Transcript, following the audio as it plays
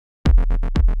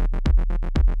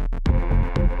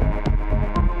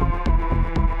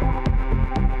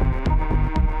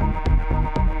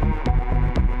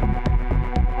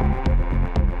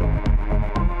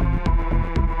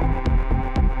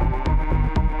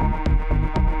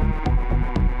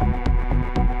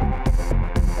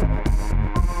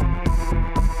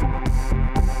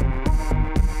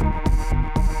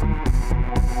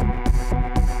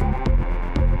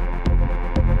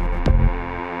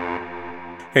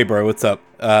Hey, bro, what's up?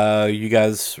 You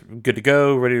guys good to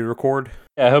go? Ready to record?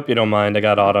 Yeah, I hope you don't mind. I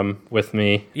got Autumn with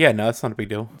me. Yeah, no, it's not a big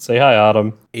deal. Say hi,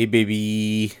 Autumn. Hey,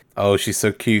 baby. Oh, she's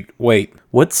so cute. Wait,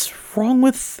 what's wrong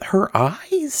with her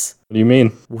eyes? What do you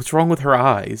mean? What's wrong with her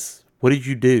eyes? What did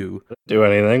you do? Do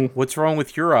anything? What's wrong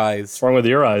with your eyes? What's wrong with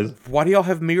your eyes? Why do y'all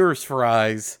have mirrors for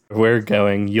eyes? We're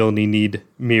going. You'll only need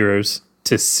mirrors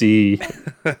to see.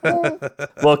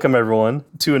 Welcome, everyone,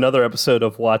 to another episode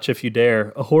of Watch If You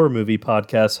Dare, a horror movie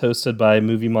podcast hosted by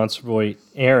movie monster boy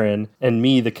Aaron and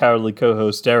me, the cowardly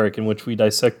co-host Derek, in which we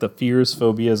dissect the fears,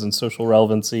 phobias, and social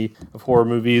relevancy of horror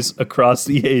movies across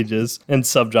the ages and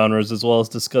subgenres, as well as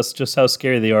discuss just how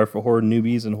scary they are for horror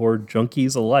newbies and horror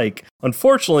junkies alike.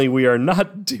 Unfortunately, we are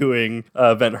not doing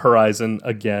Event Horizon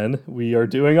again. We are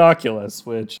doing Oculus,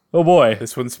 which, oh boy.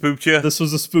 This one spooked you? This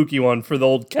was a spooky one for the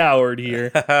old coward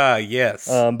here. Yes.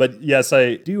 But yes,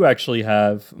 I do actually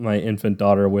have my infant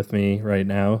daughter with me right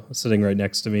now, sitting right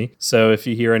next to me. So if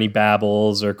you hear any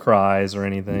babbles or cries or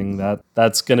anything,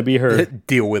 that's going to be her.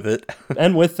 Deal with it.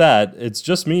 And with that, it's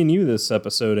just me and you this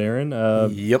episode, Aaron.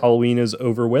 Yep. Halloween is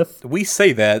over with. We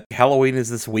say that. Halloween is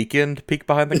this weekend. Peek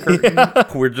behind the curtain.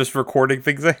 Yeah. We're just recording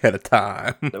things ahead of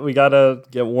time. We got to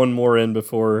get one more in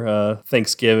before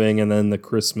Thanksgiving and then the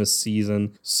Christmas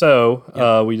season.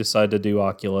 So we decided to do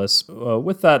Oculus.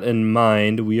 With that in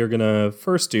mind, we are going to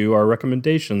first do our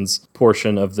recommendations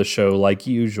portion of the show like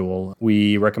usual.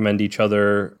 We recommend each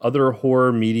other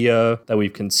horror media that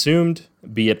we've consumed,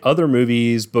 be it other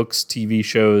movies, books, TV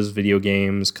shows, video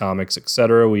games, comics,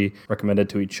 etc. We recommend it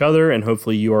to each other, and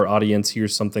hopefully your audience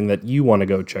hears something that you want to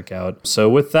go check out. So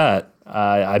with that,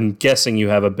 I'm guessing you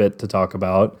have a bit to talk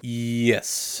about. Yes.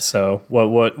 So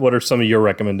what are some of your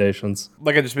recommendations?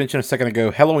 Like I just mentioned a second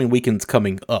ago, Halloween weekend's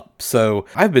coming up. So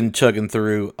I've been chugging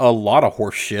through a lot of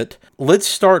horse shit. Let's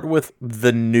start with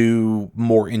the new,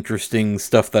 more interesting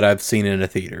stuff that I've seen in a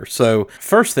theater. So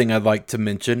first thing I'd like to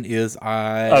mention is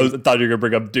I thought you were going to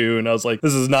bring up Dune. I was like,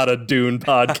 this is not a Dune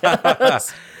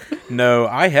podcast. No,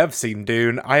 I have seen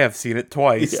Dune. I have seen it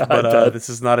twice, but this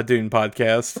is not a Dune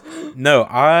podcast. No,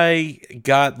 I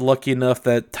got lucky enough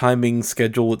that timing,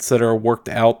 schedule, etc. worked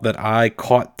out that I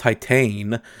caught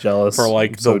Titane. Jealous. For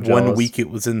like so the 1 week it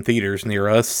was in theaters near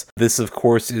us. This, of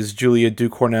course, is Julia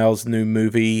Ducournau's new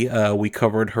movie. We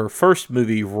covered her first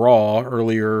movie, Raw,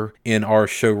 earlier in our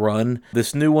show run.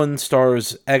 This new one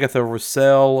stars Agatha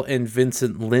Rousselle and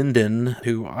Vincent Lindon,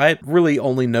 who I really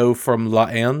only know from La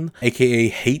Haine, aka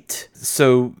Hate.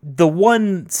 So the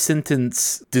one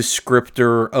sentence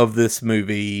descriptor of this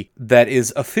movie that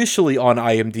is officially on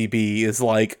IMDb is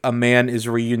like, a man is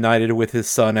reunited with his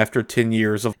son after 10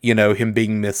 years of, him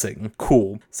being missing.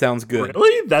 Cool. Sounds good.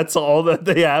 Really? That's all that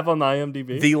they have on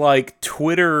IMDb? The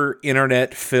Twitter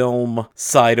internet film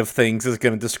side of things is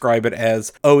going to describe it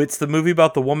as, oh, it's the movie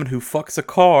about the woman who fucks a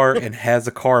car and has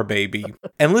a car baby.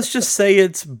 And let's just say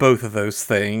it's both of those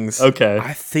things. Okay.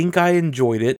 I think I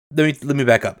enjoyed it. Let me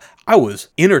back up. I was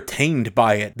entertained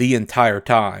by it the entire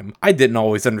time. I didn't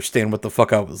always understand what the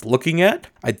fuck I was looking at.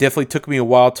 It definitely took me a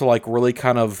while to really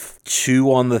kind of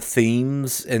chew on the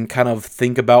themes and kind of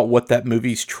think about what that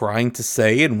movie's trying to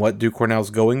say and what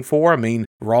Ducournau's going for. I mean,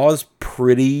 Raw is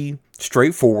pretty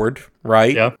straightforward,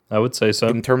 right? Yeah, I would say so.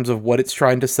 In terms of what it's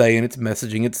trying to say and its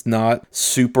messaging, it's not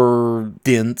super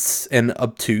dense and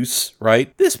obtuse,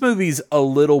 right? This movie's a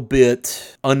little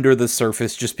bit under the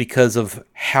surface just because of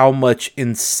how much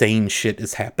insane shit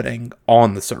is happening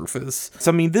on the surface.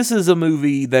 So, I mean, this is a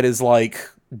movie that is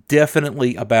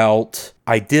definitely about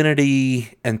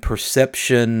identity and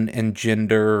perception and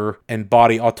gender and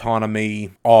body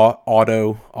autonomy,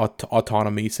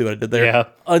 autonomy, see what I did there? Yeah.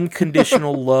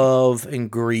 Unconditional love and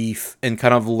grief and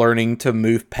kind of learning to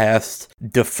move past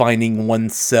defining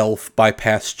oneself by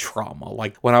past trauma.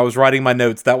 When I was writing my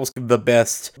notes, that was the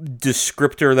best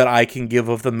descriptor that I can give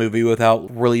of the movie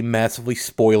without really massively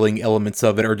spoiling elements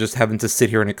of it or just having to sit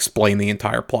here and explain the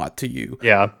entire plot to you.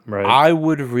 Yeah, right. I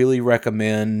would really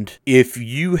recommend, if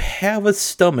you have a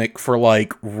stomach for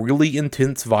really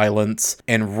intense violence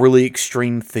and really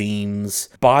extreme themes,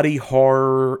 body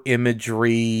horror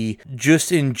imagery,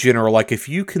 just in general, if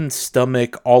you can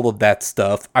stomach all of that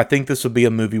stuff, I think this would be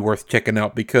a movie worth checking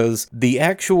out because the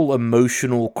actual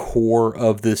emotional core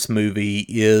of this movie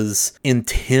is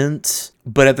intense,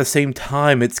 but at the same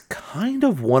time, it's kind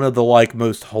of one of the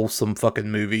most wholesome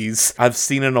fucking movies I've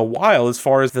seen in a while as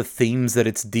far as the themes that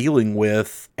it's dealing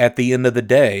with at the end of the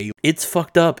day. It's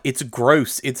fucked up, it's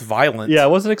gross, it's violent. Yeah, I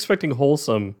wasn't expecting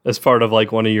wholesome as part of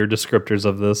one of your descriptors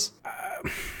of this.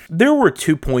 There were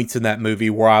 2 points in that movie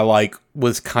where I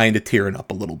was kind of tearing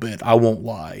up a little bit. I won't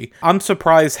lie. I'm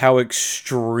surprised how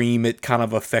extreme it kind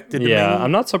of affected me. Yeah,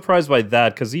 I'm not surprised by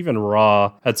that because even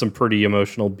Raw had some pretty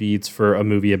emotional beats for a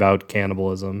movie about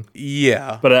cannibalism.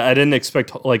 Yeah. But I didn't expect,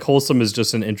 wholesome is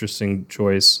just an interesting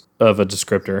choice of a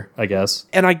descriptor, I guess.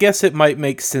 And I guess it might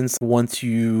make sense once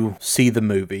you see the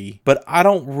movie, but I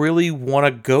don't really want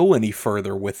to go any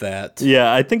further with that.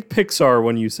 Yeah, I think Pixar,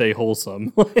 when you say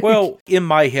wholesome. Well, in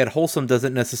my head, wholesome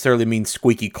doesn't necessarily mean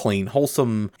squeaky clean.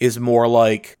 Wholesome is more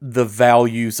like the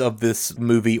values of this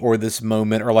movie or this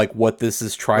moment or what this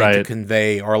is trying to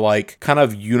convey are kind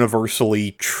of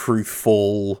universally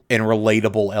truthful and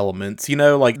relatable elements.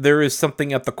 There is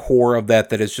something at the core of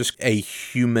that is just a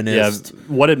humanist. Yeah,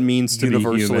 what it means to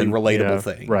universally be human. relatable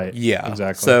thing. Right. Yeah.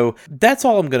 Exactly. So that's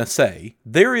all I'm going to say.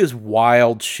 There is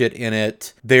wild shit in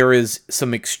it. There is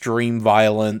some extreme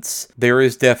violence. There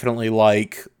is definitely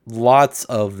lots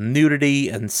of nudity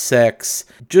and sex,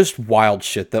 just wild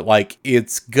shit that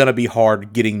it's gonna be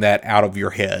hard getting that out of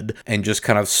your head and just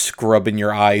kind of scrubbing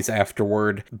your eyes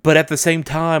afterward. But at the same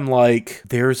time,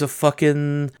 there's a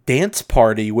fucking dance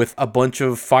party with a bunch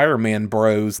of fireman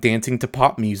bros dancing to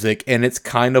pop music, and it's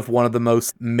kind of one of the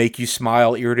most make you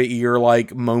smile ear to ear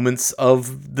moments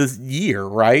of the year,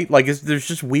 right? There's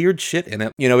just weird shit in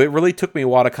it. It really took me a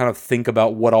while to kind of think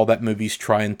about what all that movie's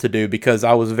trying to do, because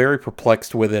I was very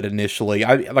perplexed with it initially.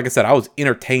 Like I said, I was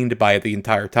entertained by it the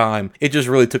entire time. It just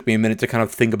really took me a minute to kind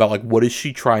of think about what is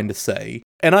she trying to say.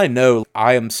 And I know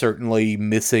I am certainly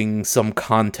missing some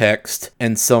context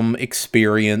and some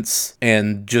experience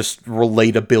and just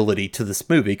relatability to this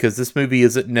movie, because this movie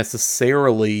isn't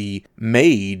necessarily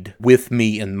made with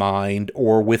me in mind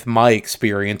or with my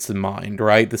experience in mind,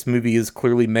 right? This movie is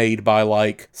clearly made by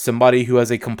somebody who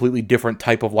has a completely different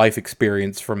type of life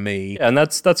experience from me. Yeah, and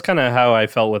that's kind of how I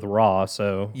felt with Raw.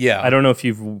 So yeah, I don't know if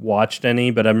you've watched any,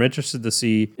 but I'm interested to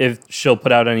see if she'll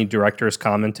put out any director's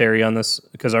commentary on this,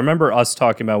 because I remember us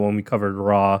talking about when we covered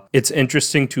Raw. It's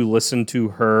interesting to listen to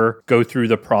her go through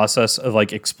the process of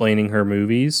explaining her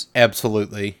movies.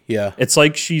 Absolutely. Yeah. It's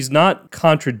she's not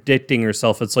contradicting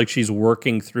herself. It's she's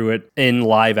working through it in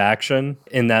live action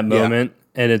in that moment. Yeah.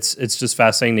 And it's just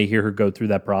fascinating to hear her go through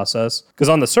that process. Because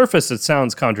on the surface, it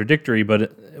sounds contradictory,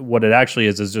 but what it actually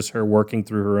is just her working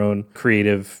through her own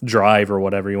creative drive or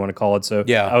whatever you want to call it. So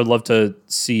yeah, I would love to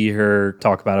see her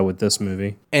talk about it with this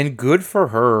movie. And good for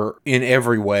her in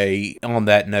every way on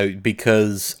that note,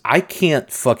 because I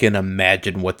can't fucking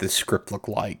imagine what this script looked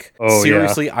like. Oh,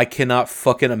 seriously, yeah. I cannot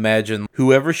fucking imagine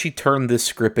whoever she turned this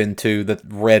script into that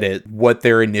read it, what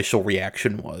their initial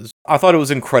reaction was. I thought it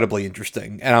was incredibly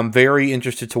interesting, and I'm very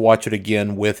interested to watch it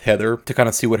again with Heather to kind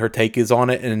of see what her take is on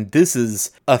it. And this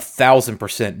is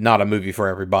 1,000% not a movie for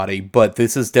everybody, but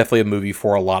this is definitely a movie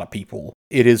for a lot of people.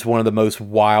 It is one of the most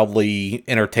wildly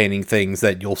entertaining things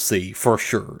that you'll see, for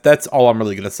sure. That's all I'm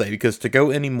really going to say, because to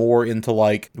go any more into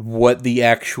what the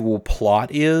actual plot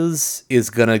is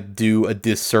going to do a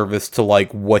disservice to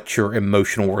what your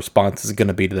emotional response is going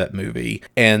to be to that movie.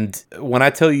 And when I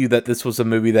tell you that this was a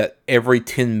movie that every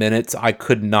 10 minutes I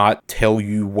could not tell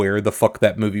you where the fuck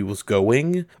that movie was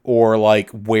going or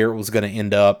where it was going to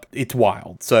end up, it's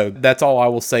wild. So that's all I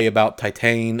will say about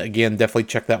Titane. Again, definitely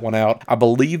check that one out. I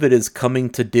believe it is coming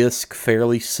to disc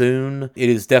fairly soon. It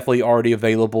is definitely already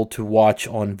available to watch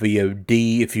on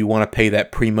VOD if you want to pay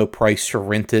that primo price to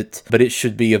rent it, but it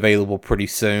should be available pretty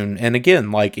soon. And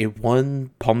again, it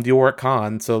won Palme d'Or at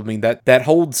Cannes, so I mean that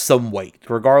holds some weight,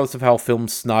 regardless of how film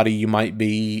snotty you might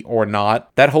be or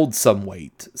not. That holds some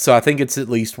weight, so I think it's at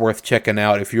least worth checking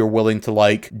out if you're willing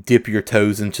to dip your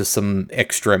toes into some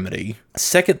extremity.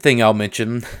 Second thing I'll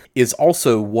mention is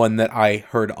also one that I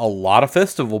heard a lot of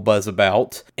festival buzz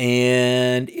about,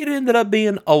 and it ended up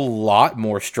being a lot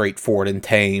more straightforward and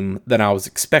tame than I was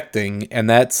expecting, and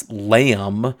that's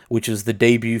Lamb, which is the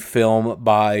debut film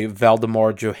by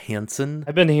Valdemar Johansson.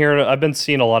 I've been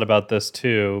seeing a lot about this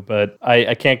too, but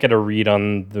I can't get a read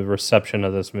on the reception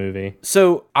of this movie.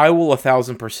 So I will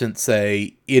 1,000%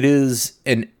 say it is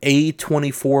an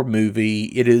A24 movie.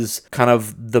 It is kind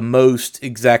of the most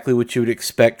exactly what you would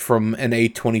expect from an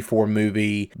A24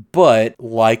 movie, but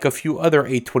like a few other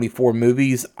A24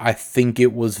 movies, I think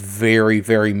it was very,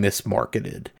 very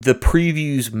mismarketed. The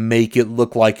previews make it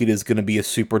look like it is going to be a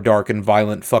super dark and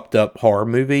violent, fucked up horror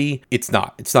movie. It's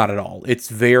not. It's not at all. It's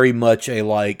very much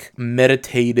a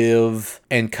meditative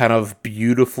and kind of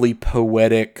beautifully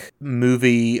poetic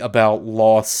movie about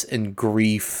loss and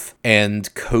grief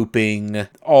and coping,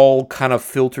 all kind of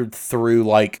filtered through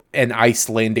an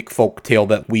Icelandic folktale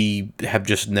that we have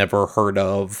just never heard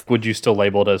of. Would you still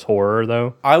label it as horror,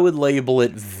 though? I would label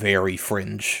it very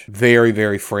fringe. Very,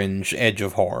 very fringe edge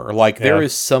of horror. Like, there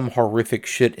is some horrific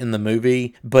shit in the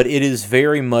movie, but it is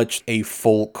very much a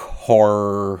folk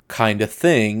horror kind of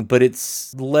thing, but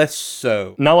it's less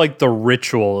so. Not like The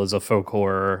Ritual is a folk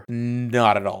horror.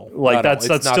 Not at all. Like, that's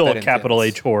still a capital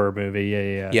H horror movie.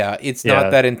 Yeah. Yeah, it's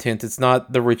not that intense. It's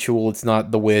not The Ritual. It's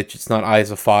not The Witch. It's not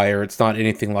Eyes of Fire. It's not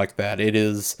anything like that. It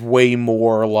is way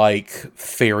more like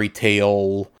fairy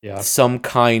tale, some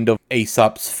kind of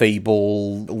Aesop's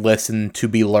fable, lesson to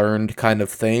be learned kind of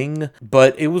thing.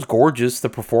 But it was gorgeous. The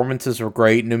performances were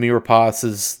great. Noomi Rapace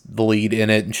is the lead in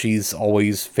it, and she's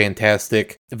always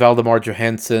fantastic. Valdemar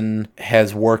Johansson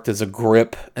has worked as a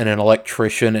grip and an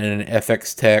electrician and an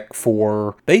FX tech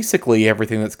for basically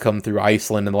everything that's come through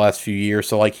Iceland in the last few years.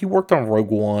 So, like, he worked on Rogue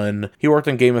One, he worked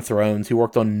on Game of Thrones, he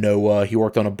worked on Noah, he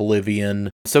worked on Oblivion.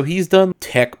 So he's done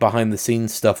tech behind the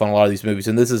scenes stuff on a lot of these movies,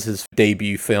 and this is his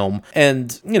debut film.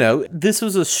 And, you know, this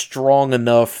was a strong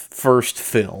enough first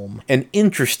film, and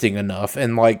interesting enough,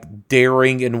 and, like,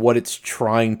 daring in what it's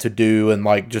trying to do, and,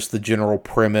 like, just the general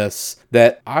premise,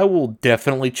 that I will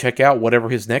definitely check out whatever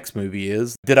his next movie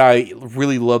is. Did I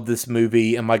really love this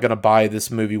movie? Am I going to buy this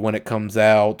movie when it comes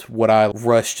out? Would I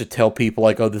rush to tell people,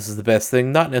 like, oh, this is the best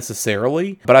thing? Not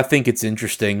necessarily, but I think it's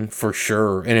interesting for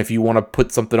sure. And if you want to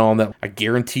put something on that, I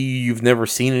guarantee you've never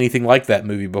seen anything like that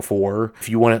movie before. If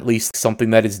you want at least something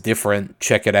that is different,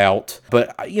 check it out.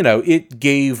 But, you know, it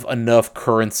gave enough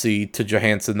currency to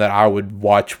Johansson that I would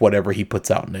watch whatever he puts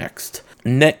out next.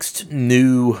 Next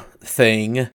new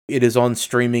thing, it is on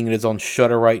streaming, it is on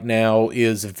Shudder right now,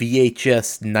 is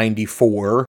VHS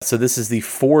 94. So this is the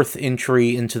fourth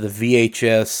entry into the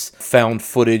VHS found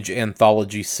footage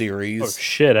anthology series. Oh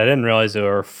shit, I didn't realize there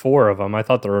were 4 of them. I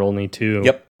thought there were only 2.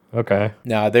 Yep. Okay.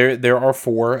 Now, there are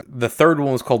 4. The third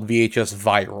one was called VHS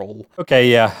Viral. Okay,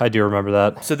 yeah, I do remember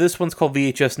that. So this one's called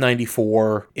VHS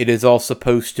 94. It is all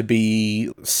supposed to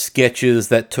be sketches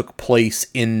that took place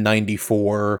in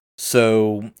 94.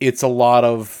 So it's a lot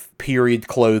of period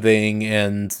clothing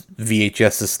and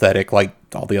VHS aesthetic like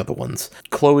all the other ones.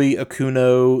 Chloe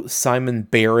Okuno, Simon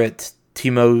Barrett,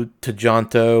 Timo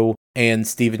Tjahjanto, and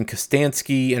Steven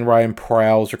Kostanski and Ryan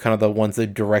Prowse are kind of the ones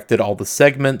that directed all the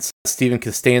segments. Steven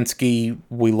Kostanski,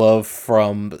 we love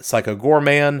from Psycho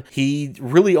Goreman. He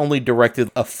really only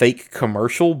directed a fake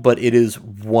commercial, but it is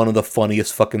one of the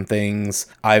funniest fucking things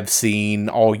I've seen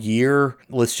all year.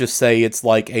 Let's just say it's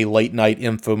like a late night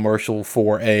infomercial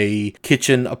for a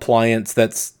kitchen appliance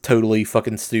that's totally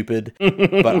fucking stupid.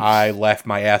 But I laughed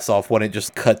my ass off when it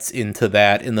just cuts into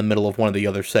that in the middle of one of the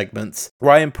other segments.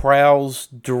 Ryan Prowse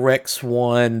directs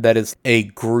one that is a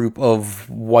group of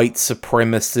white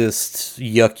supremacist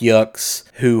yucks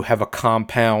who have a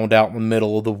compound out in the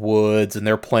middle of the woods, and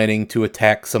they're planning to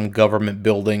attack some government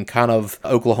building, kind of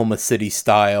Oklahoma City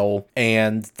style,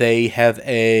 and they have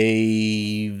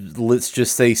a, let's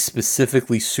just say,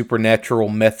 specifically supernatural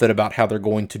method about how they're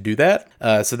going to do that.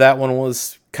 So that one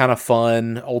was kind of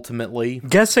fun, ultimately.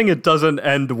 Guessing it doesn't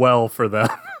end well for them.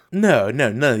 No,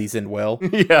 none of these end well.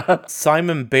 Yeah.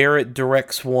 Simon Barrett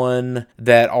directs one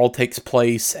that all takes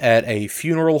place at a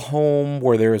funeral home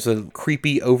where there's a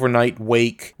creepy overnight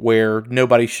wake where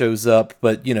nobody shows up,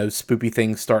 but, you know, spoopy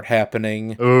things start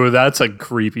happening. Ooh, that's a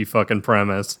creepy fucking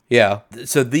premise. Yeah.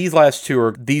 So these last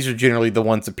two these are generally the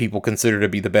ones that people consider to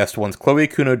be the best ones. Chloe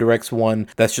Okuno directs one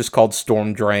that's just called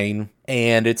Storm Drain.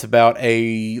 And it's about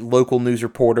a local news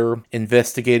reporter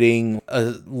investigating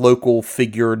a local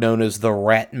figure known as the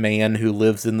Rat Man who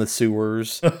lives in the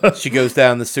sewers. She goes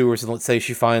down the sewers and let's say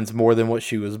she finds more than what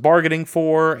she was bargaining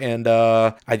for. And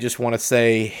I just want to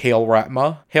say, Hail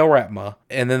Ratma. Hail Ratma.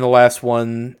 And then the last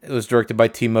one, it was directed by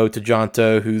Timo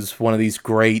Tjahjanto, who's one of these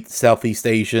great Southeast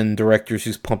Asian directors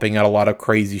who's pumping out a lot of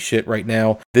crazy shit right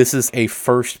now. This is a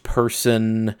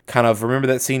first-person kind of, remember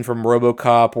that scene from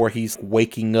RoboCop where he's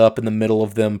waking up in the middle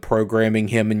of them programming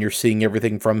him and you're seeing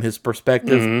everything from his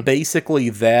perspective? Mm-hmm. Basically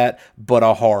that, but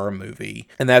a horror movie.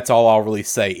 And that's all I'll really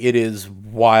say. It is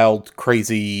wild,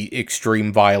 crazy,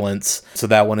 extreme violence. So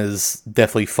that one is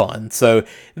definitely fun. So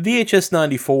VHS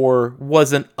 94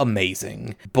 wasn't amazing,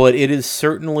 but it is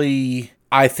certainly,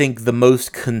 I think, the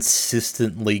most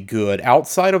consistently good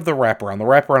outside of the wraparound. The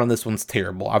wraparound on this one's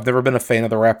terrible. I've never been a fan of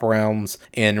the wraparounds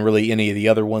and really any of the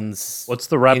other ones. What's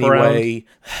the wraparound? Anyway,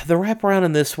 the wraparound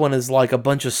in this one is like a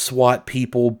bunch of SWAT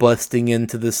people busting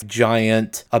into this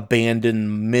giant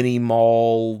abandoned mini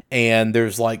mall, and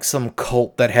there's like some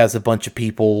cult that has a bunch of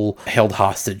people held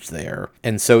hostage there.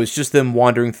 And so it's just them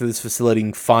wandering through this facility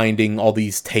and finding all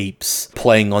these tapes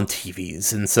playing on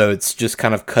TVs. And so it's just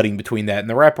kind of cutting between that. And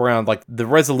the wraparound, like, The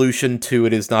resolution to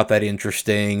it is not that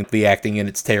interesting. The acting in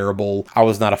it's terrible. I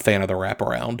was not a fan of the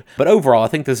wraparound. But overall, I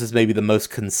think this is maybe the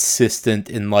most consistent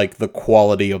in like the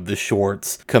quality of the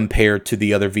shorts compared to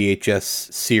the other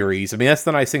VHS series. I mean, that's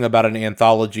the nice thing about an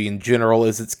anthology in general,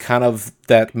 is it's kind of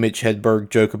that Mitch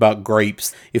Hedberg joke about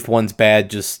grapes. If one's bad,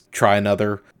 just try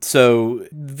another. So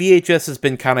VHS has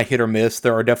been kind of hit or miss.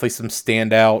 There are definitely some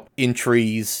standout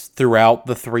entries throughout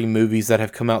the 3 movies that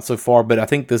have come out so far, but I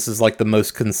think this is like the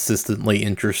most consistently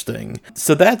interesting.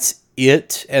 So that's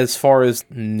it as far as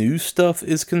new stuff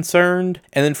is concerned.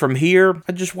 And then from here,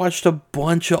 I just watched a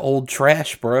bunch of old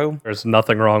trash, bro. There's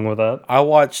nothing wrong with that. I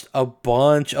watched a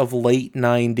bunch of late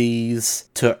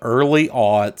 90s to early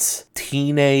aughts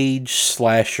teenage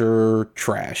slasher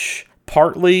trash.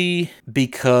 Partly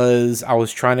because I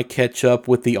was trying to catch up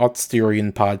with the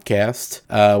Autsterian podcast,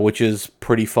 which is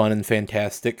pretty fun and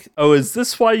fantastic. Oh, is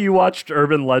this why you watched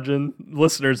Urban Legend?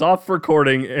 Listeners, off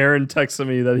recording, Aaron texted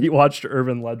me that he watched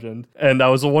Urban Legend, and I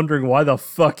was wondering why the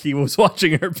fuck he was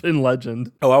watching Urban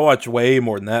Legend. Oh, I watched way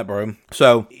more than that, bro.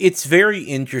 So, it's very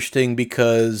interesting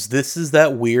because this is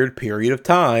that weird period of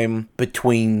time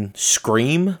between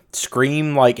Scream.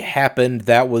 Scream, like, happened.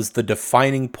 That was the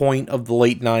defining point of the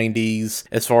late 90s.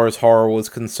 As far as horror was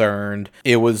concerned.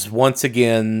 It was once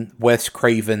again Wes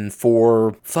Craven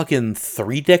for fucking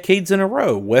 3 decades in a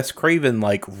row. Wes Craven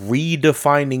like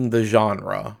redefining the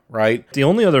genre, right? The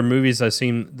only other movies I've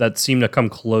seen that seem to come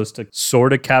close to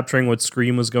sort of capturing what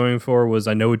Scream was going for was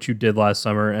I Know What You Did Last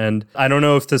Summer, and I don't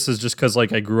know if this is just because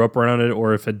like I grew up around it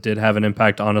or if it did have an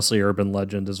impact, honestly, Urban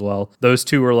Legend as well. Those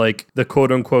two were like the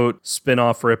quote-unquote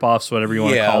spin-off rip-offs, whatever you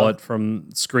want to call it, from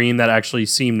Scream that actually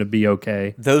seemed to be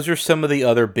okay. Those are some of the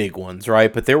other big ones,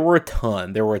 right? But there were a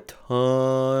ton.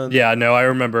 Yeah, no, I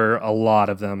remember a lot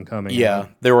of them coming out.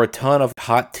 There were a ton of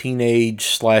hot teenage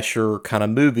slasher kind of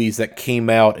movies that came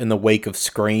out in the wake of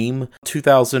Scream.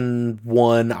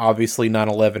 2001, obviously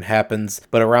 9/11 happens,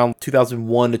 but around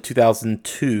 2001 to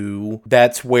 2002,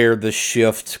 that's where the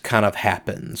shift kind of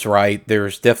happens, right?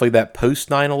 There's definitely that post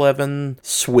 9/11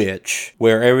 switch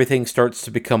where everything starts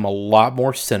to become a lot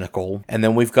more cynical, and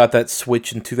then we've got that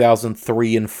switch in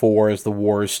 2003 and 4 as the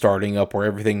war is starting up where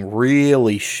everything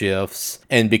really shifts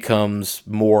and becomes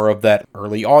more of that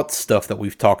early aughts stuff that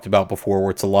we've talked about before,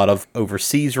 where it's a lot of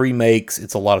overseas remakes,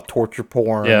 it's a lot of torture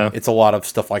porn, it's a lot of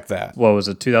stuff like that. What was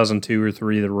it, 2002 or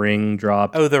 3, The Ring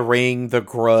dropped? Oh, The Ring, The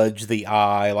Grudge, The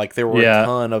Eye, like there were a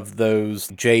ton of those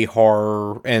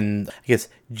J-horror and I guess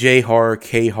J-horror,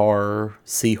 K-horror,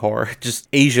 C-horror, just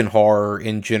Asian horror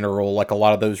in general, like a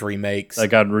lot of those remakes. That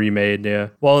got remade, yeah.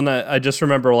 Well, and I just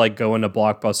remember like going to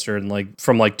Blockbuster and like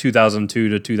from like 2002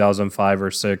 to 2005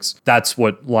 or 6, that's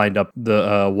what lined up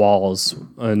the walls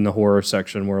in the horror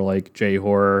section were like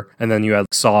J-horror, and then you had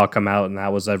Saw come out and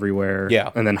that was everywhere.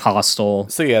 Yeah. And then Hostel.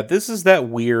 So yeah, this is that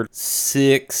weird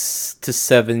 6 to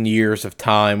 7 years of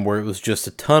time where it was just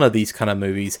a ton of these kind of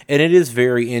movies, and it is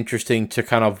very interesting to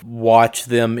kind of watch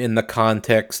them in the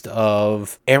context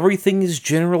of everything is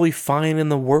generally fine in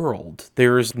the world.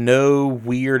 There's no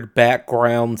weird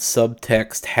background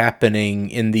subtext happening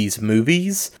in these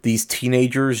movies. These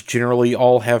teenagers generally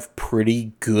all have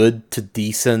pretty good to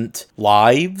decent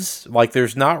lives. Like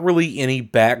there's not really any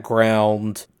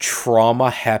background trauma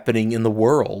happening in the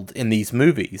world in these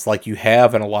movies like you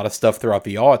have in a lot of stuff throughout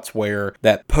the aughts where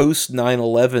that post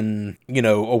 9/11,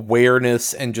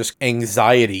 awareness and just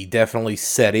anxiety definitely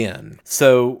set in.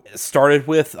 So it started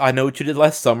with I Know What You Did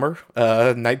Last Summer,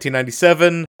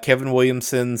 1997. Kevin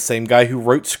Williamson, same guy who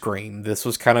wrote Scream. This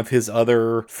was kind of his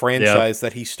other franchise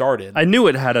that he started. I knew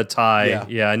it had a tie.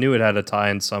 Yeah, I knew it had a tie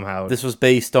in somehow. This was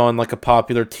based on like a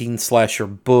popular teen slasher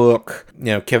book.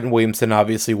 Kevin Williamson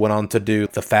obviously went on to do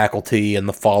The Faculty and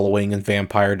The Following and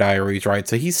Vampire Diaries, right?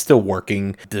 So he's still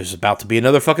working. There's about to be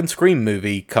another fucking Scream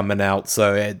movie coming out,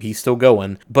 so he's still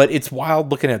going. But it's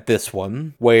wild looking at this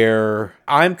one where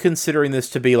I'm considering this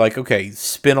to be like, okay,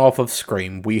 spin-off of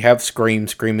Scream. We have Scream.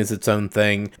 Scream is its own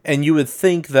thing. And you would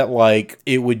think that, like,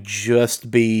 it would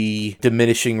just be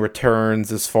diminishing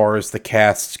returns as far as the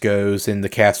cast goes, and the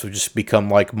cast would just become,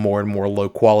 like, more and more low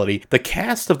quality. The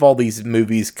cast of all these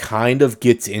movies kind of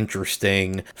gets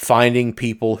interesting, finding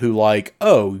people who, like,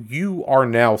 oh, you are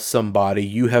now somebody,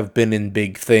 you have been in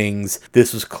big things,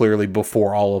 this was clearly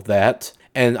before all of that.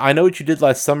 And I Know What You Did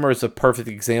Last Summer is a perfect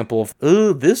example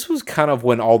of, this was kind of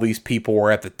when all these people were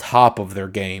at the top of their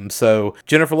game. So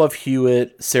Jennifer Love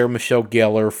Hewitt, Sarah Michelle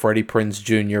Gellar, Freddie Prinze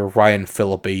Jr., Ryan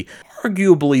Phillippe.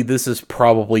 arguably this is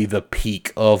probably the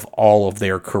peak of all of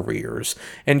their careers.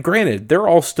 And granted, they're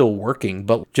all still working,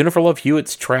 but Jennifer Love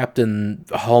Hewitt's trapped in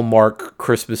Hallmark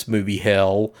Christmas movie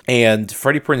hell, and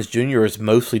Freddie Prinze Jr. is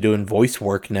mostly doing voice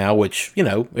work now, which, you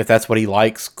know, if that's what he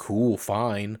likes, cool,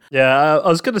 fine. Yeah, I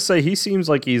was going to say he seems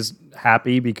like he's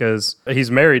happy because he's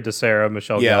married to Sarah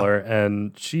Michelle Gellar,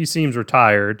 and she seems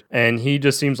retired, and he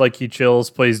just seems like he chills,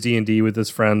 plays D&D with his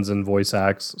friends, and voice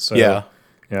acts. So yeah,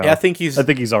 I think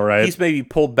he's all right. He's maybe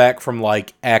pulled back from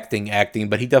like acting,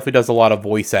 but he definitely does a lot of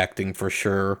voice acting for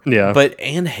sure. Yeah. But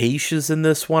Anne Heche is in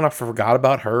this one. I forgot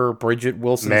about her. Bridget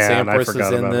Wilson Sampras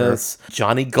is in this.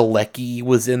 Johnny Galecki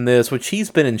was in this, which he's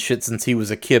been in shit since he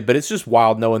was a kid. But it's just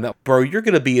wild knowing that, bro, you're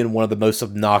gonna be in one of the most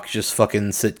obnoxious fucking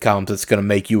sitcoms that's gonna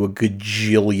make you a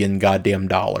gajillion goddamn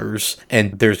dollars,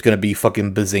 and there's gonna be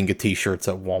fucking Bazinga t-shirts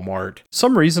at Walmart.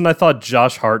 Some reason I thought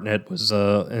Josh Hartnett was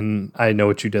in I Know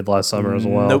What You Did Last Summer as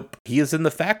well. Nope. He is in The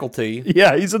Faculty.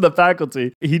 Yeah, he's in The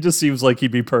Faculty. He just seems like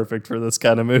he'd be perfect for this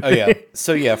kind of movie. Oh, yeah.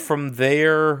 So, yeah, from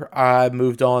there, I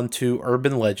moved on to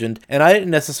Urban Legend, and I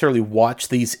didn't necessarily watch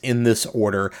these in this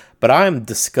order, but I am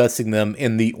discussing them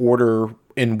in the order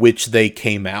in which they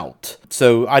came out.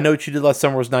 So I Know What You Did Last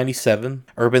Summer was 97.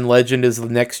 Urban Legend is the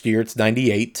next year. It's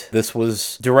 98. This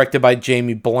was directed by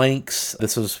Jamie Blanks.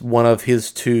 This was one of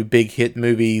his two big hit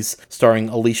movies starring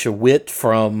Alicia Witt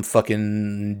from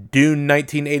fucking Dune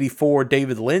 1984,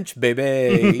 David Lynch,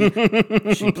 baby.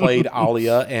 She played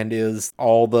Alia and is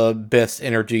all the best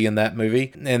energy in that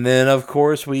movie. And then, of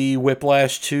course, we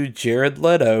whiplash to Jared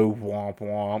Leto. Womp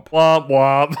womp. Womp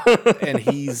womp. And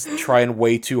he's trying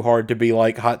way too hard to be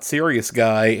like hot serious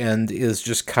guy and is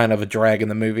just kind of a drag in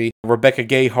the movie. Rebecca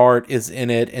Gayheart is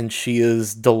in it, and she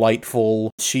is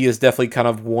delightful. She is definitely kind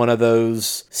of one of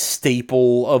those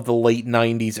staple of the late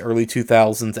 90s, early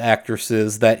 2000s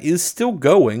actresses that is still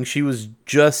going. She was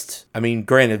just, I mean,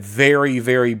 granted, very,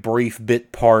 very brief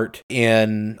bit part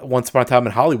in Once Upon a Time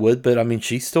in Hollywood, but I mean,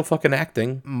 she's still fucking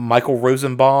acting. Michael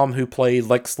Rosenbaum, who played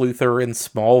Lex Luthor in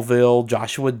Smallville,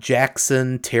 Joshua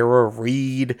Jackson, Tara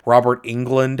Reid, Robert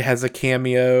Englund has a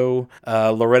cameo.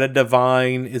 Loretta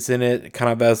Devine is in it,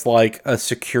 kind of as like a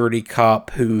security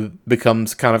cop who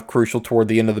becomes kind of crucial toward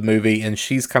the end of the movie, and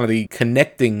she's kind of the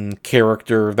connecting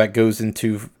character that goes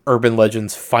into Urban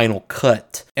Legend's final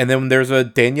cut. And then there's a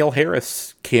Danielle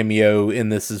Harris cameo in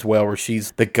this as well, where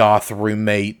she's the goth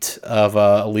roommate of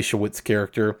Alicia Witt's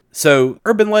character. So,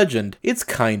 Urban Legend, it's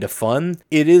kind of fun.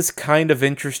 It is kind of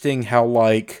interesting how,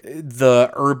 like,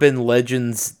 the urban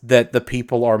legends that the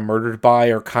people are murdered by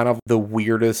are kind of the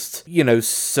weirdest, you know,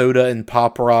 soda and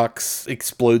pop rocks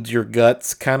explodes your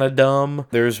guts kind of dumb.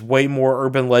 There's way more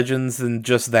urban legends than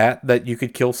just that you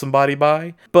could kill somebody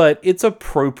by. But it's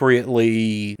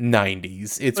appropriately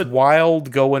 90s. It's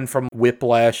wild going from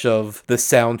whiplash of the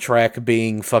soundtrack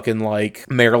being fucking like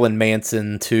Marilyn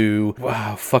Manson to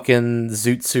fucking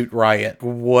Zoot Suit Riot.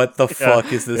 What the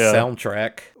fuck is this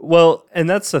soundtrack? Well, and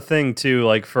that's the thing too,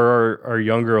 like for our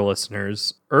younger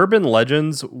listeners, urban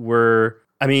legends were,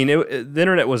 I mean, the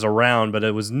internet was around, but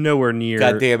it was nowhere near.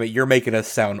 God damn it, you're making us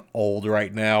sound old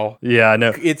right now. Yeah, I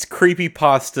know. It's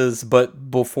creepypastas,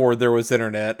 but before there was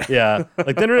internet. Yeah,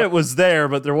 like the internet was there,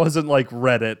 but there wasn't like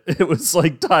Reddit. It was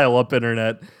like dial-up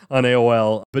internet on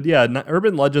AOL. But yeah,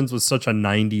 Urban Legends was such a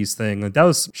 90s thing. Like that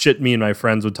was shit me and my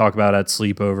friends would talk about at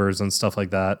sleepovers and stuff like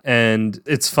that. And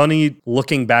it's funny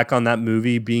looking back on that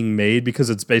movie being made because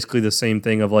it's basically the same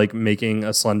thing of like making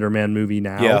a Slender Man movie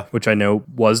now, which I know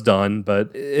was done,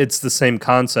 but it's the same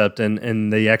concept,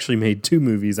 and they actually made two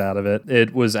movies out of it.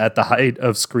 It was at the height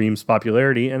of Scream's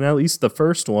popularity, and at least the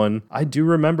first one, I do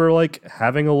remember like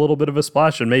having a little bit of a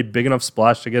splash and made big enough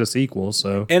splash to get a sequel.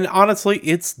 So, and honestly,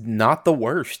 it's not the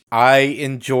worst. I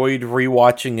enjoyed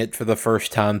rewatching it for the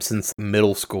first time since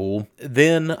middle school.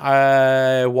 Then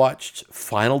I watched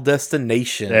Final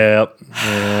Destination. Yep.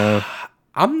 Yeah.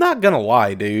 I'm not gonna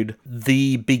lie, dude.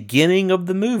 The beginning of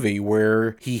the movie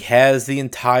where he has the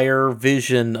entire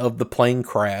vision of the plane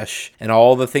crash and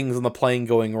all the things on the plane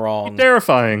going wrong.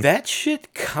 Terrifying. That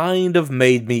shit kind of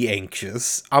made me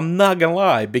anxious. I'm not gonna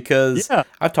lie, because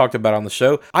I've talked about it on the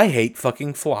show, I hate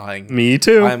fucking flying. Me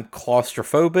too. I'm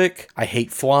claustrophobic. I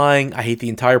hate flying. I hate the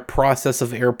entire process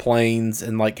of airplanes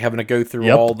and like having to go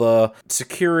through all the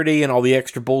security and all the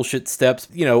extra bullshit steps.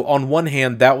 You know, on one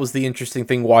hand, that was the interesting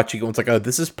thing watching it. It's like, oh,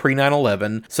 this is pre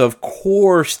 9/11, so of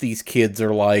course these kids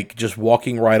are like just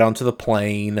walking right onto the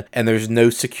plane and there's no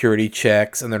security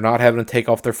checks and they're not having to take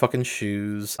off their fucking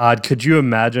shoes. Could you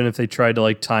imagine if they tried to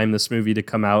like time this movie to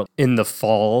come out in the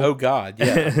fall? Oh god,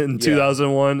 yeah. In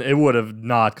 2001, it would have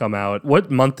not come out.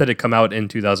 What month did it come out in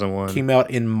 2001? Came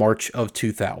out in March of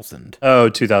 2000. Oh,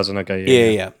 2000.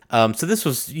 Okay. Yeah. So this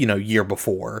was, year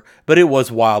before, but it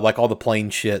was wild. Like all the plane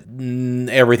shit,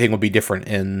 everything would be different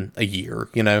in a year,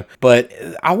 But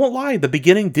I won't lie, the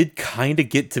beginning did kind of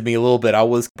get to me a little bit. I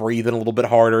was breathing a little bit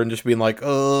harder and just being like,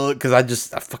 because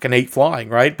I fucking hate flying,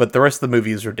 right? But the rest of the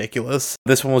movie is ridiculous.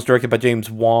 This one was directed by James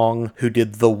Wong, who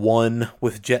did The One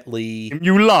with Jet Li.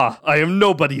 You lie, I am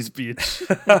nobody's bitch.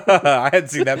 I hadn't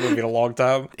seen that movie in a long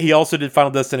time. He also did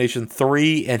Final Destination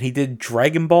 3, and he did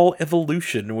Dragon Ball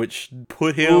Evolution, which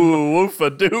put him in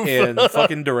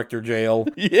fucking director jail.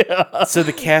 Yeah. So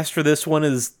the cast for this one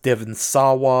is Devon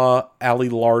Sawa, Ali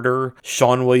Larter,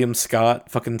 Sean William Scott,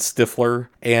 fucking Stifler,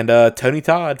 and Tony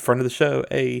Todd, friend of the show.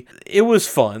 It was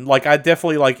fun. Like, I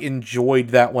definitely enjoyed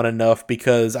that one enough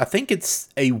because I think it's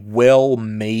a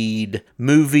well-made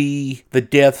movie. The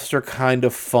deaths are kind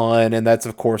of fun, and that's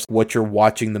of course what you're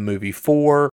watching the movie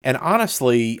for. And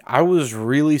honestly, I was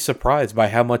really surprised by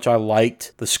how much I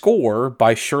liked the score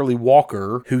by Shirley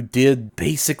Walker, who did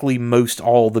basically most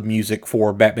all the music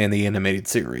for Batman the Animated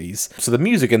Series. So the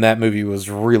music in that movie was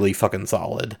really fucking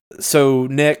solid. So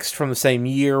next from the same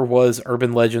year was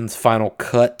Urban Legends Final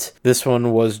Cut. This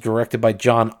one was directed by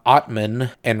John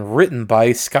Ottman and written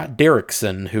by Scott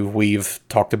Derrickson, who we've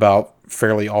talked about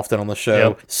fairly often on the show.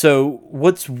 Yep. So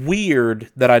what's weird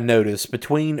that I noticed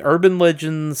between Urban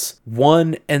Legends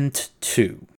 1 and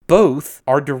 2, both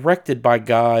are directed by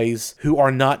guys who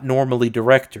are not normally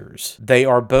directors. They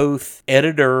are both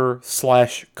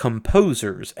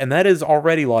editor/composers, and that is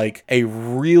already a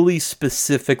really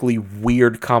specifically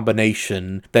weird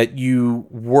combination that you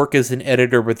work as an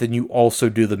editor, but then you also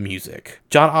do the music.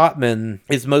 John Ottman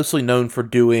is mostly known for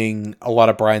doing a lot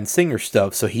of Bryan Singer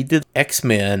stuff, so he did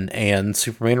X-Men and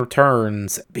Superman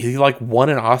Returns. He won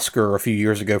an Oscar a few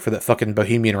years ago for that fucking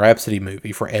Bohemian Rhapsody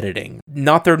movie for editing.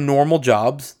 Not their normal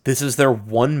jobs. This is their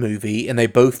one movie, and they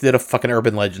both did a fucking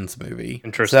Urban Legends movie.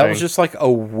 Interesting. So that was just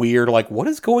a weird, what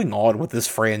is going on with this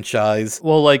franchise?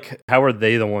 Well, how are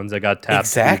they the ones that got tapped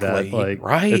exactly, to do that?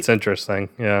 Right? It's interesting,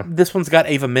 yeah. This one's got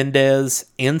Eva Mendes,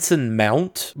 Anson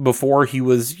Mount, before he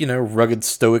was, rugged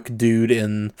stoic dude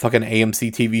in fucking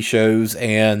AMC TV shows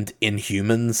and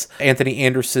Inhumans. Anthony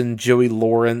Anderson, Joey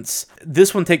Lawrence.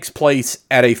 This one takes place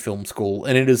at a film school,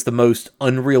 and it is the most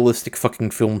unrealistic fucking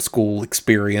film school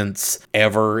experience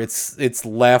ever. It's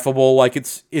laughable,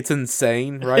 it's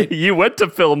insane, right? You went to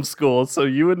film school, so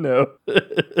you would know.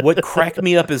 What cracked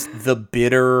me up is the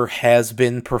bitter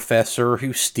has-been professor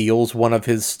who steals one of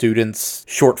his students'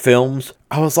 short films.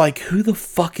 I was like, who the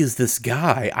fuck is this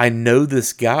guy? I know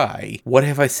this guy. What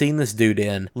have I seen this dude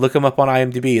in? Look him up on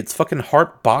IMDb. It's fucking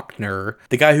Hart Bochner,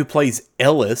 the guy who plays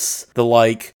Ellis, the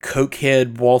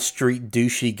cokehead Wall Street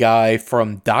douchey guy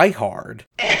from Die Hard.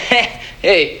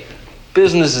 Hey,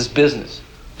 business is business.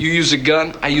 You use a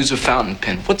gun, I use a fountain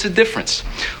pen. What's the difference?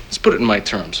 Let's put it in my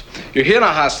terms. You're here in a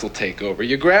hostile takeover.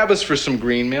 You grab us for some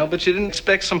green mail, but you didn't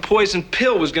expect some poison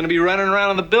pill was going to be running around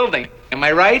in the building. Am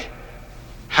I right?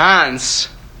 Hans,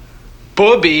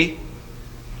 Bobby,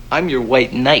 I'm your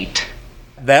white knight.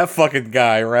 That fucking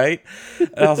guy, right?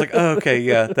 And I was like, oh, okay,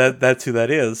 yeah, that's who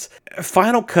that is.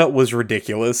 Final Cut was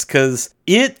ridiculous because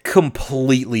it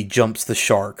completely jumps the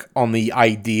shark on the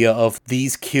idea of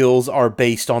these kills are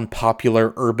based on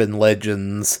popular urban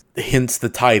legends, hence the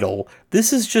title.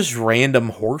 This is just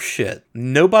random horseshit.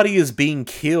 Nobody is being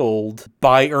killed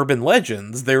by urban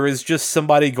legends. There is just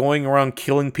somebody going around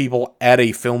killing people at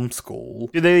a film school.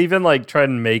 Do they even try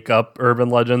and make up urban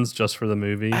legends just for the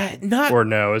movie? Or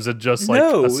no? Is it just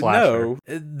a slasher? No.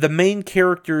 The main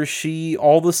character, she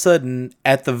all of a sudden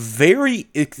at the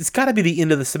it's got to be the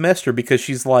end of the semester because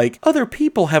she's like, other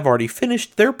people have already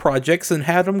finished their projects and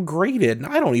had them graded, and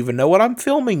I don't even know what I'm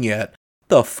filming yet.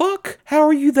 The fuck? How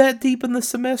are you that deep in the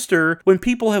semester when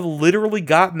people have literally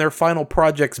gotten their final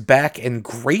projects back and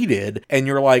graded, and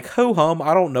you're like, ho-hum,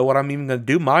 I don't know what I'm even gonna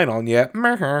do mine on yet.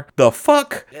 The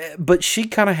fuck? But she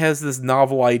kind of has this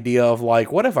novel idea of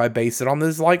what if I base it on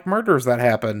these murders that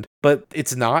happened? But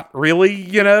it's not really,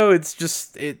 it's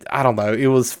just, I don't know, it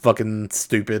was fucking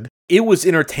stupid. It was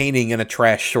entertaining in a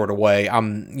trash sort of way. I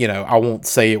won't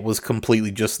say it was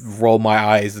completely just roll my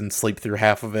eyes and sleep through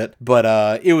half of it,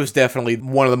 but it was definitely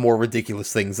one of the more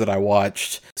ridiculous things that I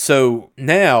watched. So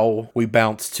now we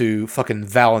bounce to fucking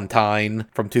Valentine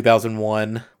from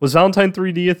 2001. Was Valentine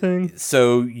 3D a thing?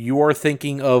 So you are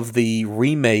thinking of the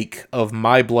remake of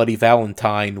My Bloody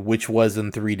Valentine, which was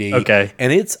in 3D. Okay.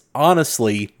 And it's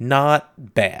honestly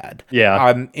not bad. Yeah.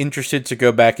 I'm interested to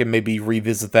go back and maybe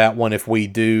revisit that one if we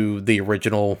do the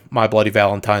original My Bloody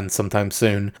Valentine sometime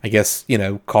soon. I guess,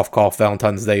 cough cough,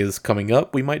 Valentine's Day is coming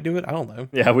up. We might do it. I don't know.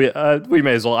 Yeah, we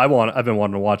may as well. I've been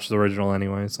wanting to watch the original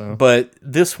anyway, so. But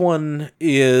this one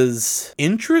is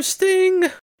interesting.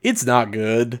 It's not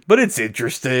good, but it's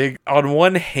interesting. On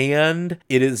one hand,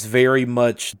 it is very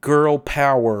much girl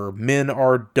power. Men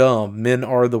are dumb. Men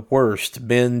are the worst.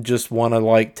 Men just want to,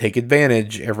 like, take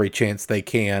advantage every chance they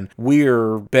can.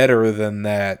 We're better than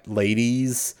that,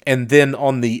 ladies. And then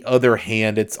on the other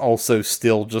hand, it's also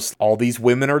still just all these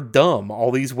women are dumb.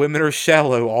 All these women are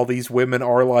shallow. All these women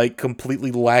are, like,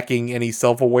 completely lacking any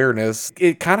self-awareness.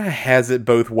 It kind of has it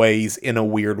both ways in a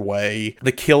weird way.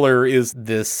 The killer is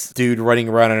this dude running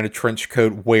around in a trench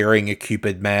coat wearing a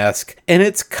Cupid mask, and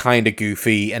it's kind of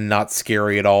goofy and not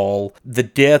scary at all. The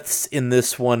deaths in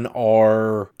this one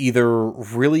are either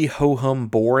really ho-hum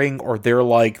boring, or they're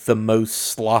like the most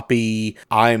sloppy,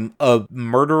 I'm a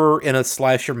murderer in a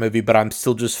slasher movie, but I'm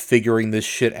still just figuring this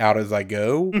shit out as I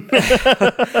go.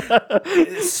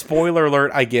 Spoiler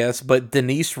alert, I guess, but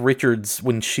Denise Richards,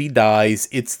 when she dies,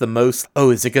 it's the most, oh,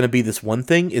 is it going to be this one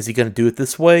thing? Is he going to do it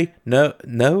this way?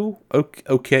 No?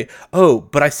 Okay. Oh,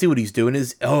 but I see what he's doing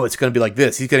is, oh, it's going to be like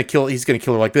this. He's going to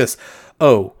kill her like this.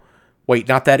 Oh, wait,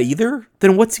 not that either?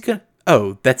 Then what's he going to,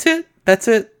 oh, that's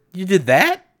it? You did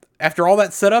that? After all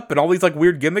that setup and all these, like,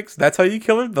 weird gimmicks, that's how you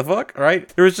kill her? The fuck? Right?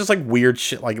 There was just, like, weird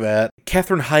shit like that.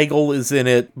 Katherine Heigl is in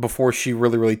it before she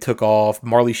really took off.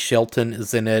 Marley Shelton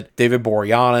is in it. David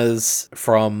Boreanaz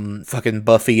from fucking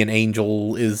Buffy and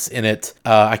Angel is in it.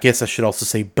 I guess I should also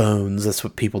say Bones. That's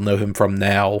what people know him from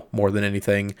now more than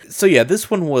anything. So yeah,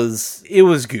 this one was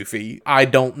goofy. I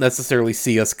don't necessarily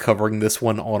see us covering this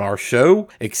one on our show,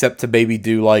 except to maybe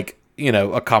do, like, you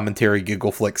know, a commentary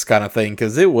giggle flicks kind of thing,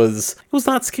 because it was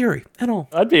not scary at all.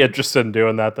 I'd be interested in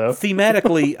doing that, though.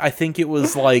 Thematically, I think it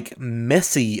was, like,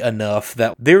 messy enough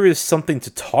that there is something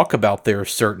to talk about there,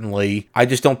 certainly. I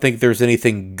just don't think there's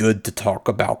anything good to talk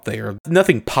about there.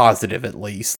 Nothing positive, at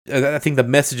least. I think the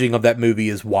messaging of that movie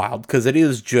is wild, because it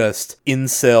is just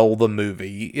incel the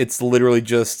movie. It's literally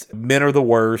just, men are the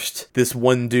worst. This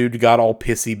one dude got all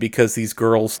pissy because these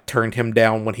girls turned him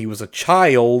down when he was a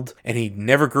child, and he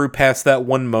never grew past that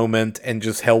one moment and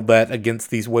just held that against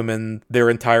these women their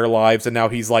entire lives, and now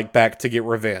he's, like, back to get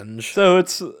revenge. So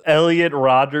it's Elliot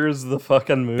Rodgers, the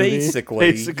fucking movie?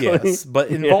 Basically. Yes. But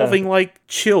involving, like,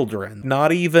 children.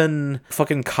 Not even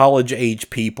fucking college-age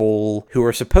people who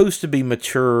are supposed to be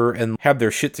mature and have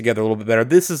their shit together a little bit better.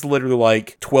 This is literally,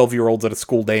 like, 12-year-olds at a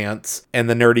school dance, and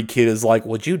the nerdy kid is like,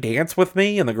 would you dance with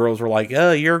me? And the girls were like,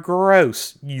 oh, you're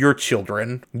gross. You're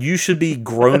children. You should be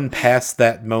grown past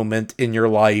that moment in your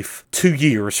life 2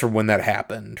 years from when that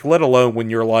happened, let alone when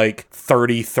you're, like,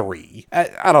 33.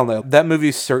 I don't know. That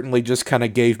movie certainly just kind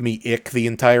of gave me ick the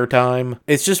entire time.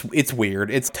 It's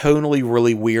weird. It's tonally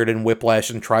really weird, and Whiplash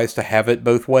and tries to have it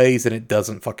both ways, and it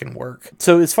doesn't fucking work.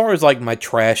 So as far as, like, my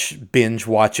trash binge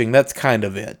watching, that's kind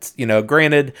of it. You know,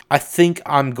 granted, I think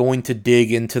I'm going to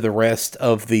dig into the rest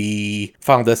of the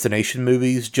Final Destination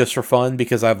movies just for fun,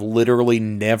 because I've literally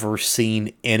never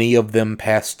seen any of them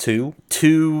past 2.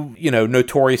 2, you know,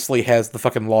 notoriously has the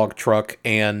fucking log truck,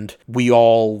 and we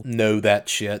all know that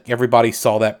shit. Everybody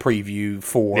saw that preview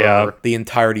for the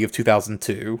entirety of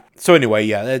 2002. So anyway,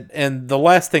 yeah, and the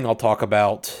last thing I'll talk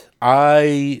about,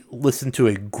 I listened to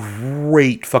a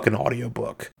great fucking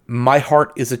audiobook. My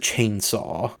Heart is a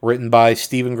Chainsaw, written by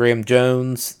Stephen Graham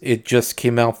Jones. It just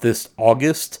came out this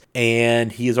August,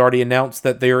 and he has already announced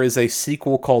that there is a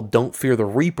sequel called Don't Fear the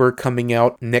Reaper coming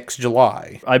out next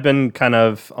July. I've been kind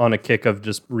of on a kick of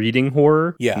just reading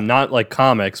horror. Yeah. Not like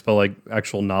comics, but like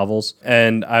actual novels.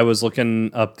 And I was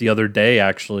looking up the other day,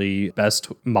 actually, best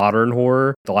modern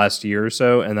horror the last year or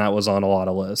so, and that was on a lot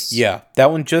of lists. Yeah,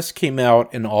 that one just came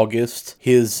out in August.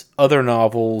 His other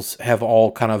novels have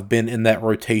all kind of been in that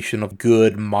rotation of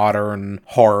good modern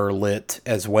horror lit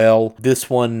as well. This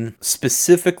one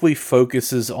specifically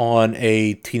focuses on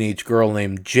a teenage girl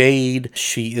named Jade.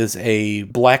 She is a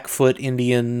Blackfoot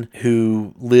Indian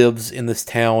who lives in this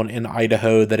town in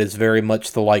Idaho that is very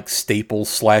much the, like, staple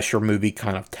slasher movie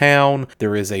kind of town.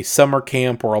 There is a summer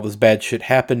camp where all this bad shit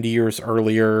happened years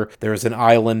earlier. There's an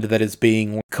island that is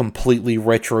being completely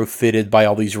retrofitted by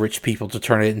all these rich people to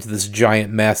turn it into this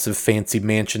giant, massive, fancy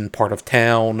mansion part of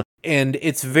town. And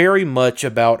it's very much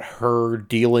about her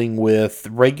dealing with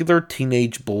regular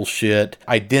teenage bullshit,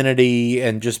 identity,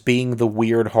 and just being the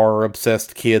weird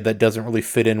horror-obsessed kid that doesn't really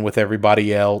fit in with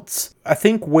everybody else. I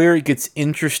think where it gets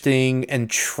interesting and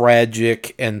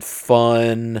tragic and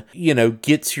fun, you know,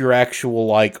 gets your actual,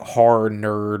 like, horror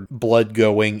nerd blood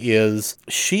going is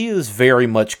she is very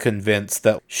much convinced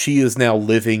that she is now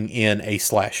living in a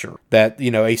slasher. That,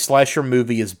 you know, a slasher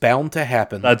movie is bound to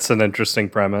happen. That's an interesting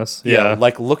premise. Yeah.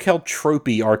 Like, look how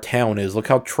tropey our town is. Look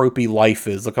how tropey life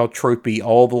is. Look how tropey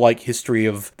all the, like, history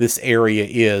of this area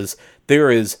is. there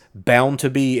is bound to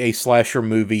be a slasher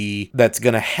movie that's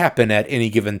going to happen at any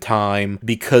given time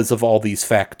because of all these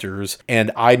factors,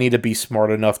 and I need to be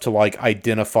smart enough to like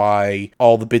identify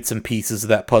all the bits and pieces of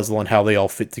that puzzle and how they all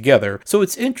fit together. So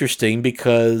it's interesting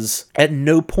because at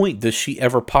no point does she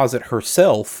ever posit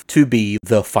herself to be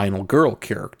the final girl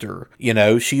character. You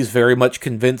know, she's very much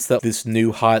convinced that this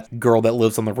new hot girl that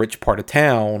lives on the rich part of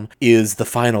town is the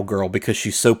final girl because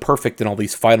she's so perfect in all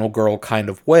these final girl kind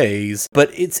of ways. But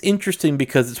it's interesting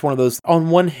because it's one of those, on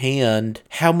one hand,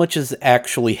 how much is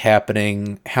actually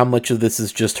happening? How much of this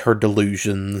is just her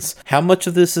delusions? How much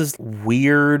of this is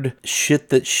weird shit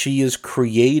that she is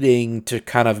creating to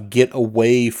kind of get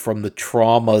away from the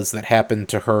traumas that happened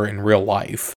to her in real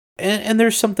life? And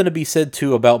there's something to be said,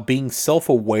 too, about being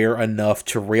self-aware enough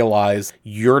to realize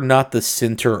you're not the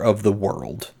center of the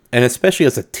world. And especially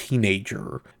as a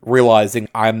teenager, realizing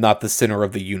I'm not the center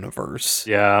of the universe.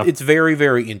 Yeah. It's very,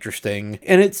 very interesting.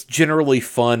 And it's generally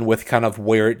fun with kind of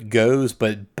where it goes,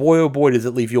 but boy, oh boy, does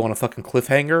it leave you on a fucking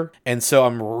cliffhanger. And so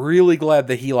I'm really glad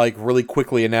that he, like, really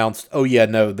quickly announced, oh yeah,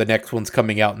 no, the next one's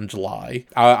coming out in July.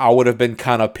 I would have been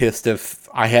kind of pissed if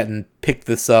I hadn't picked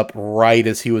this up right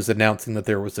as he was announcing that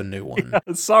there was a new one.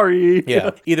 Yeah, sorry.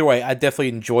 Yeah. Either way, I definitely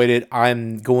enjoyed it.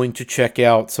 I'm going to check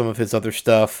out some of his other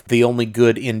stuff. The Only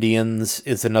Good Indians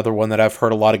is another one that I've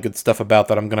heard a lot of good stuff about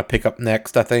that I'm going to pick up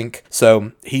next, I think.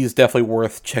 So he's definitely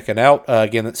worth checking out.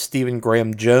 Again, it's Stephen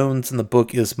Graham Jones, and the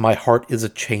book is My Heart is a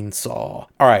Chainsaw.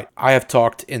 All right. I have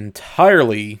talked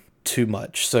entirely too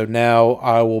much, so now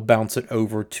I will bounce it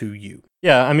over to you.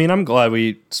 Yeah, I mean, I'm glad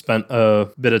we spent a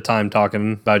bit of time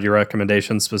talking about your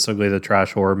recommendations, specifically the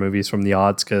trash horror movies from the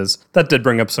aughts, because that did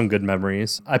bring up some good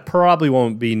memories. I probably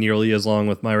won't be nearly as long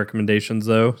with my recommendations,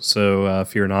 though, so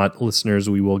fear not,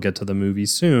 listeners, we will get to the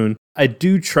movies soon. I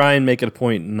do try and make it a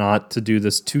point not to do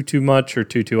this too much or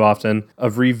too often,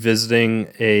 of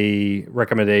revisiting a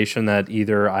recommendation that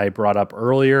either I brought up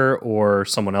earlier or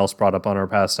someone else brought up on our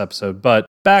past episode. But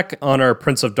back on our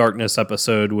Prince of Darkness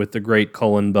episode with the great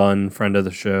Cullen Bunn, friend of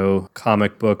the show,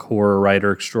 comic book horror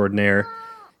writer extraordinaire,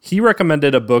 he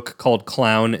recommended a book called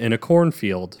Clown in a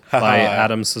Cornfield by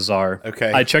Adam Cesar.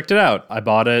 Okay. I checked it out. I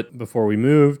bought it before we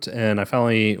moved, and I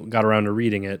finally got around to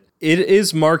reading it. It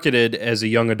is marketed as a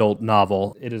young adult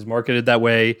novel. It is marketed that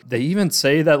way. They even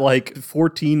say that like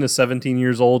 14 to 17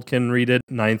 years old can read it,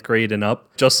 9th grade and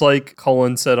up. Just like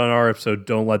Colin said on our episode,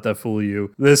 don't let that fool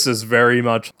you. This is very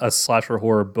much a slasher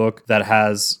horror book that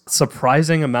has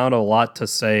surprising amount of a lot to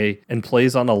say and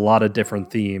plays on a lot of different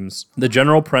themes. The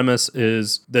general premise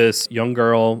is this young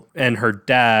girl and her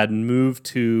dad move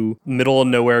to middle of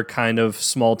nowhere kind of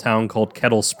small town called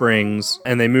Kettle Springs,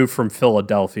 and they move from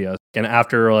Philadelphia. And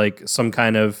after like some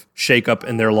kind of shakeup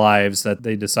in their lives that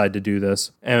they decide to do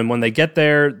this. And when they get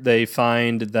there, they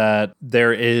find that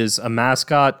there is a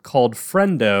mascot called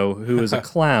Friendo, who is a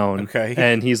clown. Okay.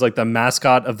 And he's like the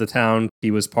mascot of the town.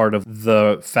 He was part of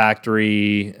the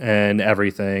factory and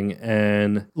everything.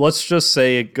 And let's just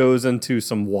say it goes into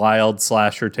some wild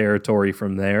slasher territory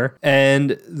from there.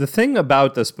 And the thing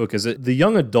about this book is that the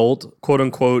young adult, quote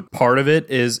unquote, part of it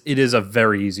is a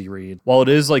very easy read. While it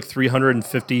is like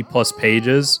 350 plus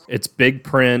pages, it's big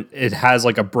print. It has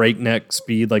like a breakneck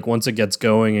speed. Like once it gets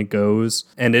going, it goes.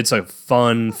 And it's a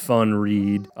fun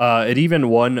read. It even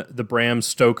won the Bram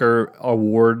Stoker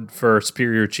Award for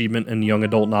Superior Achievement in Young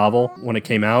Adult Novel when it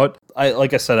came out.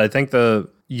 Like I said, I think the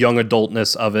young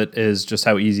adultness of it is just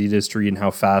how easy it is to read and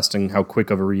how fast and how quick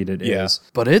of a read it is.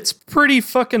 But it's pretty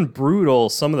fucking brutal,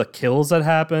 some of the kills that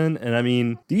happen. And I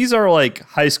mean, these are like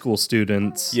high school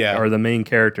students are the main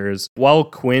characters. While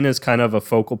Quinn is kind of a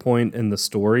focal point in the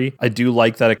story, I do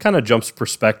like that it kind of jumps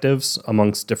perspectives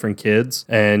amongst different kids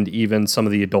and even some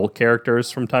of the adult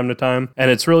characters from time to time. And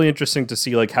it's really interesting to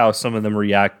see like how some of them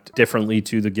react differently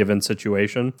to the given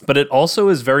situation. But it also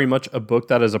is very much a book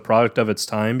that is a product of its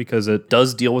time because it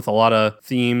does deal with a lot of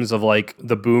themes of like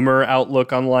the boomer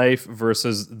outlook on life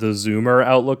versus the zoomer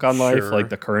outlook on life, like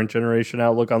the current generation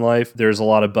outlook on life. There's a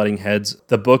lot of butting heads.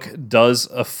 The book does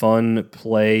a fun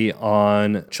play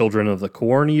on Children of the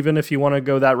Corn, even if you want to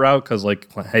go that route, because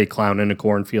like, hey, clown in a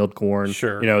cornfield, corn.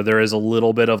 Sure. You know, there is a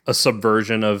little bit of a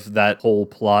subversion of that whole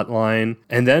plot line.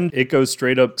 And then it goes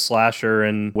straight up slasher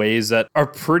in ways that are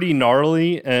pretty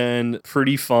gnarly and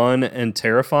pretty fun and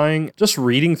terrifying. Just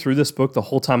reading through this book the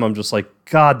whole time, I'm just like,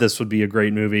 God, this would be a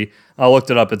great movie. I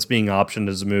looked it up. It's being optioned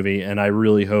as a movie, and I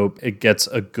really hope it gets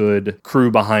a good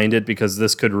crew behind it because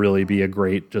this could really be a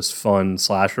great, just fun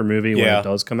slasher movie when it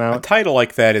does come out. A title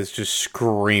like that is just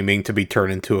screaming to be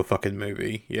turned into a fucking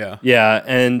movie. Yeah. Yeah,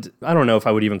 and I don't know if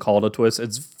I would even call it a twist.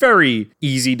 It's very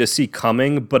easy to see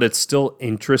coming, but it's still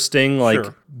interesting. Like,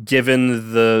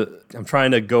 given I'm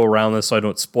trying to go around this so I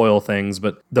don't spoil things,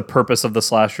 but the purpose of the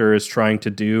slasher is trying to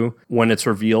do, when it's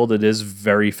revealed, it is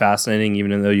very fascinating,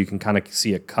 even though you can kind of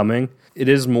see it coming. It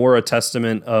is more a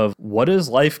testament of what is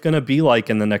life going to be like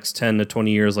in the next 10 to 20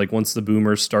 years, like once the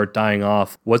boomers start dying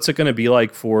off. What's it going to be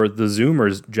like for the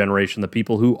Zoomers generation, the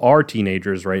people who are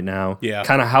teenagers right now? Yeah.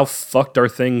 Kind of how fucked are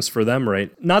things for them,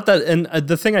 right? Not that, and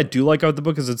the thing I do like about the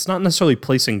book is it's not necessarily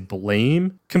placing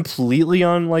blame completely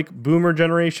on like boomer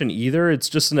generation either. It's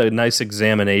just a nice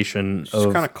examination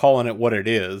Just kind of calling it what it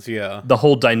is, yeah. the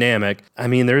whole dynamic. I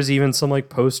mean, there's even some like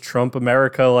post-Trump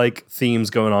America like themes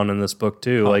going on in this book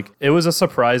too. Like it was a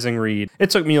surprising read. It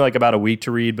took me like about a week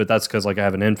to read, but that's because like I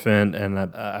have an infant and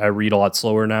I read a lot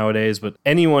slower nowadays. But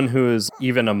anyone who is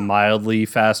even a mildly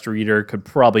fast reader could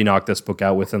probably knock this book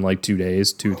out within like 2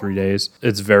 days, 2-3 days.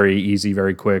 It's very easy,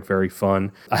 very quick, very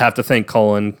fun. I have to thank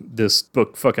Cullen. This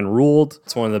book fucking ruled.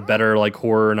 It's one of the better like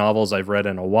horror novels I've read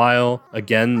in a while.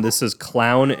 Again, this is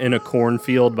Clown in a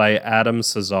Cornfield by Adam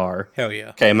Cesar. Hell yeah.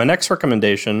 Okay, my next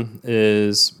recommendation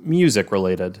is music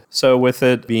related. So with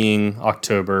it being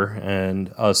October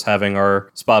and us having our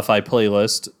Spotify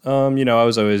playlist, I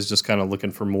was always just kind of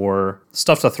looking for more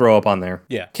stuff to throw up on there.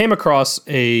 Yeah. Came across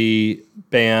a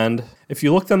band. If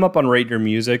you look them up on Rate Your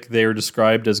Music, they are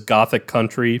described as gothic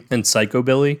country and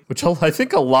psychobilly, which I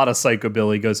think a lot of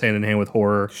psychobilly goes hand in hand with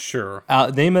horror. Sure.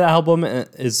 The name of the album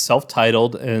is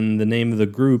self-titled, and the name of the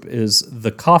group is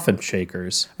The Coffin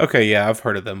Shakers. Okay, yeah, I've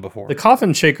heard of them before. The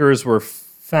Coffin Shakers were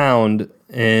found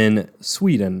in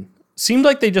Sweden. Seemed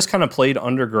like they just kind of played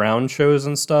underground shows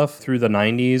and stuff through the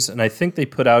 90s, and I think they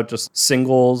put out just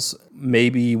singles,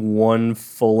 maybe one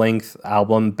full-length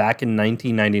album back in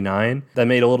 1999 that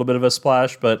made a little bit of a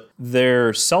splash, but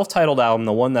their self-titled album,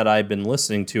 the one that I've been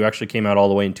listening to, actually came out all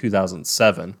the way in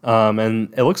 2007.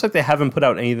 And it looks like they haven't put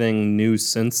out anything new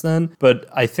since then, but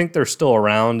I think they're still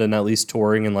around and at least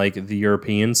touring in like the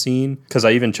European scene, because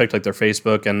I even checked like their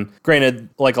Facebook, and granted,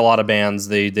 like a lot of bands,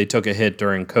 they took a hit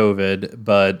during COVID,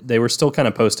 but they were still kind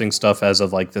of posting stuff as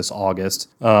of like this August,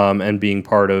 and being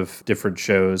part of different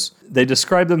shows. They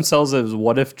describe themselves as,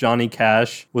 what if Johnny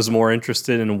Cash was more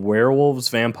interested in werewolves,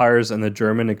 vampires, and the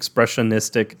German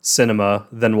expressionistic cinema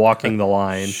than walking the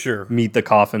line? Sure. Meet the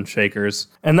Coffin Shakers.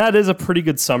 And that is a pretty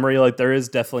good summary. Like, there is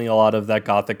definitely a lot of that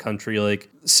gothic country. Like,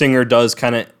 singer does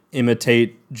kind of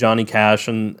imitate Johnny Cash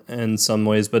in some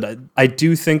ways, but I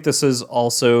do think this is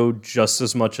also just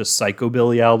as much a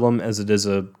psychobilly album as it is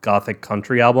a gothic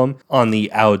country album on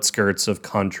the outskirts of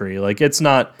country. Like, it's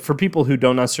not, for people who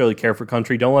don't necessarily care for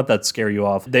country, don't let that scare you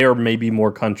off. They are maybe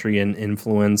more country in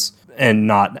influence and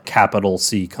not capital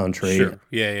C country. Sure.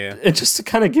 Yeah. It just to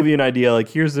kind of give you an idea, like,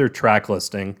 here's their track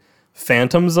listing.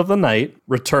 Phantoms of the Night,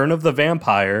 Return of the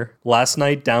Vampire, Last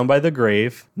Night Down by the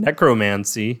Grave,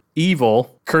 Necromancy,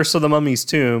 Evil, Curse of the Mummy's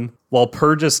Tomb,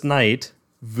 Walpurgis Night,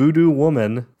 Voodoo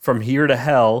Woman, From Here to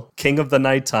Hell, King of the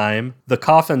Nighttime, The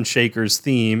Coffin Shakers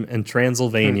Theme, and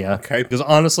Transylvania. Okay. Because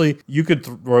honestly, you could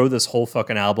throw this whole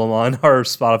fucking album on our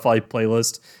Spotify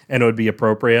playlist and it would be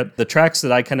appropriate. The tracks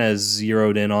that I kind of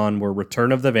zeroed in on were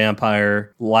Return of the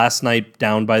Vampire, Last Night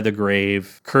Down by the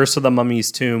Grave, Curse of the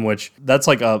Mummy's Tomb, which that's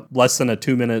like a less than a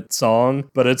 2-minute song,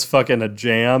 but it's fucking a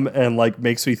jam and like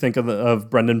makes me think of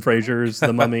Brendan Fraser's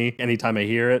The Mummy anytime I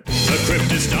hear it. The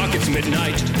crypt is dark, it's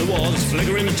midnight. The walls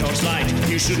flicker in the torchlight.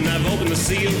 You shouldn't have opened the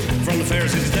seal from the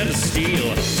Pharisees dead of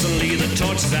steel. Suddenly the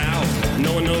torch is out.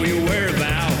 No one know your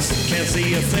whereabouts. Can't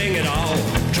see a thing at all.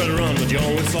 Try to run, but you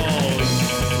only fall.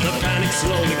 The panic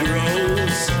slowly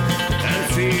grows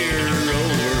and fear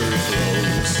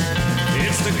overflows.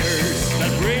 It's the curse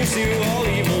that brings you all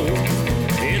evil.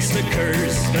 It's the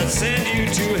curse that sent you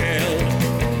to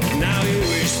hell. Now you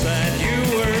wish that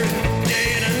you were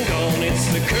dead and gone.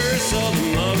 It's the curse of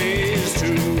the mummies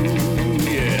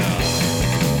too, yeah.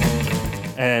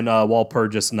 And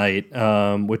Walpurgis Night,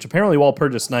 which apparently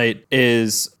Walpurgis Night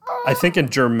is, I think, in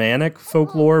Germanic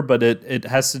folklore, but it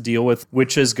has to deal with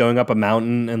witches going up a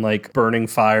mountain and like burning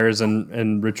fires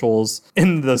and rituals.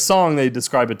 In the song, they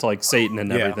describe it to like Satan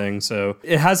and everything. So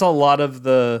it has a lot of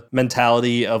the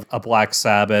mentality of a Black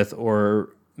Sabbath or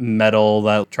metal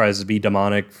that tries to be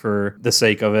demonic for the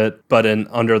sake of it, but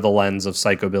under the lens of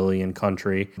psychobilly and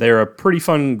country. They're a pretty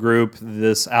fun group.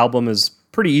 This album is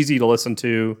pretty easy to listen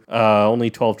to. Only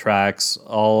 12 tracks.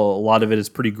 A lot of it is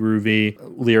pretty groovy.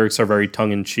 Lyrics are very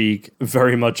tongue-in-cheek.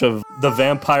 Very much of the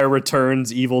vampire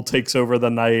returns, evil takes over the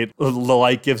night, the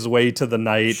light gives way to the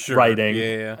night. Sure. Writing.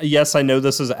 Yeah. Yes, I know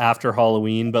this is after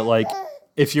Halloween, but like,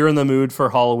 if you're in the mood for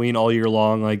Halloween all year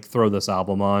long, like, throw this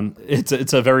album on.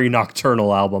 It's a very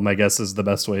nocturnal album, I guess is the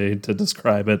best way to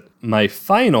describe it. My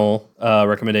final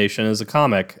recommendation is a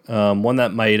comic, one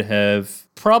that might have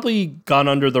probably gone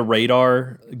under the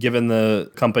radar given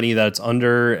the company that it's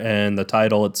under and the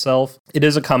title itself. It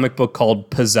is a comic book called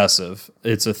Possessive.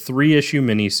 It's a 3-issue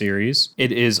miniseries.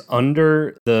 It is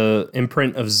under the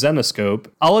imprint of Zenescope.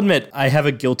 I'll admit, I have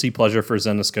a guilty pleasure for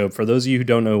Zenescope. For those of you who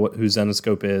don't know who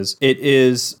Zenescope is, it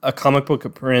is a comic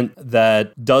book print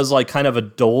that does like kind of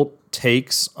adult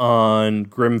takes on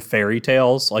grim fairy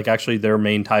tales. Like, actually, their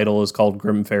main title is called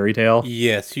Grim Fairy Tale.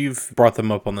 Yes, you've brought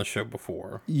them up on the show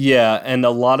before. Yeah, and a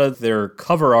lot of their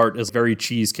cover art is very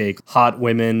cheesecake. Hot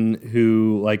women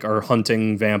who like are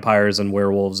hunting vampires and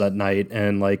werewolves at night,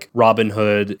 and like Robin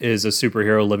Hood is a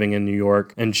superhero living in New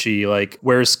York, and she like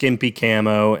wears skimpy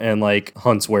camo and like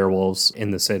hunts werewolves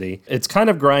in the city. It's kind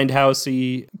of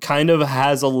grindhousey, kind of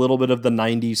has a little bit of the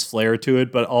 90s flair to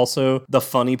it, but also the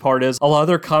funny part is a lot of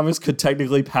their comics could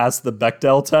technically pass the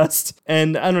Bechdel test.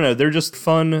 And I don't know, they're just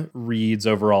fun reads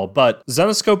overall. But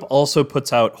Zenescope also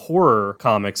puts out horror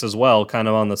comics as well, kind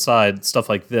of on the side, stuff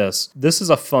like this. This is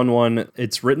a fun one.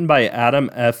 It's written by Adam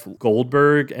F.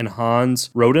 Goldberg and Hans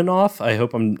Rodenoff. I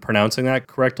hope I'm pronouncing that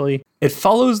correctly. It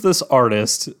follows this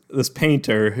artist, this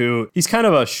painter, who he's kind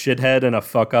of a shithead and a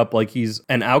fuck up. Like, he's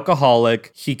an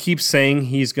alcoholic. He keeps saying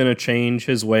he's going to change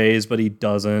his ways, but he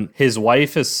doesn't. His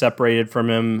wife is separated from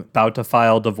him, about to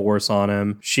file divorce on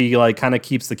him. She like kind of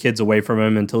keeps the kids away from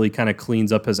him until he kind of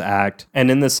cleans up his act. And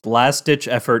in this last ditch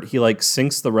effort, he like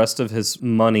sinks the rest of his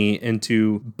money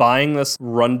into buying this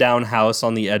rundown house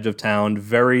on the edge of town.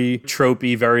 Very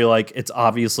tropey, very like, it's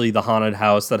obviously the haunted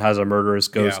house that has a murderous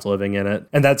ghost living in it.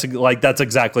 And that's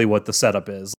exactly what the setup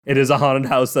is. It is a haunted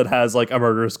house that has like a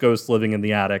murderous ghost living in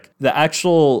the attic. The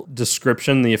actual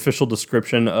description, the official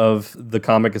description of the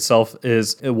comic itself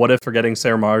is, what if Forgetting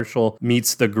Sarah Marshall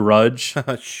meets The Grudge?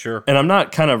 Sure. And I'm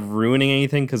not kind of ruining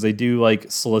anything because they do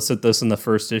like solicit this in the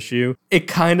first issue. It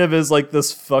kind of is like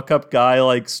this fuck up guy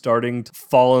like starting to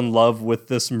fall in love with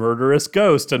this murderous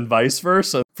ghost and vice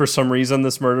versa. For some reason,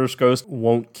 this murderous ghost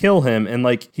won't kill him. And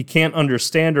like, he can't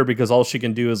understand her because all she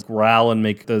can do is growl and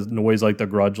make the noise like the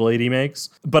Grudge lady makes.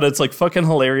 But it's like fucking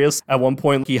hilarious. At one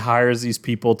point, he hires these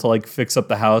people to like fix up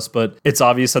the house, but it's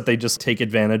obvious that they just take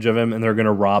advantage of him and they're going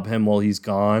to rob him while he's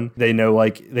gone. They know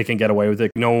like they can get away with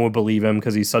it. No one would believe him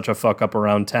because he's such a fuck up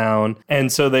around town.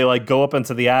 And so they like go up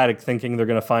into the attic thinking they're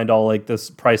going to find all like this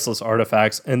priceless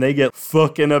artifacts, and they get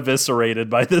fucking eviscerated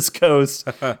by this ghost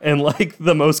in like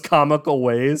the most comical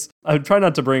ways. I try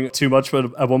not to bring too much,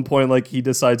 but at one point, like, he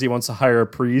decides he wants to hire a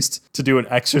priest to do an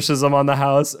exorcism on the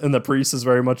house, and the priest is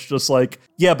very much just like,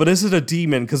 yeah, but is it a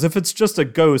demon? Because if it's just a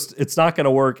ghost, it's not going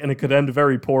to work, and it could end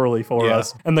very poorly for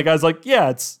us. And the guy's like, yeah,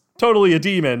 it's totally a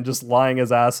demon, just lying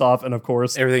his ass off, and of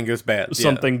course everything goes bad.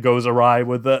 Something goes awry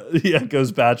with it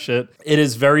goes batshit. It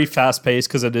is very fast paced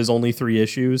because it is only 3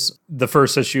 issues. The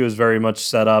first issue is very much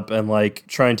set up and like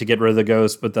trying to get rid of the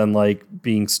ghost, but then like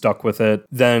being stuck with it.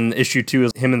 Then issue 2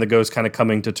 is him and the ghost kind of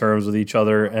coming to terms with each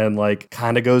other, and like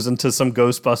kind of goes into some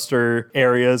Ghostbuster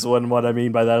areas. When what I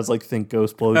mean by that is like, think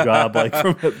Ghost Blowjob, like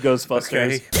from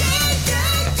Ghostbusters. Okay.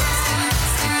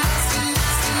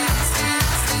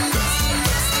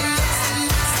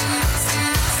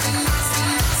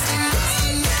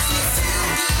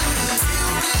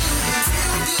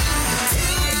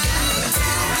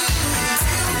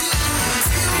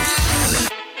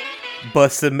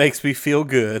 Busted makes me feel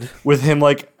good. With him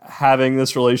like having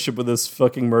this relationship with this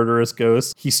fucking murderous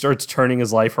ghost, he starts turning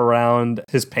his life around.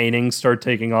 His paintings start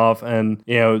taking off, and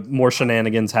you know, more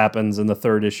shenanigans happens in the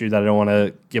 3rd issue that I don't want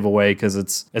to give away because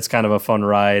it's kind of a fun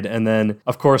ride. And then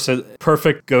of course, a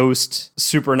perfect ghost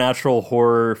supernatural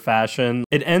horror fashion.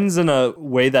 It ends in a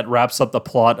way that wraps up the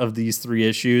plot of these 3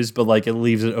 issues, but like it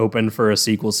leaves it open for a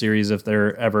sequel series if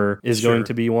there ever is going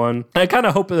to be one. And I kind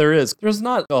of hope there is. There's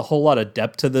not a whole lot of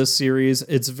depth to this series.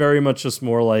 It's very much just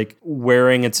more like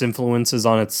wearing its influences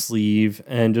on its sleeve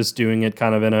and just doing it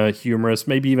kind of in a humorous,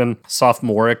 maybe even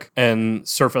sophomoric and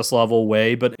surface level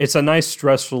way. But it's a nice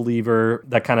stress reliever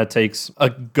that kind of takes a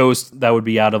ghost that would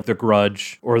be out of The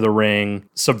Grudge or The Ring,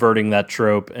 subverting that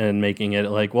trope and making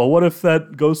it like, well, what if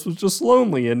that ghost was just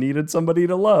lonely and needed somebody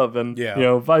to love, and you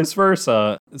know, vice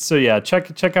versa. So yeah,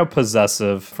 check out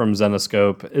Possessive from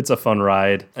Zenescope. It's a fun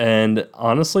ride. And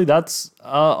honestly, that's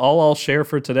all I'll share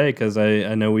for today, because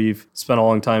I know we've spent a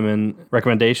long time in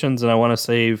recommendations and I want to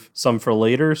save some for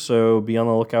later, so be on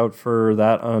the lookout for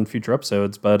that on future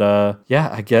episodes. But yeah,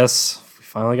 I guess we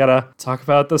finally gotta talk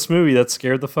about this movie that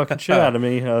scared the fucking shit out of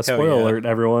me. Spoiler alert,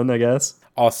 everyone, I guess.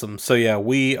 Awesome. So yeah,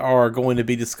 we are going to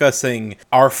be discussing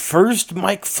our first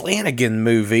Mike Flanagan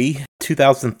movie,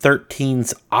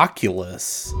 2013's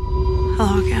Oculus.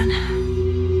 Hello again.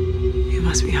 You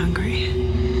must be hungry.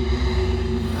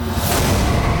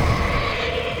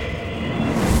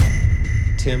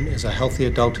 Tim is a healthy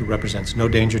adult who represents no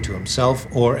danger to himself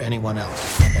or anyone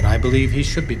else. And I believe he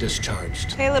should be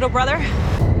discharged. Hey, little brother.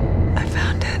 I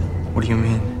found it. What do you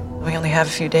mean? We only have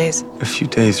a few days A few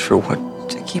days for what?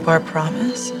 to keep our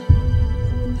promise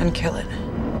and kill it.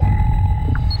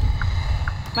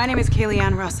 My name is Kaylee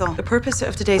Ann Russell. The purpose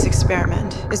of today's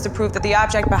experiment is to prove that the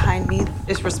object behind me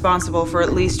is responsible for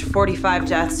at least 45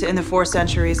 deaths in the 4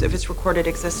 centuries of its recorded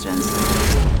existence.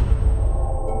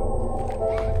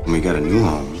 We got a new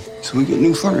home, so we get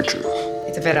new furniture.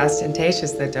 It's a bit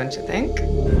ostentatious, though, don't you think?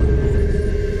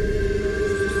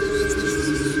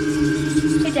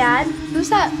 Hey, Dad, who's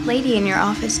that lady in your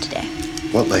office today?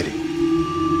 What lady?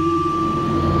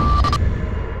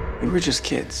 We were just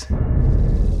kids.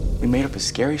 We made up a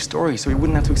scary story so we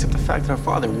wouldn't have to accept the fact that our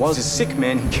father was a sick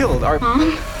man who killed our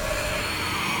Mom?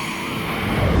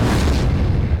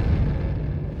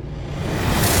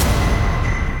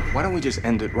 Why don't we just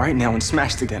end it right now and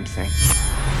smash the damn thing?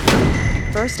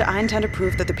 First, I intend to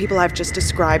prove that the people I've just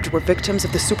described were victims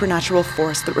of the supernatural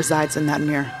force that resides in that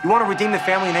mirror. You want to redeem the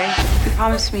family name? You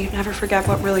promised me you'd never forget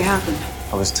what really happened.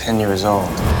 I was 10 years old.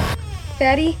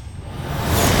 Daddy?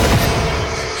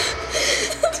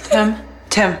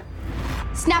 Tim.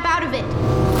 Snap out of it.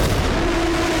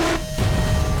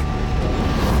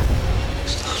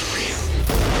 It's not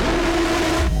real.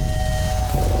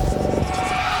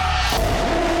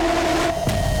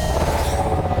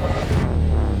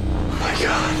 Oh my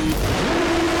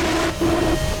God.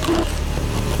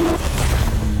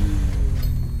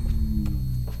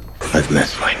 I've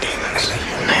met my demons,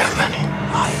 and they are many.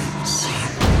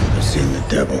 I've seen the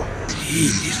devil. He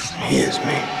is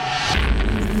me.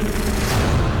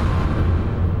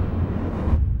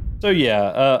 So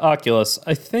yeah, Oculus.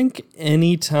 I think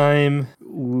anytime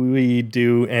we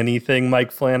do anything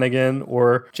Mike Flanagan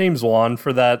or James Wan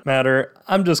for that matter,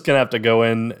 I'm just gonna have to go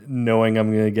in knowing I'm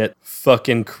gonna get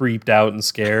fucking creeped out and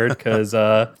scared because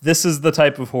this is the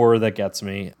type of horror that gets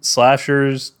me.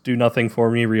 Slashers do nothing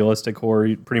for me. Realistic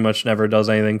horror pretty much never does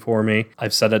anything for me.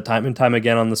 I've said it time and time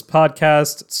again on this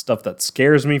podcast. Stuff that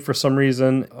scares me for some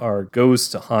reason are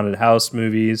ghost, haunted house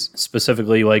movies,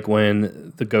 specifically like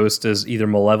when the ghost is either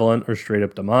malevolent or straight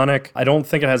up demonic. I don't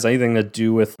think it has anything to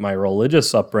do with my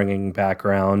religious upbringing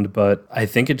background, but I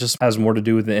think it just has more to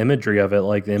do with the imagery of it.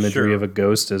 Like the imagery of a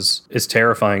ghost is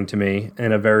terrifying to me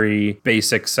in a very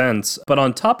basic sense. But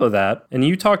on top of that, and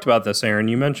you talked about this, Aaron,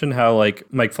 you mentioned how like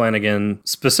Mike Flanagan,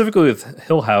 specifically with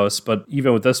Hill House, but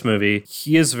even with this movie,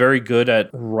 he is very good at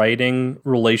writing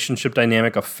relationship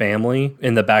dynamic of family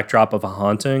in the backdrop of a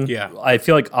haunting. Yeah. I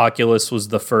feel like Oculus was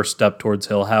the first step towards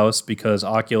Hill House because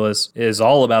Oculus is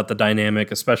all about the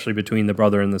dynamic, especially between the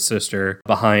brother and the sister,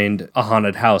 behind a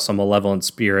haunted house, a malevolent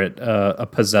spirit, a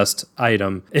possessed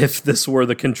item. If this were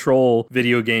the Control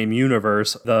video game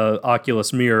universe, the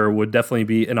Oculus mirror would definitely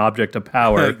be an object of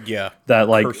power. Yeah. That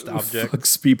like Cursed object.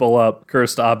 fucks people up.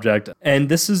 Cursed object. And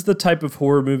this is the type of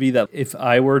horror movie that if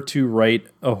I were to write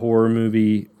a horror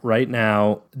movie right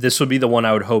now, this would be the one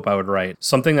I would hope I would write.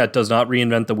 Something that does not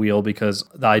reinvent the wheel, because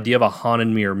the idea of a haunted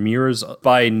mirror, mirrors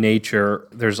by nature,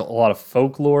 there's a lot of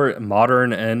folklore,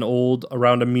 modern and old,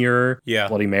 around a mirror. Yeah.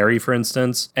 Bloody Mary, for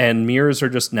instance. And mirrors are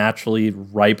just naturally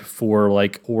ripe for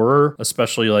like horror,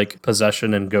 especially like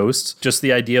possession and ghosts. Just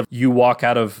the idea of you walk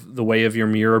out of the way of your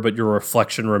mirror, but your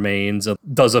reflection remains,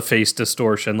 does a face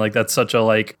distortion. Like that's such a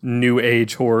like new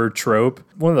age horror trope.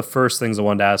 One of the first things I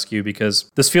wanted to ask you,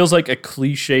 because this feels like a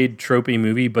cliched tropey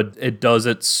movie, but it does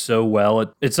it so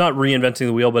well. It's not reinventing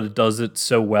the wheel, but it does it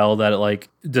so well that it like,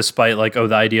 despite like, oh,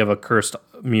 the idea of a cursed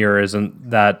mirror isn't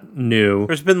that new.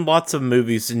 There's been lots of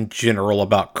movies in general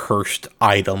about cursed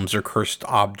items or cursed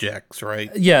objects, right?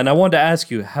 Yeah, and I wanted to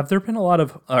ask you, have there been a lot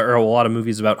of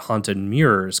movies about haunted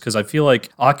mirrors? Because I feel like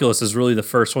Oculus is really the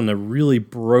first one that really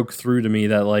broke through to me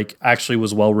that like actually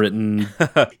was well written.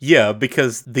 Yeah,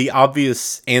 because the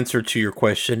obvious answer to your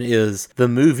question is the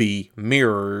movie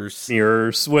Mirrors.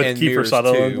 Mirrors with And Kiefer Mirrors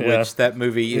Sutherland. 2, Yeah. which that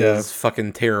movie is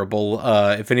fucking terrible.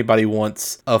 If anybody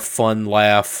wants a fun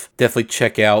laugh, definitely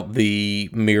check out the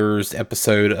Mirrors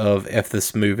episode of F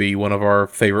This Movie, one of our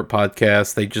favorite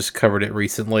podcasts. They just covered it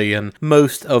recently, and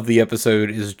most of the episode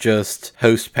is just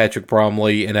host Patrick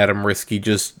Bromley and Adam Risky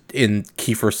just in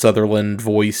Kiefer Sutherland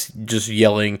voice, just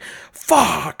yelling,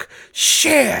 "Fuck!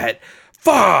 Shit!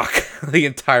 Fuck!" the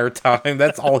entire time.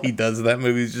 That's all he does in that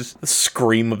movie is just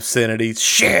scream obscenities.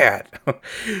 Shit!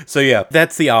 So yeah,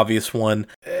 that's the obvious one.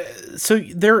 So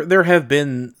there have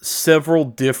been several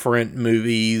different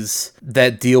movies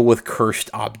that deal with cursed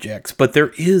objects, but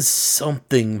there is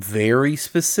something very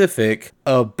specific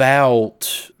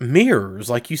about mirrors,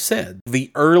 like you said.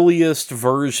 The earliest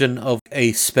version of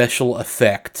a special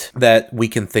effect that we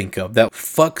can think of that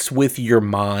fucks with your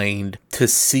mind to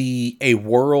see a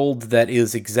world that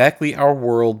is exactly our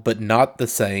world but not the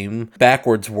same,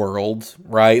 backwards world,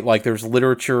 right? Like there's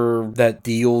literature that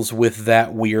deals with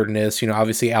that weirdness. You know,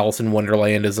 obviously Alice in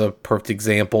Wonderland is a perfect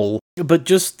example. But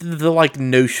just the like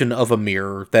notion of a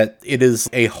mirror, that it is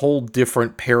a whole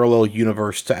different parallel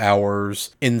universe to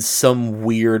ours in some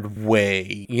weird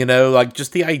way, you know, like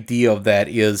just the idea of that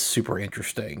is super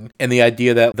interesting. And the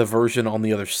idea that the version on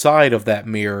the other side of that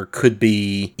mirror could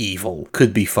be evil,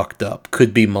 could be fucked up,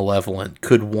 could be malevolent,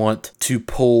 could want to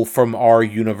pull from our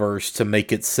universe to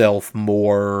make itself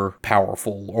more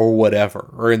powerful or whatever.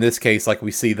 Or in this case, like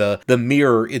we see the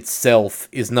mirror itself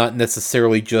is not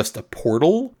necessarily just a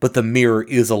portal, but the mirror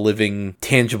is a living,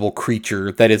 tangible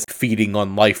creature that is feeding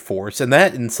on life force. And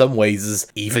that in some ways is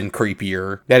even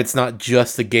creepier. That it's not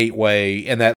just a gateway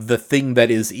and that the thing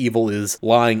that is evil is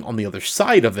lying on the other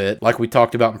side of it, like we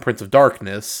talked about in Prince of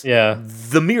Darkness. Yeah.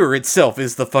 The mirror itself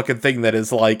is the fucking thing that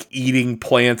is like eating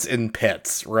plants and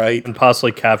pets, right? And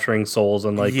possibly capturing souls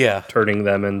and like turning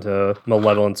them into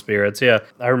malevolent spirits. Yeah.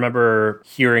 I remember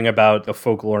hearing about a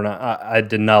folklore, and I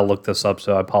did not look this up,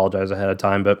 so I apologize ahead of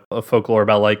time, but a folklore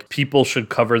about like people should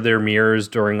cover their mirrors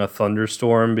during a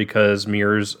thunderstorm because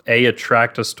mirrors A,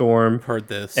 attract a storm. Heard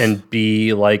this. And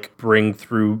B, like bring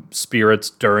through spirits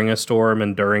during a storm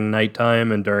and during nighttime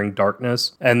and during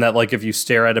darkness. And that like if you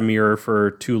stare at a mirror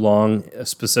for too long,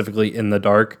 specifically in the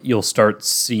dark, you'll start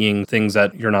seeing things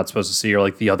that you're not supposed to see, or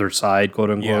like the other side, quote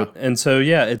unquote. Yeah. And so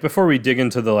before we dig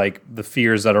into the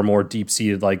fears that are more deep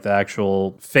seated, like the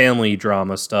actual family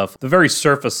drama stuff, the very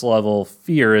surface level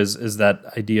fear is that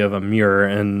idea of a mirror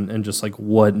and just like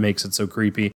what makes it so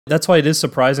creepy. That's why it is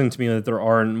surprising to me that there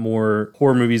aren't more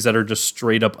horror movies that are just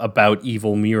straight up about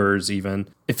evil mirrors even.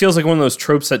 It feels like one of those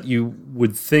tropes that you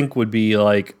would think would be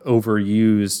like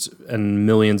overused, and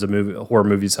millions of horror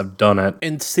movies have done it.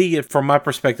 And see, from my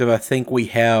perspective, I think we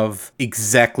have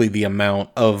exactly the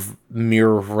amount of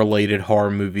mirror-related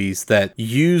horror movies that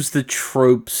use the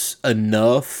tropes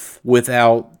enough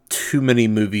without too many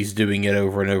movies doing it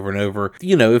over and over and over.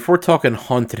 You know, if we're talking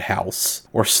haunted house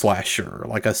or slasher,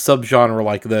 like a subgenre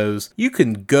like those, you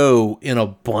can go in a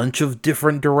bunch of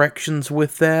different directions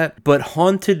with that. But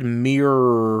haunted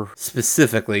mirror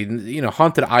specifically, you know,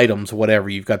 haunted items, whatever,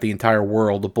 you've got the entire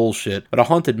world of bullshit. But a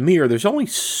haunted mirror, there's only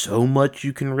so much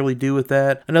you can really do with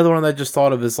that. Another one I just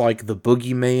thought of is like The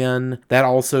Boogeyman. That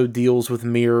also deals with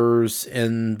mirrors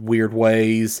in weird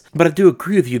ways. But I do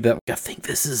agree with you that I think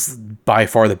this is by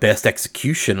far the best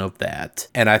execution of that.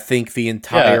 And I think the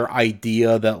entire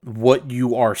idea that what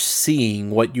you are seeing,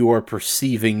 what you are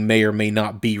perceiving may or may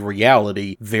not be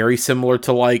reality, very similar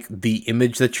to like the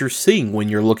image that you're seeing when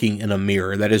you're looking in a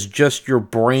mirror. That is just your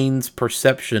brain's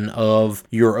perception of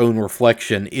your own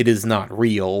reflection. It is not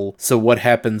real. So what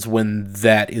happens when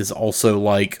that is also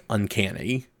like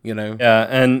uncanny? You know? Yeah,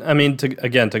 and I mean, to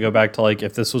go back to like,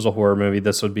 if this was a horror movie,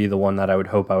 this would be the one that I would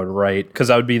hope I would write. Because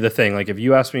that would be the thing. Like, if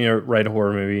you ask me to write a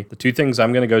horror movie, the two things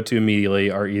I'm going to go to immediately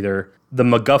are either the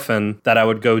MacGuffin that I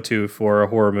would go to for a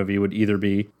horror movie would either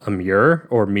be a mirror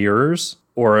or mirrors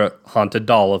or a haunted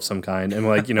doll of some kind. And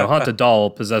like, you know, haunted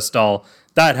doll, possessed doll,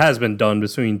 that has been done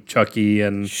between Chucky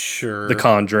and The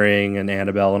Conjuring and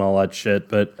Annabelle and all that shit.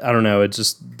 But I don't know. It's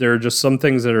just, there are just some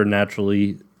things that are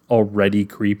naturally already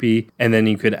creepy, and then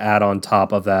you could add on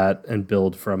top of that and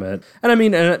build from it. And I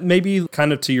mean, and maybe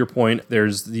kind of to your point,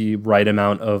 there's the right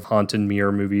amount of haunted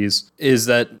mirror movies, is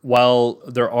that while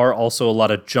there are also a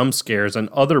lot of jump scares in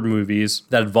other movies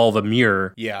that involve a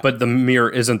mirror, but the mirror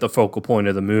isn't the focal point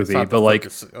of the movie, but like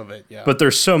of it, but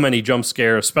there's so many jump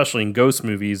scares, especially in ghost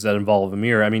movies, that involve a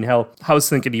mirror. I mean, hell, I was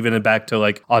thinking even back to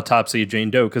like Autopsy of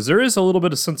Jane Doe, because there is a little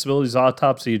bit of sensibilities of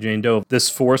Autopsy of Jane Doe. This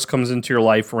force comes into your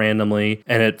life randomly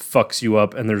and it fucks you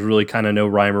up, and there's really kind of no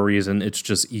rhyme or reason. It's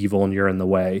just evil and you're in the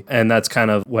way. And that's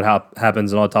kind of what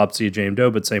happens in Autopsy of Jane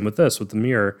Doe, but same with this, with the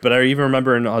mirror. But I even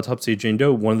remember in Autopsy of Jane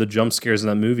Doe, one of the jump scares in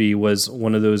that movie was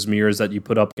one of those mirrors that you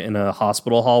put up in a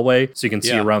hospital hallway so you can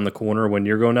see around the corner when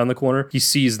you're going down the corner. He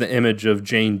sees the image of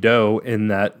Jane Doe in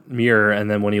that mirror, and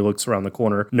then when he looks around the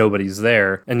corner, nobody's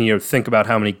there. And you know, think about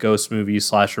how many ghost movies,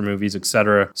 slasher movies,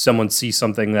 etc., someone sees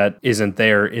something that isn't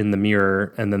there in the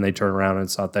mirror, and then they turn around and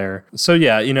it's not there. So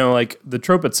yeah, you know, like the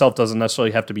trope itself doesn't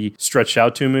necessarily have to be stretched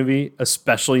out to a movie,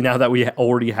 especially now that we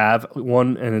already have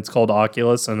one and it's called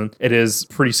Oculus and it is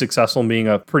pretty successful in being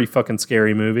a pretty fucking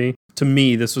scary movie. To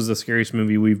me, this was the scariest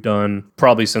movie we've done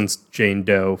probably since Jane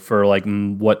Doe for like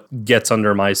what gets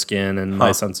under my skin and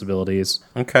my sensibilities.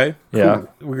 Okay. Cool. Yeah.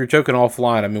 We were joking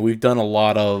offline. I mean, we've done a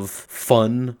lot of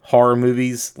fun horror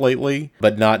movies lately,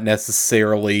 but not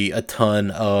necessarily a ton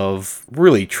of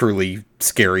really, truly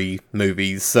scary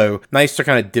movies. So nice to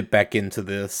kind of dip back into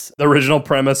this. The original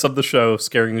premise of the show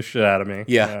scaring the shit out of me.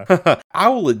 Yeah. I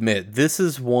will admit, this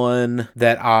is one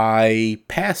that I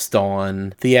passed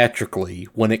on theatrically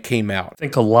when it came out. I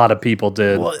think a lot of people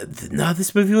did. Well, no,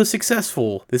 this movie was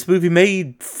successful. This movie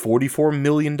made $44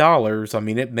 million. I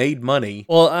mean, it made money.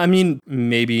 Well, I mean,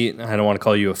 maybe, I don't want to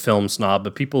call you a film snob,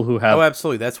 but people who have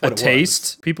absolutely. That's what a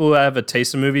taste, people who have a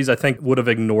taste in movies, I think would have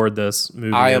ignored this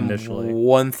movie initially. I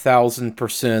am 1,000%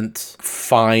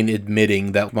 fine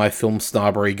admitting that my film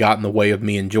snobbery got in the way of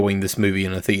me enjoying this movie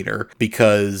in a theater,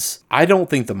 because I don't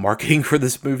think the marketing for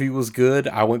this movie was good.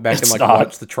 I went back and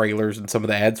watched the trailers and some of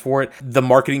the ads for it. The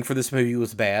marketing for this movie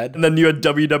was bad. And then you had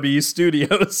WWE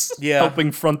Studios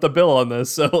helping front the bill on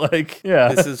this. So like,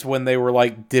 yeah. This is when they were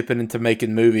like dipping into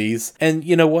making movies. And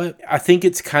you know what? I think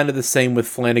it's kind of the same with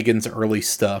Flanagan's early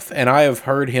stuff. And I have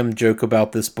heard him joke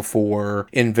about this before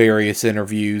in various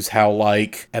interviews, how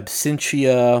like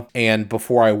Absentia and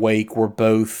Before I Wake were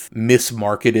both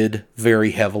mismarketed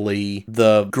very heavily.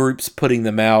 The groups putting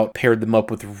them out paired them up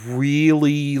with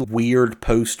really weird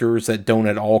posters that don't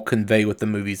at all convey what the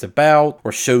movie's about,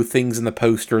 or show things in the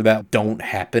poster that don't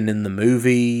happen in the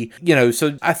movie. You know,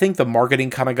 so I think the marketing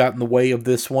kind of got in the way of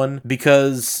this one,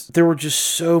 because there were just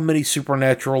so many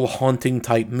supernatural haunting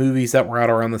type movies that were out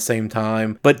around the same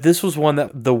time. But this was one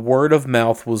that the word of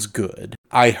mouth was good.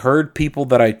 I heard people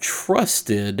that I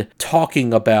trusted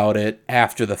talking about it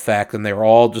after the fact, and they were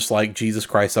all just like, Jesus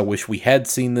Christ, I wish we had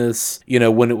seen this. You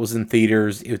know, when it was in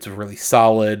theaters, it's really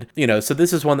solid. You know, so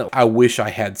this is one that I wish I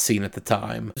had seen at the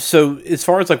time. So as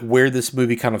far as like where this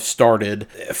movie kind of started,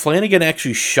 Flanagan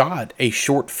actually shot a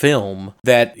short film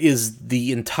that is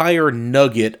the entire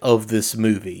nugget of this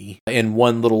movie in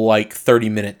one little like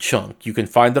 30-minute chunk. You can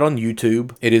find it on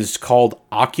YouTube. It is called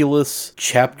Oculus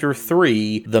Chapter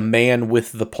 3, The Man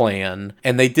with the Plan.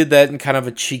 And they did that in kind of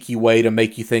a cheeky way to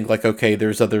make you think like, okay,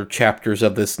 there's other chapters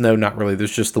of this. No, not really.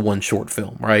 There's just the one short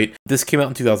film, right? This came out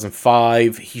in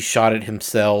 2005. He shot it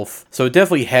himself. So it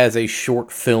definitely has a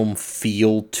short film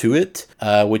feel to it,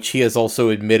 which he has also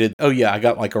admitted, oh yeah, I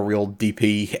got like a real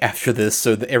DP after this,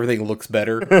 so that everything looks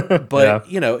better. But,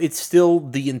 you know, it's still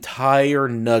the entire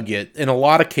nugget, in a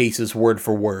lot of cases, word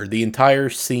for word. The entire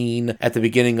scene at the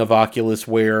beginning of Oculus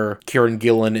where Karen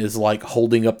Gillan is like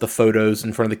holding up the photos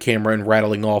in front of the camera and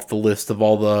rattling off the list of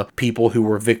all the people who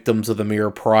were victims of the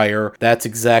mirror prior, that's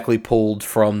exactly pulled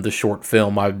from the short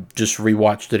film. I just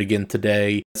rewatched it again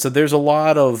today. So there's a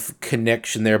lot of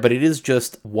connection there, but it is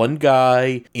just one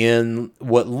guy in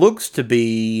what looks to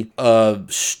be a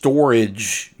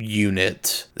storage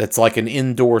unit. That's like an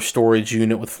indoor storage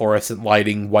unit with fluorescent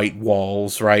lighting, white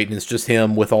walls, right? And it's just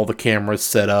him with all the cameras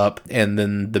set up and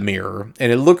then the mirror.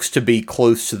 And it looks to be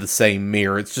close to the same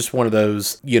mirror. It's just one of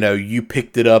those, you know, you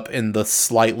picked it up in the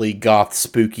slightly goth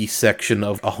spooky section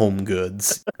of a Home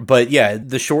Goods. But yeah,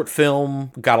 the short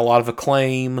film got a lot of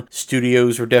acclaim.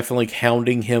 Studios were definitely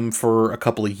hounding him for a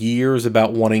couple of years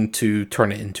about wanting to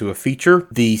turn it into a feature.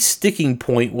 The sticking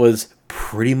point was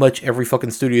pretty much every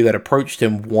fucking studio that approached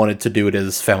him wanted to do it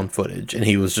as found footage. And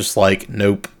he was just like,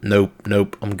 nope,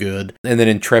 I'm good. And then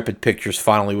Intrepid Pictures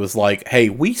finally was like, hey,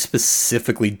 we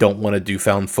specifically don't want to do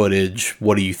found footage.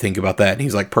 What do you think about that? And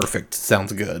he's like, perfect,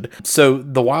 sounds good. So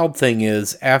the wild thing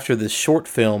is, after this short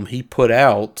film, he put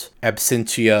out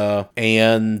Absentia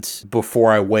and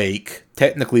Before I Wake.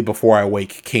 Technically, Before I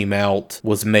Wake came out,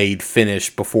 was made,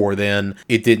 finished before then.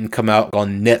 It didn't come out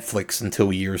on Netflix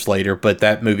until years later, but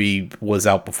that movie was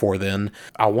out before then.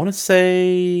 I want to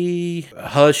say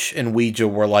Hush and Ouija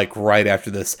were like right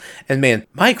after this. And man,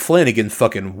 Mike Flanagan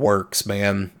fucking works,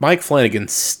 man. Mike Flanagan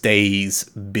stays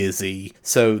busy.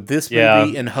 So this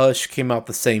movie and Hush came out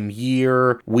the same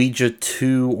year. Ouija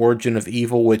 2, Origin of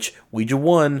Evil, which Ouija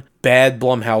 1, bad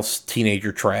Blumhouse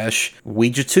teenager trash.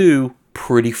 Ouija 2,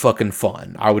 pretty fucking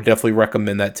fun. I would definitely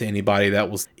recommend that to anybody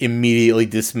that was immediately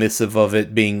dismissive of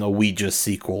it being a Ouija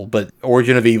sequel, but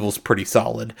Origin of Evil is pretty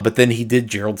solid. But then he did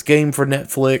Gerald's Game for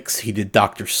Netflix, he did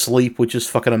Dr. Sleep, which is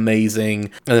fucking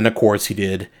amazing, and then of course he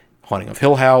did Haunting of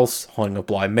Hill House, Haunting of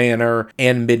Bly Manor,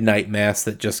 and Midnight Mass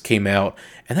that just came out.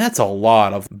 And that's a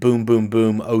lot of boom, boom,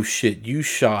 boom, oh shit, you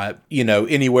shot, you know,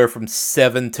 anywhere from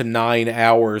 7 to 9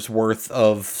 hours worth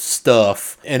of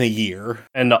stuff in a year.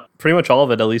 And pretty much all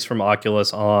of it, at least from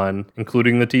Oculus on,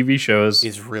 including the TV shows,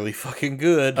 is really fucking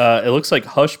good. It looks like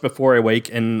Hush, Before I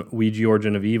Wake, and Ouija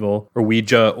Origin of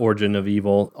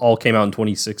Evil all came out in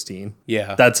 2016.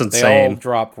 Yeah. That's insane. They all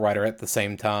dropped right at the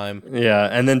same time. Yeah,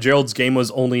 and then Gerald's Game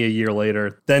was only a year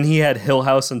later. Then he had Hill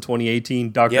House in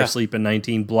 2018, Dr. Sleep in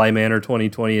 19, Bly Manor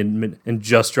 2020, and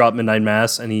just dropped Midnight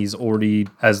Mass, and he's already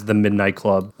has the Midnight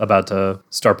Club about to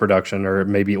start production, or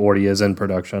maybe already is in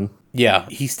production. Yeah,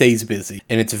 he stays busy,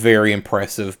 and it's very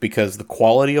impressive because the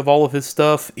quality of all of his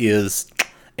stuff is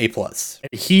A+.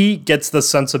 He gets the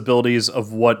sensibilities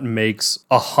of what makes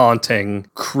a haunting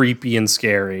creepy and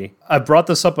scary. I've brought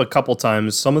this up a couple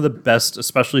times. Some of the best,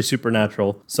 especially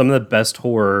supernatural, some of the best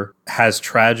horror has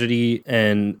tragedy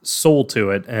and soul to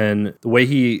it. And the way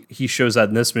he shows that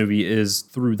in this movie is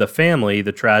through the family,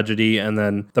 the tragedy, and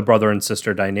then the brother and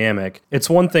sister dynamic. It's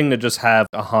one thing to just have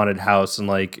a haunted house and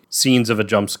like scenes of a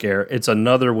jump scare. It's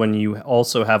another when you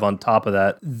also have on top of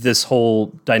that this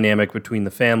whole dynamic between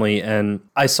the family. And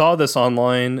I saw this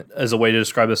online as a way to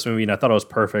describe this movie, and I thought it was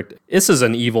perfect. This is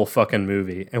an evil fucking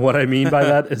movie. And what I mean by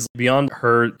that is beyond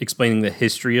her explaining the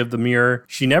history of the mirror,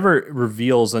 she never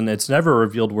reveals, and it's never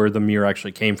revealed where the mirror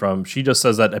actually came from. She just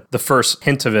says that the first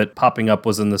hint of it popping up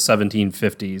was in the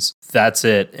 1750s. That's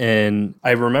it. And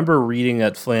I remember reading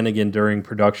that Flanagan during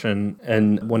production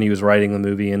and when he was writing the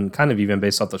movie, and kind of even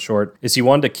based off the short, is he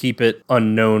wanted to keep it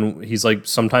unknown. He's like,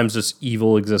 sometimes just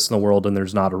evil exists in the world and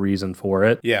there's not a reason for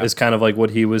it. Yeah. It's kind of like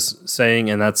what he was saying,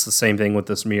 and that's the same thing with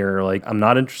this mirror. Like, I'm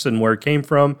not interested in where it came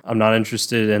from. I'm not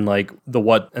interested in like the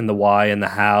what and the why and the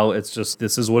how. It's just,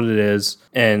 this is what it is,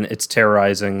 and it's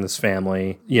terrorizing this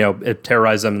family. You know, it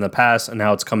terrorized them in the past, and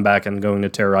now it's come back and going to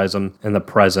terrorize them in the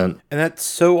present. And that's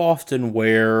so often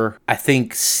where I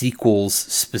think sequels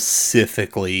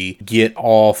specifically get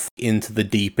off into the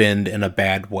deep end in a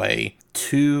bad way.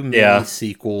 Too many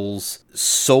sequels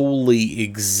solely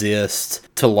exist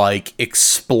to like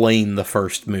explain the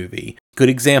first movie. Good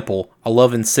example, I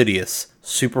love Insidious.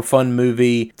 Super fun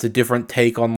movie. It's a different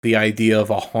take on the idea of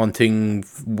a haunting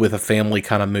with a family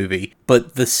kind of movie.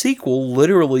 But the sequel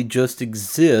literally just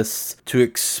exists to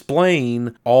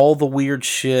explain all the weird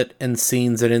shit and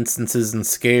scenes and instances and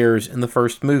scares in the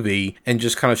first movie, and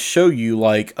just kind of show you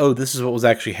like, oh, this is what was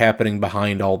actually happening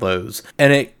behind all those.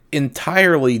 And it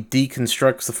entirely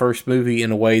deconstructs the first movie in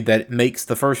a way that makes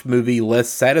the first movie less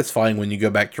satisfying when you go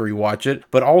back to rewatch it,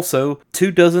 but also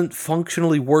 2 doesn't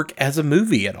functionally work as a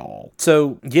movie at all.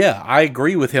 So yeah, I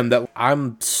agree with him that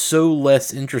I'm so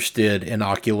less interested in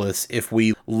Oculus if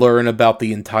we learn about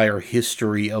the entire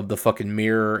history of the fucking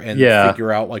mirror and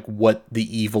figure out like what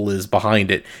the evil is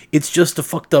behind it. It's just a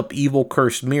fucked up evil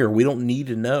cursed mirror. We don't need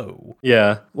to know.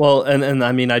 Yeah. Well, and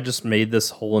I mean, I just made this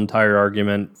whole entire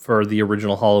argument for the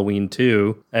original Halloween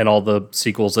 2 and all the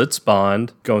sequels it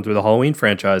spawned going through the Halloween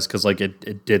franchise, because like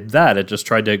it did that. It just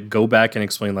tried to go back and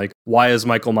explain like, why is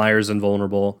Michael Myers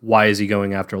invulnerable? Why is he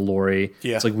going after Laurie?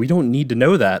 Yeah. It's like, we don't need to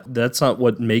know that. That's not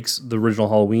what makes the original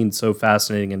Halloween so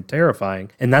fascinating and terrifying.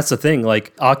 And that's the thing,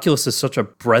 like Oculus is such a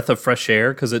breath of fresh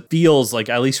air, because it feels like,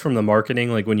 at least from the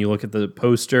marketing, like when you look at the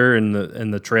poster and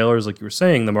the trailers, like you were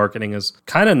saying, the marketing is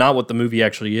kind of not what the movie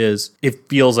actually is. It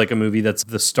feels like a movie that's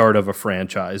the start of a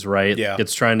franchise, right? Yeah.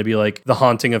 It's trying to be like The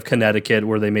Haunting of Connecticut,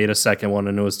 where they made a second one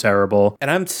and it was terrible. And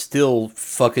I'm still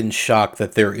fucking shocked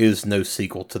that there is no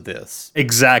sequel to this.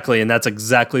 Exactly, and that's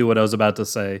exactly what I was about to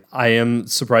say. I am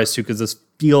surprised too, because this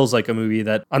feels like a movie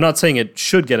that, I'm not saying it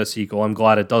should get a sequel, I'm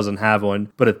glad it doesn't have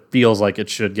one, but it feels like it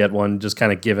should get one, just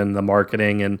kind of given the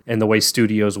marketing and the way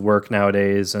studios work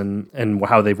nowadays and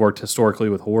how they've worked historically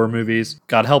with horror movies.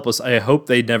 God help us, I hope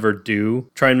they never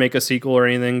do try and make a sequel or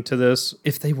anything to this.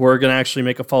 If they were going to actually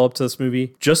make a follow-up to this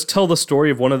movie, just tell the story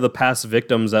of one of the past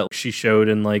victims that she showed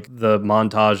in like the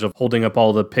montage of holding up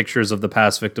all the pictures of the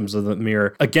past victims of the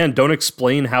mirror. Again, don't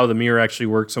explain how the mirror actually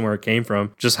works and where it came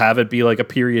from. Just have it be like a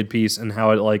period piece and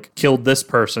how it like killed this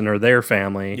person or their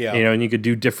family. Yeah. You know, and you could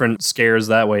do different scares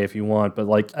that way if you want, but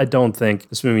like, I don't think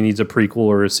this movie needs a prequel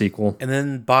or a sequel. And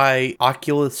then by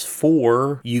Oculus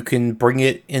 4, you can bring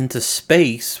it into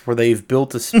space, where they've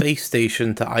built a space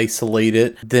station to isolate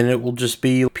it. Then it will just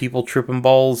be people tripping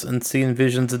balls and seeing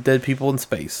visions of dead people in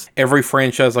space. Every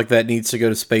franchise like that needs to go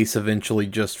to space eventually,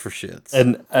 just for shits.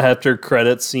 And after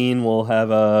credit scene, we'll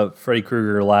have Freddy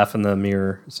Krueger laugh in the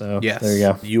mirror. So yes, there you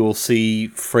go. You will see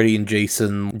Freddy and Jason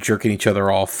jerking each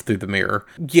other off through the mirror.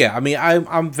 Yeah, I mean,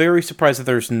 I'm very surprised that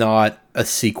there's not a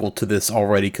sequel to this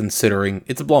already, considering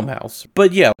it's a Blumhouse.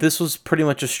 But yeah, this was pretty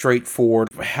much a straightforward,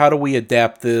 how do we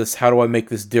adapt this? How do I make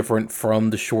this different from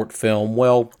the short film?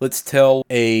 Well, let's tell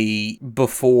a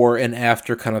before and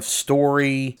after kind of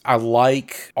story. I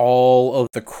like all of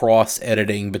the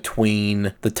cross-editing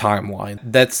between the timeline.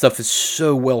 That stuff is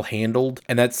so well handled,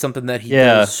 and that's something that he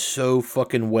does so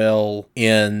fucking well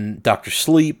in Dr.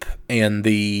 Sleep and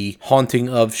the Haunting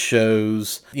of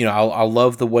shows. You know, I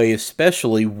love the way,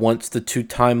 especially once the two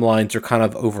timelines are kind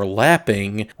of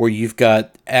overlapping, where you've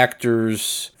got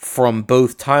actors from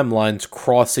both timelines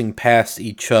crossing past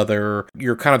each other.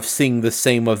 You're kind of seeing the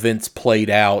same events played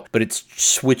out, but it's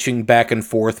switching back and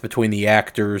forth between the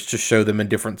actors to show them in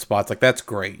different spots. Like, that's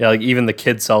great. Yeah, like even the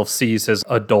kid self sees his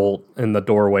adult in the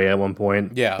doorway at one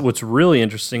point. Yeah. What's really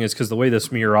interesting is because the way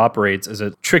this mirror operates is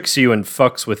it tricks you and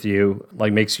fucks with you,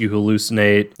 like makes you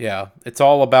hallucinate. Yeah, it's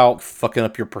all about fucking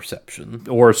up your perception.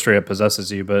 Or straight up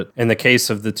possesses you. But in the case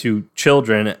of the two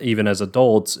children, even as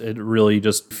adults, it really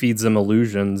just feeds them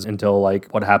illusions until like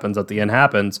what happens at the end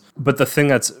happens. But the thing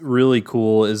that's really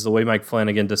cool is the way Mike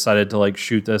Flanagan decided to like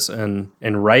shoot this and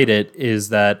write it is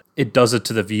that it does it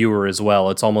to the viewer as well.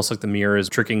 It's almost like the mirror is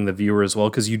tricking the viewer as well,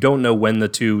 because you don't know when the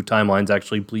two timelines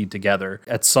actually bleed together.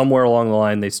 At somewhere along the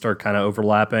line, they start kind of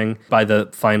overlapping. By the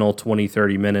final 20,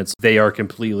 30 minutes, they are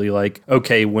completely like,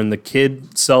 okay, when the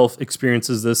kid self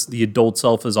experiences this, the adult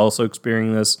self is also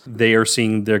experiencing this. They are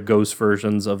seeing their ghost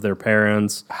versions of their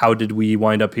parents. How did we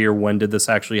wind up here? When did this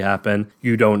actually happen?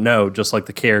 You don't know, just like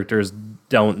the characters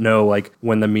don't know like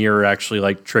when the mirror actually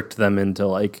like tricked them into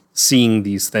like seeing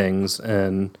these things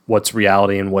and what's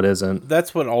reality and what isn't.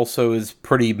 That's what also is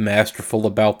pretty masterful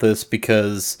about this,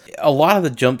 because a lot of the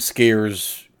jump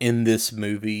scares in this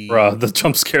movie... Bruh, the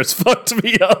jump scares fucked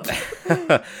me up.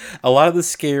 A lot of the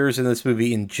scares in this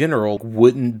movie in general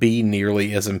wouldn't be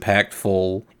nearly as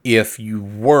impactful if you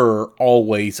were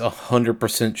always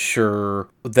 100% sure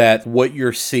that what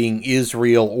you're seeing is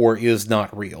real or is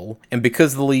not real. And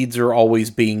because the leads are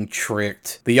always being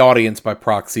tricked, the audience by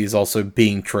proxy is also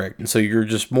being tricked. And so you're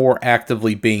just more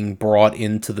actively being brought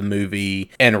into the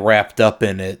movie and wrapped up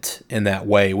in it in that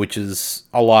way, which is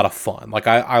a lot of fun. Like,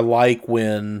 I like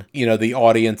when, you know, the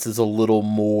audience is a little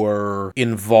more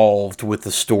involved with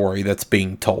the story that's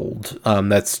being told.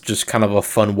 That's just kind of a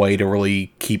fun way to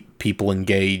really keep people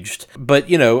engaged. But,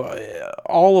 you know,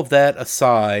 all of that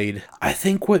aside, I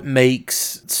think what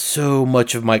makes so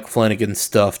much of Mike Flanagan's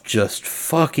stuff just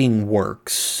fucking work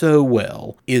so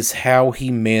well is how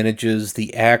he manages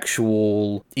the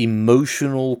actual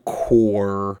emotional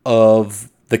core of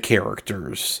the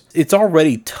characters. It's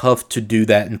already tough to do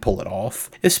that and pull it off,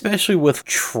 especially with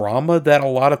trauma that a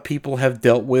lot of people have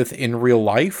dealt with in real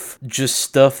life. Just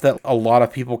stuff that a lot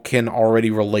of people can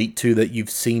already relate to that you've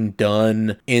seen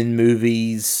done in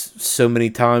movies so many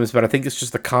times, but I think it's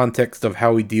just the context of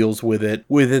how he deals with it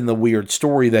within the weird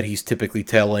story that he's typically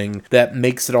telling that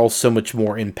makes it all so much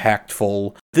more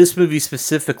impactful. This movie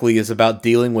specifically is about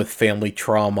dealing with family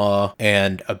trauma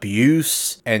and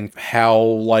abuse, and how,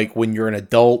 like, when you're an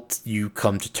adult, you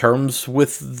come to terms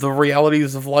with the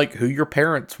realities of, like, who your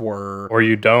parents were. Or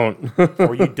you don't.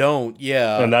 Or you don't,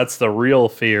 yeah. And that's the real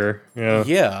fear. Yeah.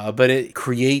 Yeah, but it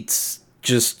creates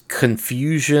just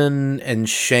confusion and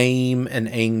shame and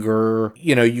anger.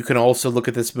 You know, you can also look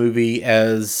at this movie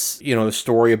as, you know, a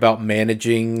story about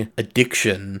managing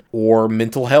addiction or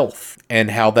mental health,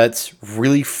 and how that's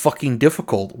really fucking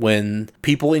difficult when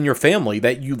people in your family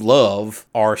that you love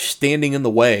are standing in the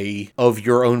way of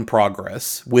your own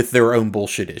progress with their own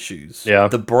bullshit issues. Yeah.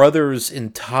 The brother's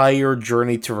entire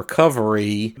journey to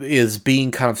recovery is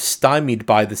being kind of stymied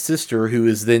by the sister, who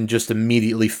is then just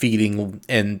immediately feeding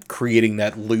and creating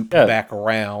that loop back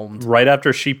around. Right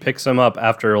after she picks him up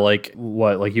after, like,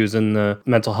 what? Like, he was in the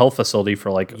mental health facility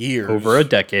for, like, years. Over a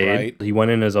decade. Right? He went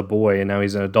in as a boy, and now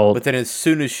he's an adult. But then as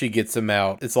soon as she gets him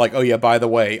out, it's like, oh yeah, by the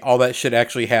way, all that shit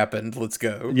actually happened. Let's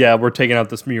go. Yeah, we're taking out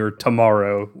this mirror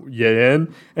tomorrow. You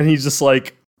in? And he's just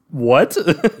like, what?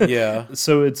 Yeah.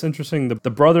 So it's interesting. The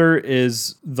brother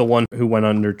is the one who went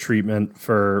under treatment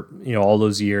for, you know, all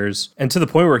those years. And to the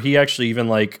point where he actually even,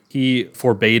 like, he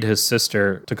forbade his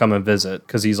sister to come and visit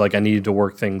because he's like, I needed to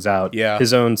work things out. Yeah.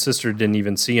 His own sister didn't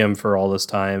even see him for all this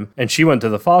time. And she went to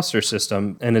the foster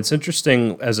system. And it's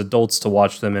interesting as adults to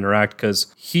watch them interact,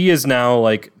 because he is now,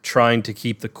 like, trying to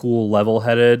keep the cool,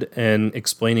 level-headed and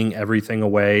explaining everything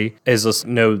away as this,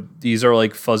 no, these are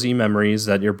like fuzzy memories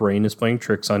that your brain is playing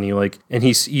tricks on on you. Like, and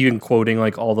he's even quoting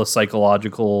like all the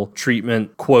psychological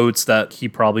treatment quotes that he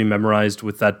probably memorized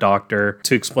with that doctor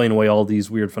to explain away all these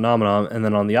weird phenomena. And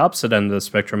then on the opposite end of the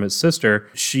spectrum, his sister,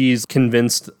 she's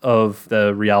convinced of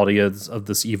the reality of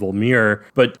this evil mirror,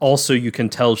 but also you can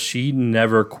tell she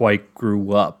never quite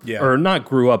grew up. Yeah. Or not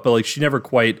grew up, but like she never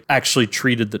quite actually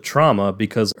treated the trauma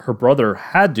because her brother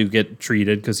had to get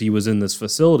treated because he was in this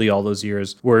facility all those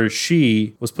years, where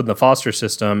she was put in the foster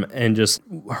system, and just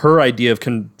her idea of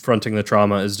confronting the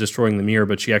trauma is destroying the mirror,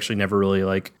 but she actually never really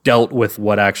like dealt with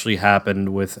what actually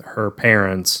happened with her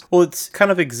parents. Well, it's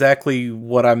kind of exactly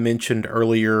what I mentioned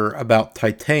earlier about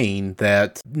Titane,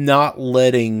 that not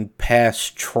letting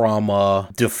past trauma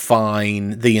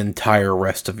define the entire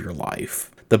rest of your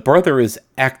life. The brother is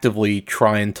actively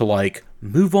trying to like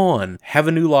move on, have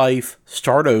a new life,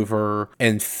 start over,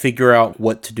 and figure out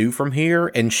what to do from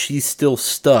here. And she's still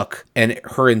stuck. And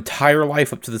her entire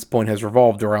life up to this point has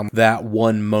revolved around that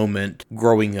one moment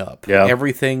growing up. Yeah.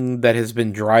 Everything that has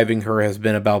been driving her has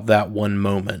been about that one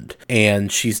moment.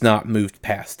 And she's not moved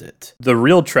past it. The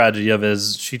real tragedy of it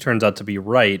is she turns out to be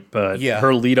right, but Yeah.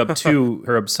 her lead up to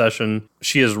her obsession,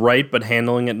 she is right, but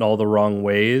handling it in all the wrong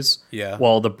ways. Yeah.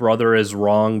 While the brother is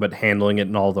wrong, but handling it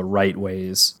in all the right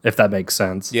ways, if that makes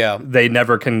sense. Yeah. They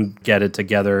never can get it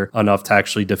together enough to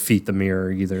actually defeat the mirror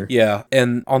either. Yeah,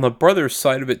 and on the brother's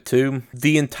side of it too,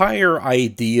 the entire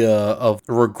idea of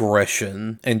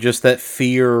regression and just that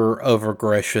fear of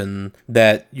regression,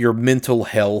 that your mental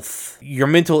health, your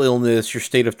mental illness, your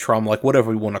state of trauma, like whatever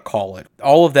we want to call it,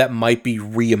 all of that might be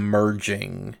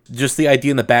re-emerging. Just the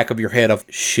idea in the back of your head of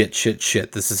shit,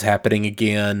 this is happening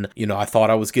again. You know, I thought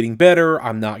I was getting better,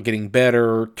 I'm not getting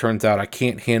better, turns out I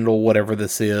can't handle whatever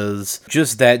this is.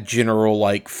 Just that general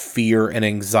like fear and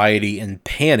anxiety and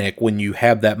panic when you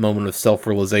have that moment of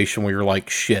self-realization where you're like,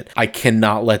 shit, I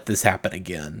cannot let this happen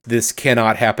again. This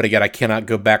cannot happen again. I cannot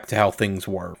go back to how things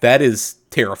were. That is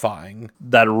terrifying.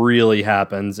 That really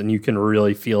happens, and you can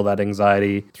really feel that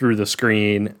anxiety through the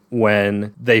screen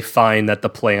when they find that the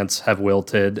plants have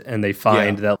wilted, and they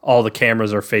find that all the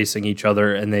cameras are facing each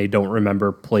other, and they don't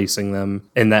remember placing them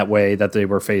in that way that they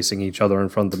were facing each other in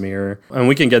front of the mirror. And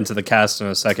we can get into the cast in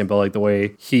a second, but like the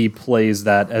way he plays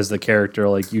that as the character,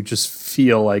 like you just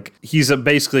feel like he's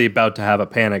basically about to have a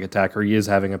panic attack, or he is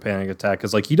having a panic attack,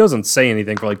 because like he doesn't say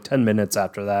anything for like 10 minutes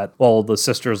after that, while the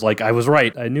sister's like, I was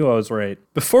right, I knew I was right.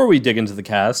 Before we dig into the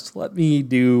cast, let me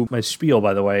do my spiel,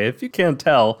 by the way. If you can't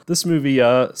tell, this movie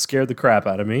scared the crap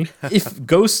out of me. If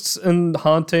ghosts and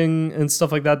haunting and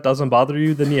stuff like that doesn't bother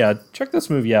you, then yeah, check this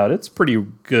movie out. It's a pretty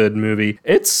good movie.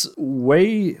 It's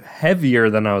way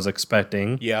heavier than I was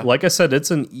expecting. Yeah. Like I said,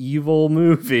 it's an evil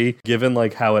movie, given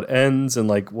like how it ends and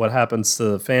like what happens to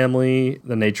the family,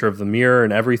 the nature of the mirror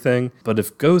and everything. But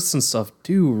if ghosts and stuff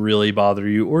do really bother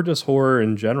you, or just horror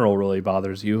in general really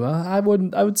bothers you, I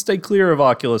would stay clear of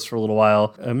Oculus for a little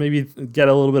while. Maybe get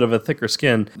a little bit of a thicker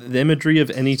skin. The imagery of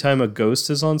any time a ghost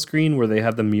is on screen where they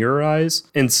have the mirror eyes,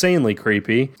 insanely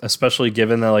creepy, especially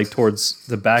given that like towards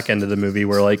the back end of the movie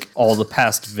where like all the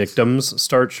past victims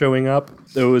start showing up.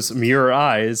 Those mirror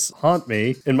eyes haunt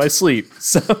me in my sleep.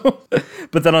 So,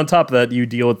 but then on top of that, you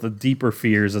deal with the deeper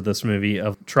fears of this movie,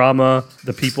 of trauma,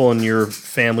 the people in your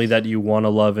family that you want to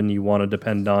love and you want to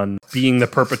depend on being the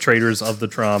perpetrators of the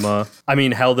trauma. I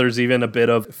mean, hell, there's even a bit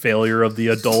of failure of the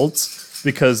adults,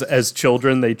 because as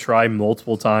children, they try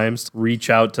multiple times to reach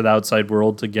out to the outside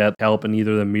world to get help, and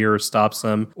either the mirror stops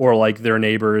them, or like their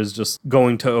neighbor is just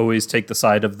going to always take the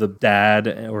side of the dad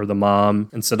or the mom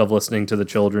instead of listening to the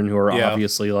children who are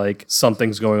obviously like,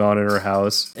 something's going on in her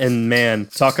house. And man,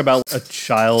 talk about a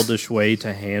childish way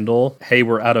to handle, hey,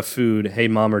 we're out of food. Hey,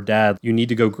 mom or dad, you need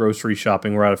to go grocery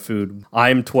shopping. We're out of food.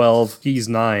 I'm 12. He's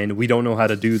 9. We don't know how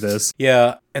to do this.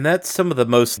 Yeah. And that's some of the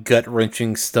most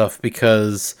gut-wrenching stuff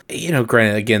because, you know,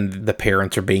 granted, again, the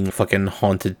parents are being fucking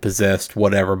haunted, possessed,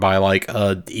 whatever, by, like,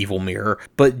 a evil mirror.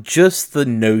 But just the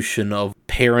notion of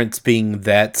parents being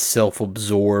that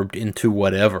self-absorbed into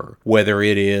whatever, whether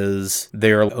it is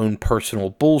their own personal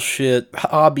bullshit,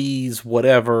 hobbies,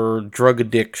 whatever, drug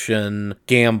addiction,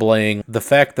 gambling, the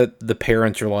fact that the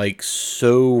parents are, like,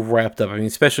 so wrapped up, I mean,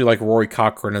 especially, like, Rory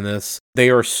Cochrane in this, they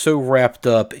are so wrapped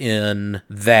up in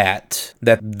that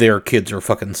their kids are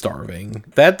fucking starving.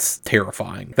 That's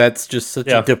terrifying. That's just such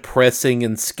a depressing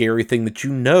and scary thing that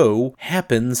you know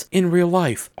happens in real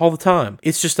life all the time.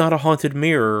 It's just not a haunted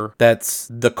mirror that's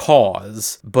it's the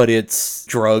cause, but it's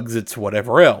drugs, it's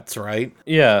whatever else, right?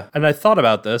 Yeah, and I thought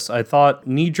about this. I thought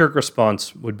knee-jerk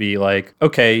response would be like,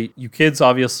 okay, you kids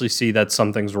obviously see that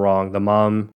something's wrong. The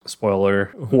mom,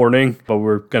 spoiler warning, but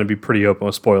we're going to be pretty open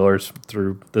with spoilers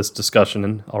through this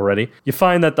discussion already. You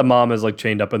find that the mom is like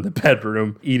chained up in the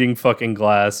bedroom, eating fucking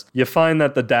glass. You find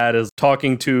that the dad is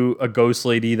talking to a ghost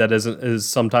lady that is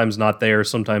sometimes not there,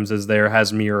 sometimes is there,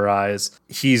 has mirror eyes.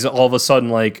 He's all of a sudden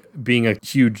like being a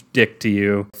huge dick to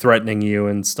you, threatening you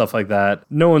and stuff like that.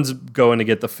 No one's going to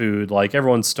get the food, like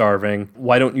everyone's starving.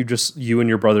 Why don't you and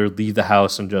your brother leave the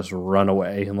house and just run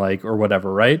away and like, or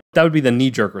whatever, right? That would be the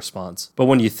knee-jerk response. But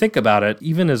when you think about it,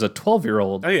 even as a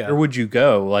 12-year-old, where would you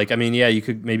go? Like, I mean, yeah, you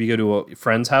could maybe go to a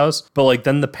friend's house, but like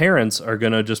then the parents are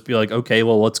going to just be like, okay,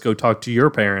 well, let's go talk to your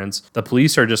parents. The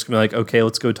police are just going to be like, okay,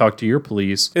 let's go talk to your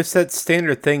police. It's that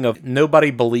standard thing of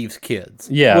nobody believes kids.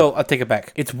 Yeah. Well, I'll take it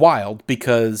back. It's wild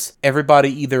because everybody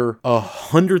either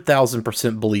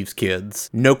 100,000% believes kids,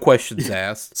 no questions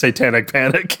asked. Satanic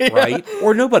panic. Right?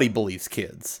 Or nobody believes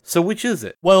kids. So which is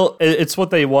it? Well, it's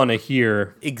what they want to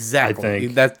hear. Exactly. I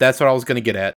think. That's what I was going to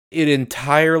get at. It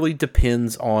entirely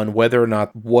depends on whether or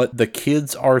not what the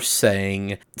kids are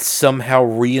saying somehow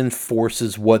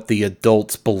reinforces what the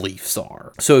adults' beliefs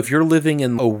are. So if you're living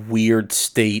in a weird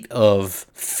state of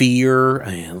fear,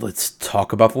 and let's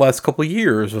talk about the last couple of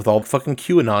years with all the fucking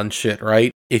QAnon shit,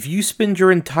 right? If you spend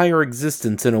your entire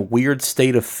existence in a weird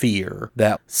state of fear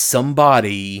that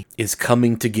somebody is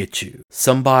coming to get you,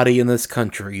 somebody in this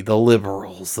country, the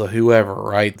liberals, the whoever,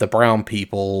 right? The brown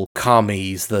people,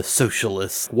 commies, the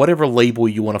socialists, whatever label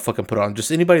you want to fucking put on,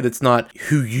 just anybody that's not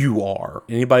who you are,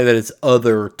 anybody that is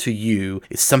other to you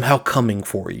is somehow coming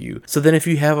for you. So then if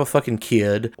you have a fucking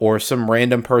kid or some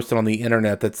random person on the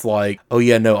internet that's like, oh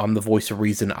yeah, no, I'm the voice of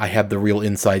reason, I have the real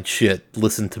inside shit,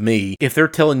 listen to me. If they're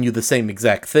telling you the same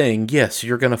exact thing, yes,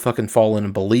 you're gonna fucking fall in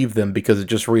and believe them because it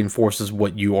just reinforces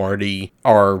what you already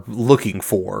are looking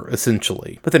for,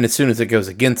 essentially. But then as soon as it goes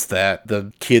against that,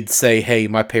 the kids say, hey,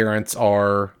 my parents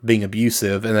are being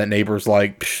abusive, and that neighbor's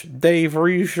like, Dave, are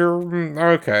you sure?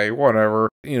 Okay, whatever.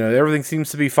 You know, everything seems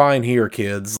to be fine here,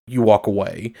 kids. You walk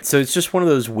away. So it's just one of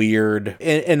those weird,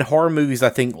 and horror movies, I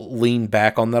think, lean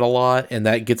back on that a lot, and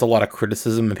that gets a lot of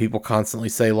criticism, and people constantly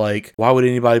say, like, why would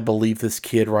anybody believe this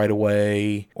kid right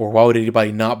away? Or why would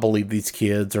anybody not believe these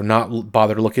kids or not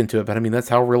bother to look into it? But I mean, that's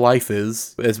how real life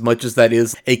is. As much as that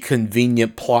is a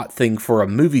convenient plot thing for a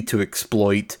movie to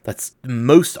exploit, that's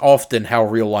most often how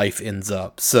real life ends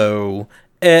up. So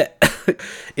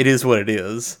it is what it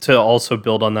is. To also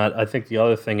build on that, I think the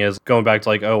other thing is going back to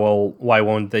like, oh, well, why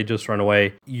won't they just run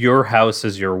away? Your house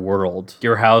is your world.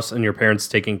 Your house and your parents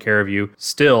taking care of you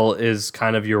still is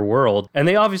kind of your world. And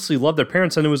they obviously love their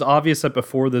parents. And it was obvious that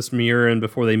before this mirror and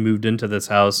before they moved into this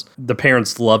house, the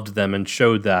parents loved them and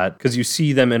showed that because you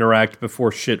see them interact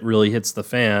before shit really hits the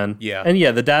fan. Yeah. And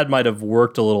yeah, the dad might have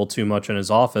worked a little too much in his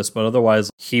office, but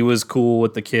otherwise he was cool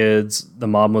with the kids. The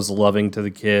mom was loving to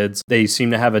the kids. They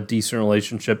seem to have a decent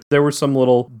relationship. There were some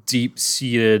little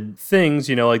deep-seated things,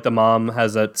 you know, like the mom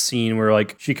has that scene where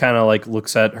like she kind of like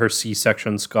looks at her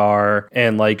C-section scar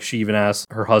and like she even asks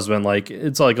her husband, like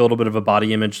it's like a little bit of a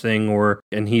body image thing,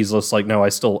 and he's just like, no, I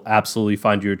still absolutely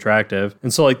find you attractive.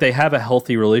 And so like they have a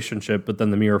healthy relationship, but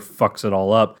then the mirror fucks it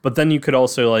all up. But then you could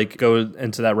also like go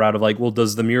into that route of like, well,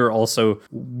 does the mirror also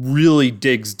really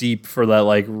digs deep for that,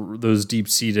 like those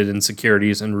deep-seated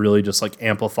insecurities and really just like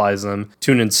amplifies them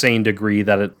to an insane degree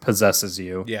that it possesses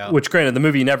you. Yeah. Which granted, the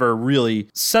movie never really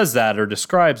says that or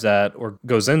describes that or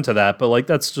goes into that, but like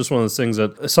that's just one of those things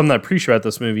that something that I appreciate about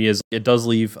this movie is it does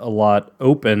leave a lot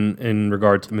open in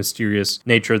regard to the mysterious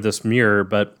nature of this mirror.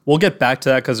 But we'll get back to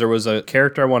that because there was a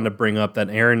character I wanted to bring up that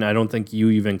Aaron, I don't think you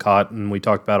even caught and we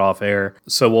talked about off air.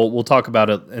 So we'll talk about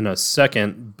it in a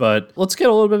second, but let's get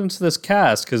a little bit into this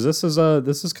cast because this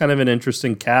is kind of an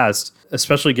interesting cast,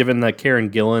 especially given that Karen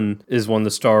Gillan is one of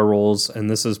the star roles and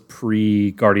this is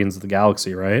pre-Guardians of the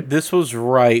Galaxy, right? This was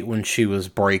right when she was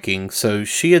breaking. So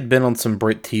she had been on some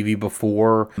Brit TV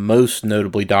before, most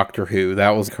notably Doctor Who.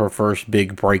 That was her first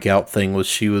big breakout thing, was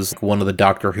she was one of the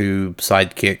Doctor Who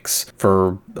sidekicks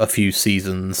for a few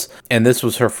seasons. And this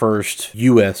was her first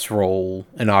US role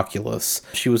in Oculus.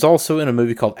 She was also in a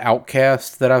movie called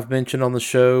Outcast that I've mentioned on the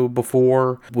show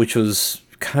before, which was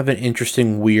kind of an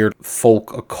interesting, weird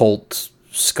folk occult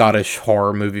Scottish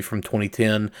horror movie from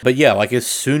 2010. But yeah, like as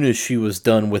soon as she was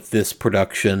done with this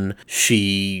production,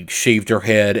 she shaved her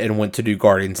head and went to do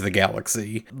Guardians of the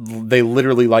Galaxy. They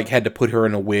literally like had to put her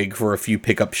in a wig for a few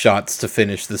pickup shots to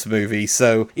finish this movie.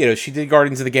 So, you know, she did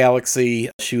Guardians of the Galaxy.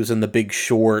 She was in The Big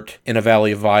Short, In a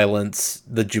Valley of Violence,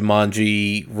 the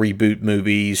Jumanji reboot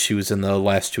movies. She was in the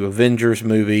last two Avengers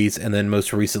movies, and then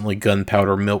most recently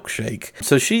Gunpowder Milkshake.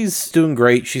 So she's doing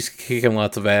great. She's kicking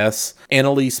lots of ass.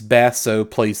 Annalise Basso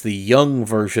plays the young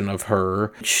version of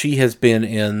her. She has been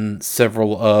in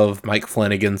several of Mike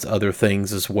Flanagan's other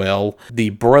things as well.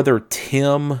 The brother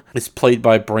Tim is played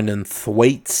by Brendan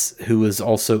Thwaites, who is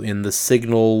also in The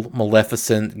Signal,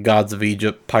 Maleficent, Gods of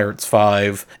Egypt, Pirates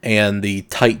 5, and the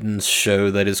Titans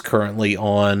show that is currently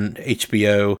on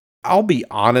HBO. I'll be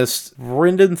honest,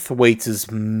 Brendan Thwaites is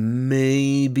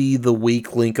maybe the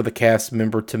weak link of the cast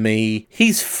member to me.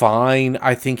 He's fine.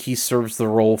 I think he serves the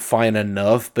role fine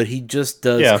enough, but he just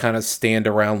does kind of stand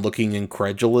around looking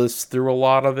incredulous through a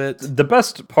lot of it. The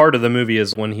best part of the movie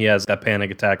is when he has that panic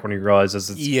attack when he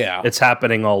realizes it's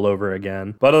happening all over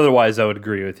again. But otherwise, I would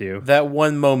agree with you. That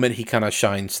one moment he kind of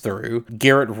shines through.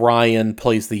 Garrett Ryan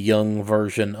plays the young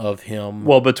version of him.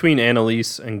 Well, between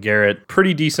Annalise and Garrett,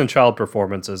 pretty decent child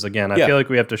performances. Again, I feel like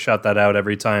we have to shout that out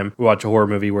every time we watch a horror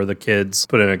movie where the kids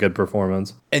put in a good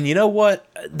performance. And you know what?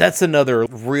 That's another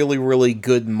really, really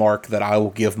good mark that I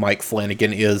will give Mike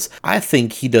Flanagan is I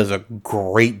think he does a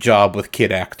great job with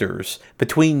kid actors.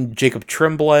 Between Jacob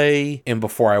Tremblay in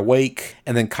Before I Wake,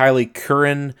 and then Kylie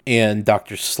Curran in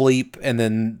Dr. Sleep, and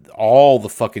then all the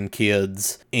fucking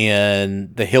kids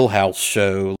in the Hill House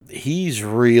show, he's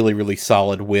really, really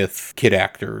solid with kid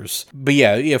actors. But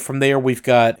yeah, from there we've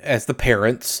got, as the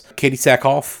parents, Katie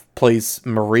Sackhoff plays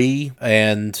Marie,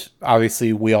 and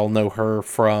obviously we all know her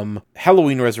from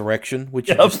Halloween Resurrection, which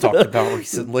you just talked about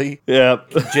recently.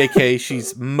 Yep. JK,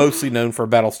 she's mostly known for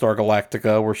Battlestar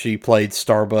Galactica, where she played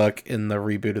Starbuck in the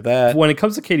reboot of that. When it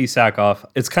comes to Katie Sackhoff,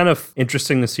 it's kind of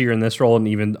interesting to see her in this role, and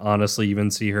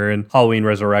even see her in Halloween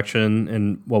Resurrection,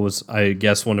 and what was, I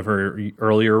guess, one of her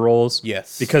earlier roles.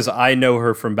 Yes. Because I know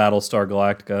her from Battlestar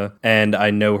Galactica, and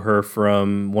I know her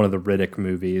from one of the Riddick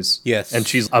movies. Yes. And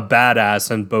she's a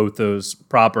badass in both those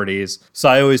properties. So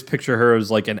I always picture her as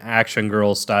like an action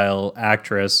girl style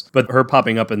actress, but her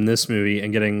popping up in this movie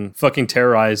and getting fucking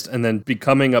terrorized and then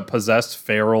becoming a possessed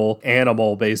feral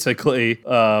animal basically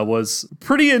was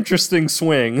pretty interesting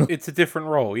swing. It's a different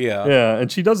role, yeah. Yeah,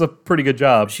 and she does a pretty good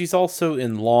job. She's also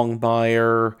in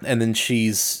Longmire, and then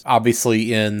she's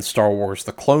obviously in Star Wars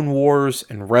The Clone Wars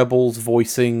and Rebels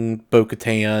voicing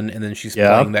Bo-Katan, and then she's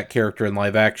playing that character in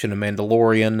live action in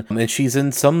Mandalorian, and she's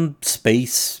in some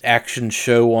space action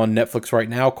show on Netflix right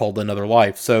now called Another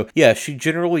Life. So yeah, she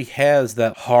generally has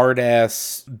that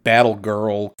hard-ass battle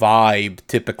girl vibe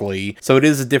typically, so it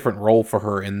is a different role for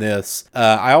her in this.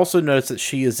 I also noticed that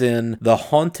she is in The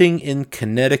Haunting in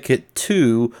Connecticut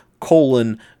 2,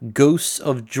 Ghosts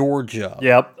of Georgia.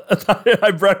 Yep.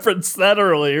 I referenced that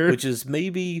earlier. Which is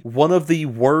maybe one of the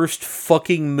worst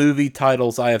fucking movie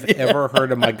titles I have ever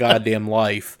heard in my goddamn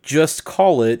life. Just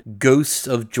call it Ghosts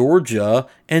of Georgia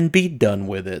and be done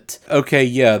with it. Okay,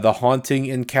 yeah, The Haunting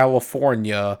in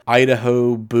California,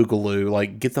 Idaho Boogaloo.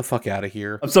 Like, get the fuck out of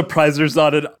here. I'm surprised there's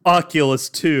not an Oculus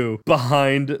 2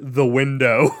 behind the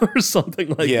window or something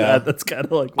like that. That's kind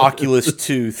of like Oculus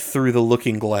 2 Through the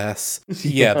Looking Glass.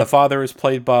 Yeah, the father is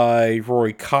played by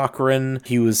Rory Cochrane.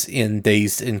 He was in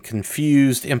Dazed and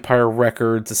Confused, Empire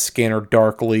Records, A Scanner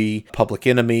Darkly, Public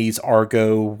Enemies,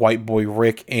 Argo, White Boy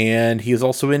Rick, and he is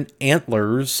also in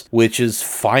Antlers, which is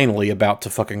finally about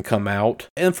to fucking come out.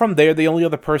 And from there, the only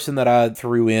other person that I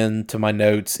threw into my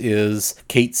notes is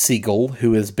Kate Siegel,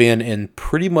 who has been in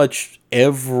pretty much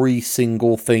every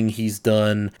single thing he's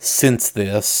done since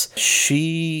this.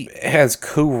 She has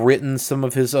co-written some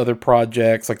of his other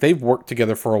projects. Like, they've worked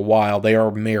together for a while. They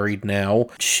are married now.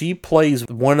 She plays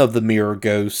one of the mirror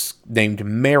ghosts named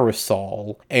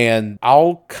Marisol, and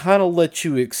I'll kind of let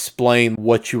you explain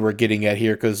what you were getting at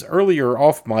here, because earlier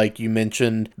off mic you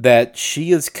mentioned that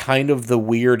she is kind of the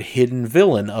weird hidden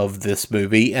villain of this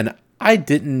movie, and I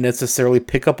didn't necessarily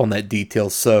pick up on that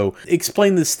detail, so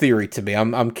explain this theory to me.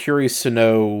 I'm curious to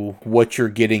know what you're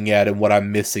getting at and what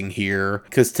I'm missing here,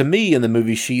 because to me in the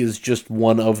movie she is just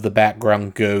one of the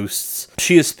background ghosts.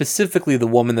 She is specifically the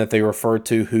woman that they refer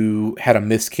to who had a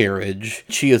miscarriage.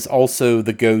 She is also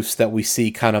the ghost that we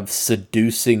see kind of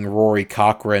seducing Rory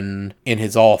Cochrane in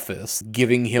his office,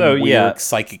 giving him weird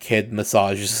psychic head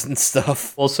massages and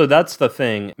stuff. Well, so that's the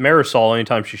thing. Marisol,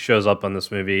 anytime she shows up on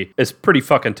this movie, is pretty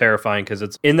fucking terrifying. terrifying because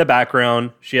it's in the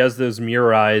background. She has those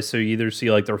mirror eyes, so you either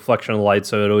see like the reflection of the light,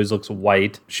 so it always looks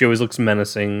white. She always looks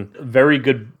menacing. Very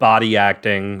good body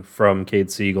acting from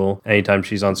Kate Siegel anytime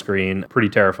she's on screen. Pretty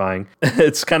terrifying.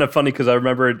 It's kind of funny because I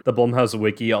remember the Blumhouse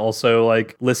wiki also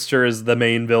like lists her as the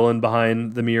main villain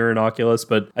behind the Mirror and Oculus,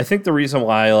 but I think the reason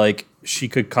why like she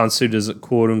could constitute as a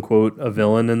quote unquote a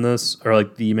villain in this, or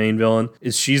like the main villain,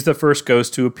 is she's the first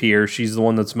ghost to appear. She's the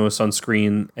one that's most on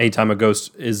screen anytime a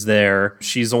ghost is there.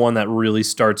 She's the one that really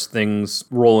starts things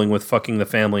rolling with fucking the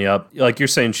family up. Like you're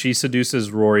saying, she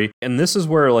seduces Rory, and this is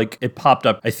where like it popped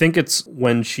up. I think it's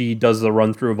when she does the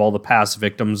run through of all the past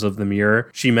victims of the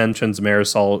Mirror. She mentions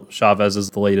Marisol Chavez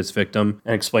as the latest victim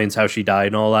and explains how she died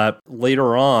and all that.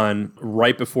 Later on,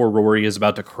 right before Rory is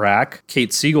about to crack,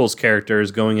 Kate Siegel's character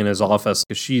is going in his office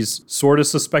because she's sort of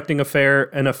suspecting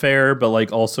an affair, but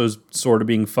like also sort of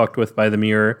being fucked with by the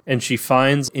Mirror. And she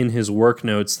finds in his work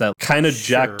notes that kind of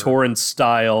Jack Torrance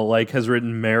style, like has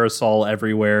written Marisol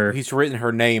everywhere. He's written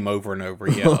her name over and over,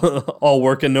 yeah. All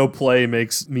work and no play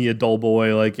makes me a dull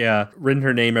boy. Like, yeah, written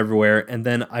her name everywhere. And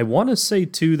then I want to say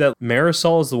too that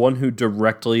Marisol is the one who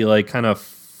directly like kind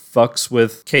of fucks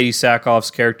with Katie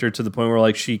Sackhoff's character to the point where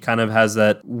like she kind of has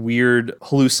that weird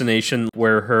hallucination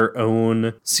where her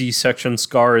own C-section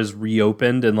scar is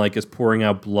reopened and like is pouring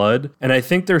out blood. And I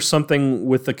think there's something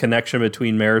with the connection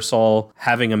between Marisol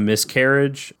having a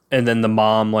miscarriage and then the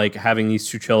mom like having these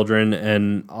two children,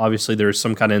 and obviously there's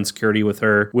some kind of insecurity with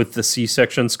her with the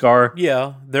C-section scar.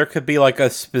 Yeah, there could be like a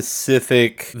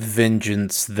specific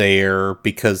vengeance there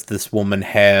because this woman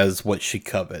has what she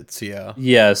covets, yeah.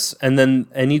 Yes, and then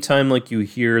anytime like you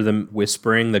hear them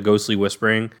whispering, the ghostly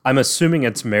whispering, I'm assuming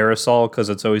it's Marisol because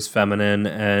it's always feminine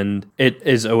and it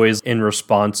is always in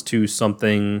response to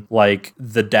something like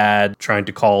the dad trying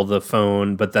to call the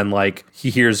phone, but then like he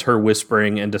hears her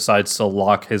whispering and decides to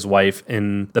lock his wife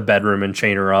in the bedroom and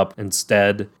chain her up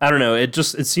instead. I don't know. It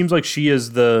seems like she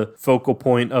is the focal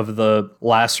point of the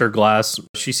Lasser glass.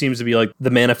 She seems to be like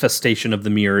the manifestation of the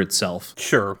Mirror itself.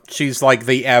 Sure. She's like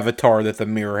the avatar that the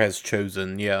Mirror has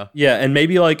chosen. Yeah. Yeah. And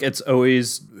maybe like it's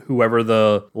always whoever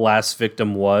the last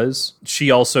victim was.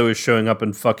 She also is showing up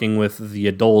and fucking with the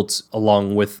adults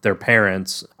along with their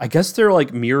parents. I guess they're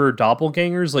like mirror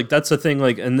doppelgangers. Like that's the thing.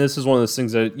 Like, and this is one of those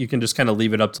things that you can just kind of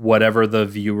leave it up to whatever the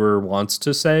viewer wants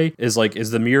to say. Is like,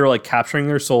 is the Mirror like capturing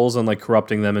their souls and like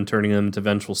corrupting them and turning them into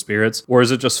vengeful spirits? Or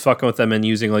is it just fucking with them and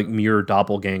using like mirror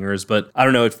doppelgangers? But I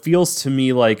don't know. It feels to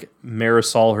me like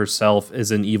Marisol herself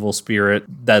is an evil spirit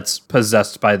that's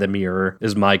possessed by the Mirror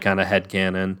is my kind of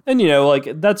headcanon. And you know,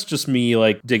 like that's just me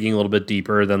like digging a little bit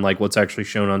deeper than like what's actually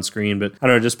shown on screen. But I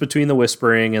don't know, just between the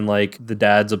whispering and like the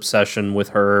dad's obsession with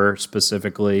her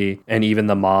specifically, and even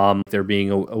the mom, there being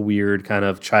a weird kind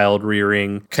of child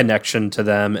rearing connection to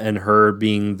them, and her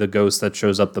being the ghost that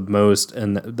shows up the most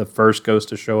and the first ghost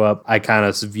to show up, I kind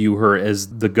of view her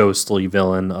as the ghostly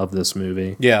villain of this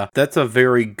movie. Yeah, that's a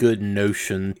very good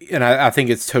notion. And I think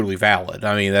it's totally valid.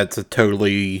 I mean, that's a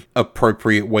totally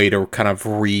appropriate way to kind of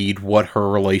read what her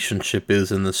relationship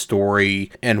is in the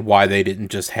story and why they didn't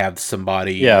just have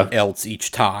somebody else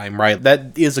each time, right?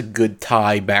 That is a good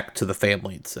tie back to the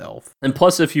family itself. And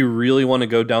plus, if you really want to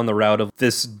go down the route of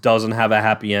this doesn't have a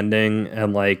happy ending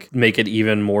and like make it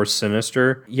even more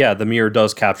sinister, yeah, the Mirror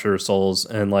does capture souls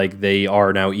and like they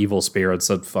are now evil spirits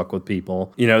that fuck with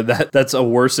people. You know, that's a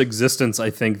worse existence, I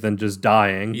think, than just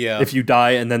dying. Yeah. If you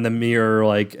die and then the Mirror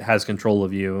like has control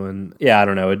of you, and yeah, I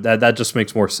don't know, that just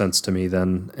makes more sense to me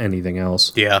than anything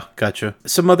else. Yeah, gotcha.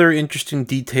 Some other interesting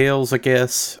details, I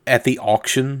guess. At the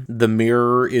auction, the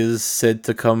Mirror is said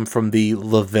to come from the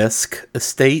Levesque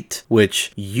estate,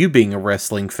 which, you being a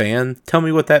wrestling fan, tell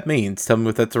me what that means. Tell me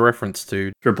what that's a reference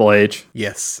to. Triple H.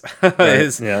 Yes.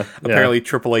 Yeah. Apparently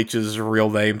Triple H's real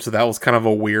name, so that was kind of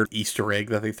a weird Easter egg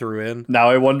that they threw in. Now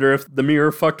I wonder if the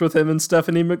Mirror fucked with him and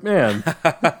Stephanie McMahon.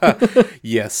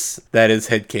 Yes, that is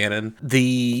headcanon.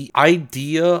 The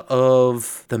idea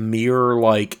of the Mirror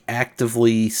like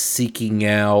actively seeking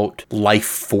out life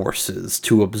forces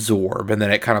to absorb, and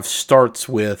then it kind of starts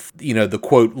with, you know, the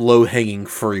quote low-hanging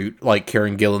fruit, like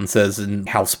Karen Gillan says in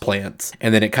Houseplants,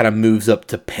 and then it kind of moves up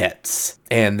to pets.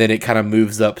 And then it kind of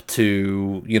moves up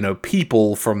to, you know,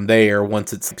 people from there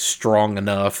once it's strong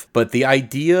enough. But the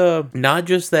idea, not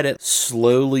just that it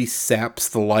slowly saps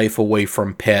the life away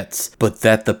from pets, but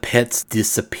that the pets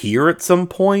disappear at some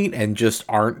point and just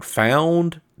aren't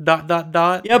found, ...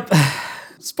 Yep.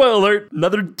 Spoiler alert,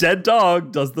 another dead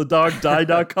dog. Does the dog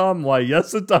die.com? Why,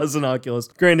 yes, it does in Oculus.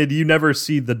 Granted, you never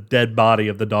see the dead body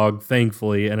of the dog,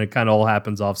 thankfully, and it kind of all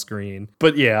happens off screen.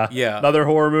 But yeah, another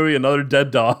horror movie, another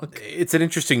dead dog. It's an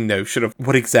interesting notion of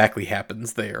what exactly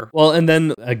happens there. Well, and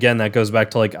then again, that goes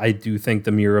back to like, I do think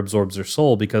the mirror absorbs their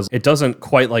soul because it doesn't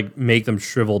quite like make them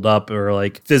shriveled up or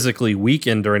like physically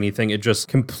weakened or anything. It just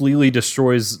completely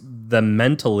destroys them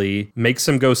mentally, makes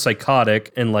them go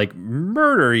psychotic and like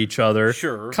murder each other.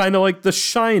 Sure. Kind of like The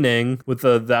Shining with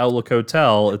the Outlook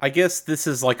Hotel. I guess this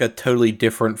is like a totally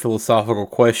different philosophical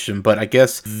question, but I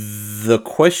guess the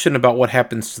question about what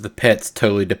happens to the pets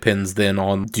totally depends then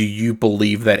on, do you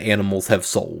believe that animals have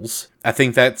souls? I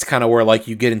think that's kind of where like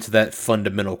you get into that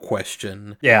fundamental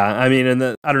question. Yeah, I mean,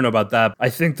 and I don't know about that. I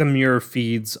think the mirror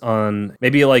feeds on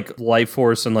maybe like life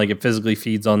force and like it physically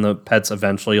feeds on the pets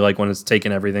eventually, like when it's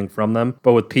taken everything from them.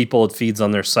 But with people, it feeds on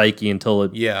their psyche until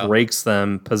it breaks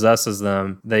them, possesses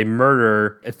them. They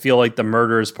murder. I feel like the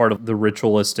murder is part of the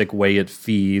ritualistic way it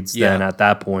feeds then at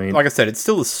that point. Like I said, it's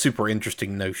still a super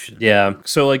interesting notion. Yeah.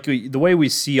 So like the way we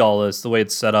see all this, the way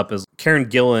it's set up is Karen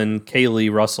Gillan,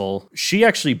 Kaylee Russell, she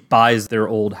actually buys their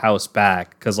old house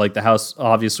back because like the house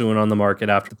obviously went on the market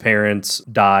after the parents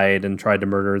died and tried to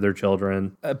murder their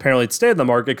children. Apparently it stayed on the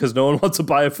market because no one wants to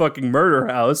buy a fucking murder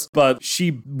house, but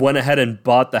she went ahead and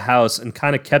bought the house and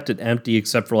kind of kept it empty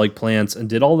except for like plants and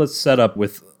did all this setup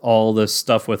with all this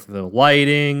stuff with the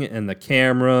lighting and the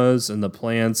cameras and the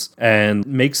plants and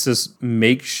makes this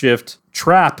makeshift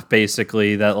trap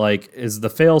basically that like is the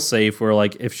fail-safe where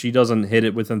like if she doesn't hit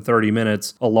it within 30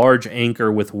 minutes, a large anchor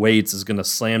with weights is going to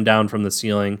slam down from the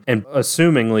ceiling and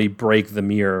assumingly break the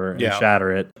mirror and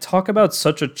shatter it. Talk about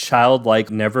such a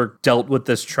childlike, never dealt with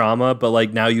this trauma, but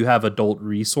like now you have adult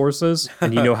resources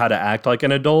and you know how to act like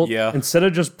an adult. Instead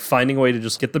of just finding a way to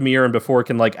just get the mirror and before it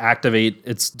can like activate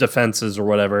its defenses or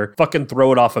whatever, fucking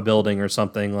throw it off a building or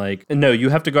something. Like, no, you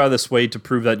have to go out of this way to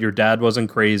prove that your dad wasn't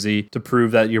crazy, to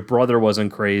prove that your brother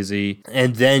wasn't crazy,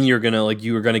 and then you're gonna like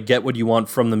you are gonna get what you want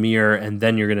from the mirror and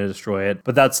then you're gonna destroy it.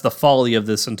 But that's the folly of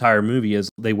this entire movie is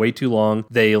they wait too long,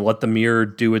 they let the mirror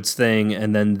do its thing,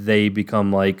 and then they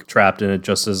become like trapped in it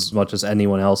just as much as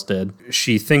anyone else did.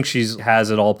 She thinks she has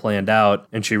it all planned out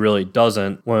and she really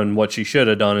doesn't, when what she should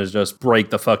have done is just break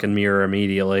the fucking mirror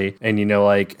immediately. And you know,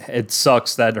 like, it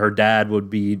sucks that her dad would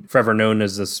be forever known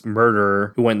as this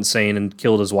murderer who went insane and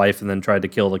killed his wife and then tried to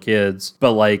kill the kids.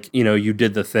 But like, you know, you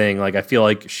did the thing. Like, I feel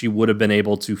like she would have been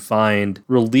able to find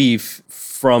relief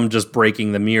from just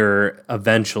breaking the mirror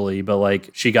eventually, but like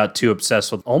she got too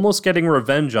obsessed with almost getting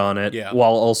revenge on it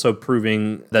while also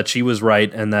proving that she was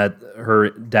right and that her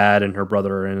dad and her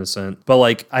brother are innocent. But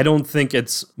like, I don't think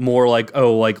it's more like,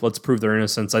 oh, like, let's prove their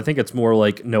innocence. I think it's more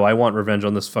like, no, I want revenge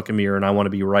on this fucking mirror and I want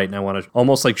to be right and I want to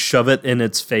almost like shove it in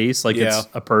its face like it's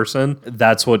a person.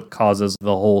 That's what causes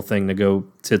the whole thing to go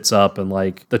tits up and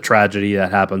like the tragedy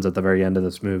that happens at the very end of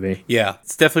this movie. Yeah,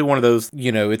 it's definitely one of those,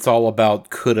 you know, it's all about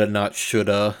coulda, not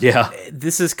shoulda. Yeah.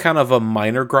 This is kind of a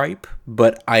minor gripe,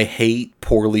 but I hate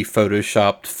poorly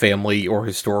photoshopped family or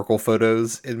historical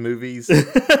photos in movies.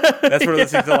 That's one of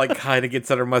those things that like kind of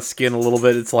gets under my skin a little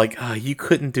bit. It's like, you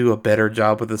couldn't do a better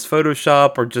job with this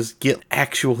Photoshop or just get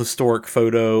actual historic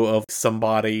photo of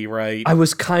somebody, right? I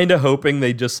was kind of hoping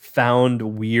they just found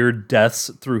weird deaths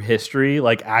through history,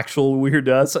 like actual weird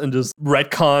deaths, and just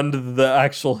retconned the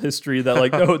actual history that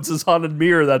like, no, it's this haunted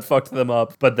mirror that fucked them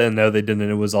up. But then no, they didn't.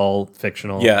 It was all fictional.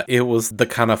 Yeah, it was the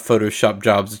kind of Photoshop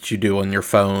jobs that you do on your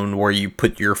phone where you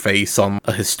put your face on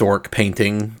a historic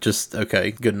painting. Just,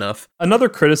 okay, good enough. Another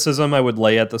criticism I would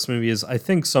lay at this movie is I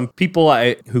think some people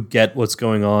who get what's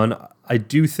going on, I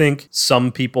do think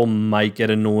some people might get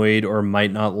annoyed or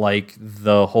might not like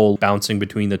the whole bouncing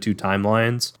between the two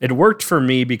timelines. It worked for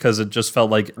me because it just felt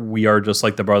like we are just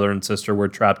like the brother and sister. We're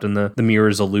trapped in the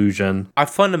mirror's illusion. I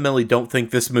fundamentally don't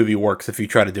think this movie works if you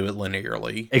try to do it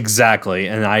linearly. Exactly,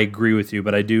 and I agree with you,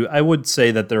 but I would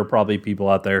say that there are probably people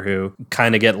out there who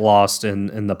kind of get lost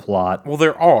in the plot. Well,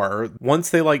 there are. Once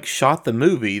they like shot the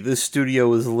movie, this studio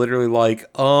was literally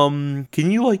like, can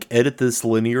you like edit this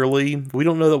linearly? We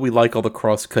don't know that we like all the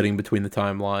cross-cutting between the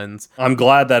timelines. I'm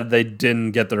glad that they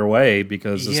didn't get their way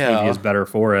because this movie is better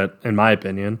for it, in my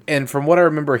opinion. And from what I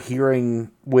remember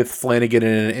hearing with Flanagan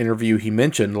in an interview, he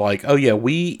mentioned like, oh yeah,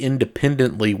 we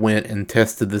independently went and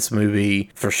tested this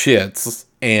movie for shits.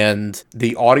 And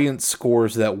the audience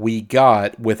scores that we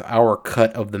got with our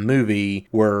cut of the movie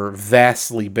were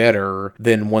vastly better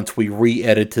than once we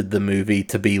re-edited the movie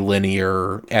to be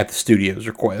linear at the studio's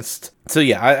request. So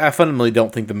yeah, I fundamentally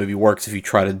don't think the movie works if you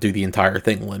try to do the entire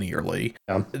thing linearly.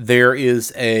 Yeah. There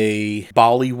is a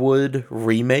Bollywood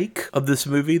remake of this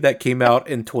movie that came out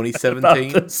in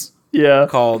 2017. Yeah.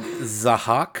 called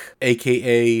Zahak,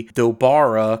 aka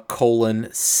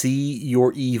Dobara, See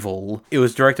Your Evil. It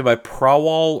was directed by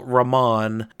Prawal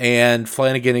Rahman, and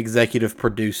Flanagan executive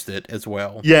produced it as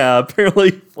well. Yeah,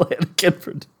 apparently Flanagan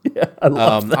produced. Yeah, I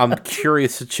love that. I'm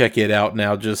curious to check it out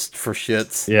now just for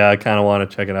shits. Yeah, I kind of want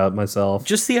to check it out myself.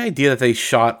 Just the idea that they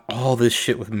shot all this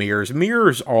shit with mirrors.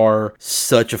 Mirrors are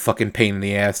such a fucking pain in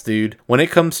the ass, dude. When it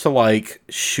comes to like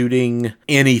shooting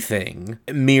anything,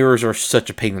 mirrors are such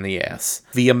a pain in the ass.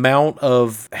 The amount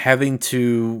of having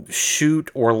to shoot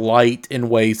or light in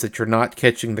ways that you're not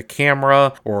catching the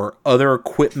camera or other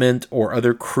equipment or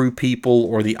other crew people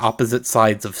or the opposite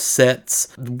sides of sets.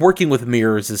 Working with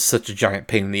mirrors is such a giant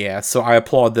pain in the ass, so I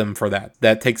applaud them for that.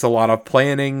 That takes a lot of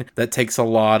planning. That takes a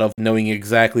lot of knowing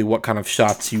exactly what kind of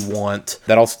shots you want.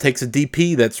 That also takes a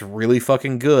DP that's really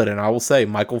fucking good, and I will say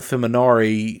Michael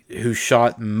Feminari, who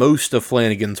shot most of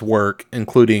Flanagan's work,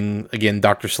 including, again,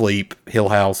 Dr. Sleep, Hill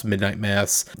House, Midnight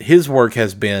Mass, his work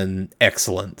has been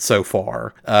excellent so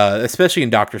far, especially in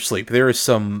Dr. Sleep. There is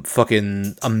some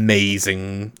fucking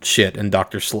amazing shit in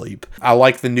Dr. Sleep. I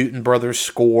like the Newton Brothers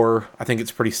score. I think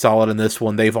it's pretty solid in this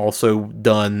one. They've also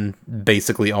done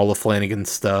basically all of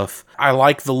Flanagan's stuff. I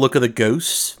like the look of the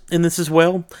ghosts in this as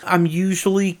well. I'm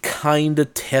usually kind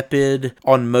of tepid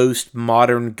on most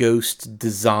modern ghost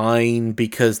design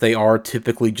because they are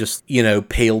typically just,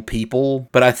 pale people.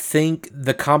 But I think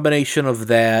the combination of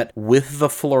that with the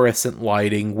fluorescent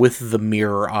lighting, with the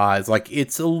mirror eyes, like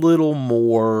it's a little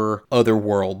more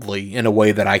otherworldly in a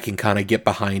way that I can kind of get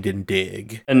behind and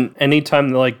dig. And anytime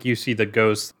like you see the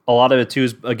ghost, a lot of it too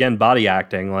is, again, body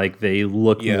acting. Like they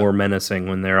look more menacing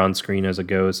when they're on screen as a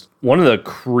ghost. One of the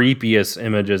creepiest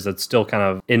images that's still kind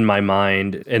of in my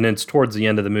mind, and it's towards the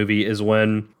end of the movie, is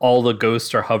when all the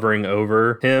ghosts are hovering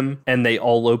over him and they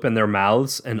all open their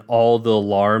mouths, and all the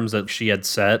alarms that she had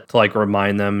set to like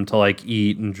remind them to like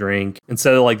eat and drink,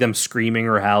 instead of like them screaming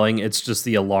or howling, it's just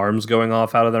the alarms going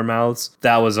off out of their mouths.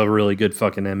 That was a really good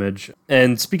fucking image.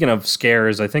 And speaking of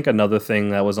scares, I think another thing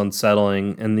that was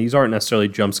unsettling, and these aren't necessarily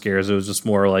jump scares, it was just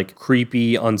more like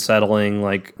creepy, unsettling,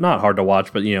 like not hard to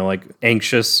watch, but like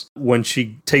anxious, when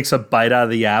she takes a bite out of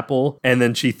the apple and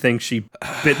then she thinks she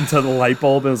bit into the light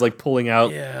bulb and is like pulling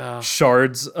out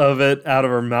shards of it out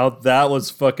of her mouth. That was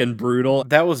fucking brutal.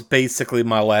 That was basically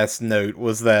my last note,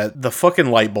 was that the fucking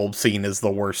light bulb scene is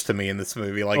the worst to me in this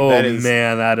movie. Like, that is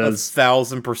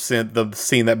 1,000% the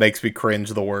scene that makes me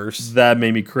cringe the worst. That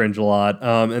made me cringe a lot.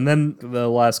 And then the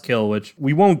last kill, which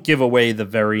we won't give away the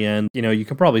very end. You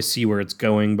can probably see where it's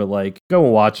going, but like, go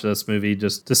and watch this movie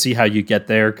just to see how you get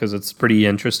there, because it's pretty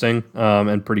interesting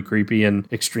and pretty creepy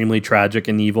and extremely tragic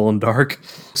and evil and dark.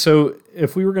 So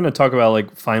if we were going to talk about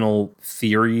like final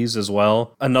theories as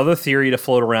well, another theory to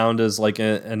float around is like,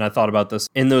 and I thought about this,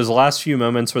 in those last few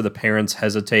moments where the parents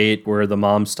hesitate, where the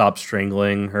mom stops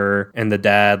strangling her and the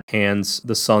dad hands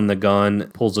the son the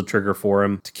gun, pulls the trigger for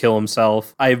him to kill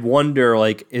himself. I wonder,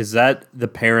 like, is that the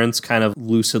parents kind of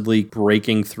lucidly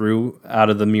breaking through out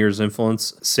of the mirror's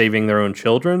influence, saving their own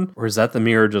children? Or is that the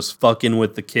mirror just fucking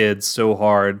with the kids so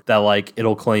hard that like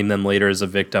it'll claim them later as a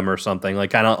victim or something?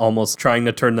 Like kind of almost trying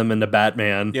to turn them into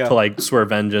Batman to like swear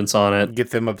vengeance on it.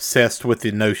 Get them obsessed with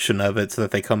the notion of it so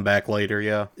that they come back later,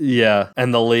 Yeah,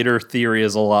 and the later theory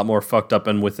is a lot more fucked up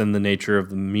and within the nature of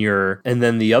the mirror. And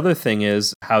then the other thing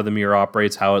is how the mirror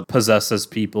operates, how it possesses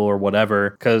people or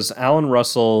whatever. Because Alan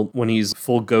Russell, when he's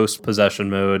full ghost possession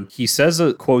mode, he says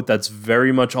a quote that's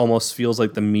very much almost feels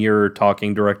like the mirror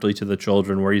talking directly to the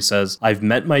children, where he says, "I've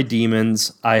met my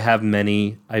demons, I have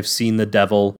many, I've seen the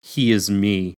devil, he is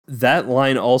me." That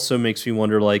line also makes me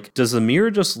wonder, like, does the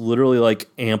mirror just literally like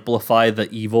amplify the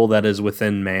evil that is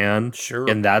within man? Sure.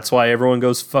 And that's why everyone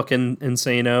goes fucking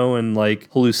insano and like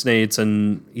hallucinates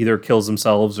and either kills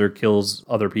themselves or kills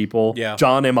other people. Yeah.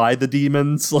 John, am I the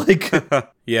demons? Like,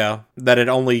 yeah, that it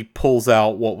only pulls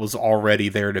out what was already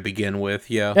there to begin with.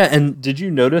 Yeah. Yeah, and did you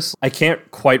notice? I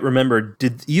can't quite remember.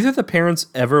 Did either the parents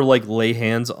ever like lay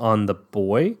hands on the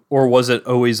boy, or was it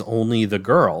always only the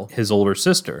girl, his older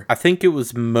sister? I think it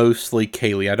was mostly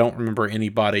Kaylee. I don't remember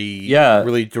anybody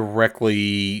really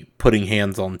directly putting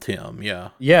hands on Tim. Yeah.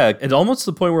 Yeah, it's almost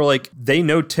to the point where like they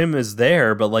know Tim is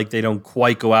there, but like they don't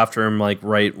quite go after him like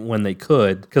right when they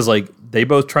could, because like they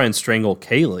both try and strangle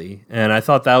Kaylee. And I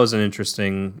thought that was an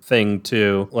interesting thing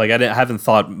too. Like I haven't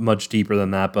thought much deeper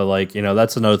than that, but like,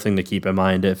 that's another thing to keep in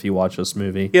mind if you watch this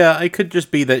movie. Yeah, it could just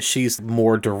be that she's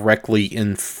more directly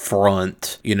in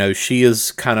front. She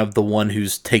is kind of the one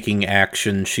who's taking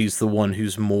action. She's the one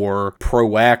who's more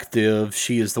proactive.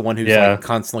 She is the one who's like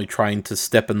constantly trying to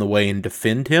step in the way and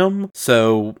defend him.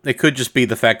 So it could just be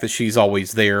the fact that she's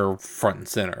always there front and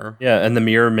center. Yeah, and the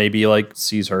mirror maybe like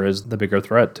sees her as the bigger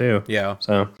threat too. Yeah.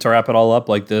 So to wrap it all up,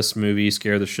 like, this movie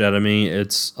scared the shit out of me.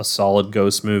 It's a solid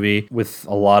ghost movie with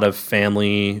a lot of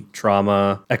family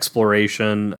trauma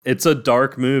exploration. It's a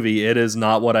dark movie. It is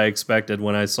not what I expected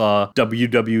when I saw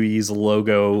WWE's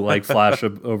logo like flash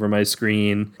over my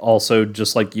screen. Also,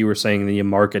 just like you were saying, the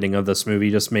marketing of this movie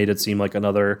just made it seem like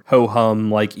another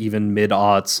ho-hum, like even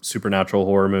mid-aughts supernatural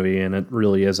horror movie, and it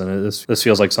really isn't. This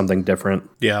feels like something different.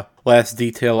 Yeah. Last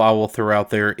detail I will throw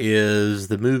out there is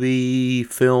the movie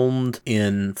filmed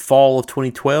in fall of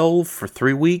 2012 for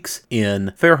 3 weeks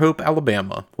in Fairhope,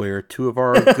 Alabama, where two of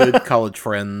our good college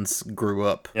friends grew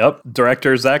up. Yep.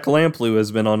 Director Zach Lamplugh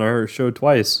has been on our show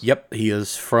twice. Yep, he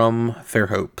is from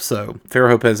Fairhope. So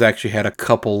Fairhope has actually had a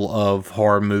couple of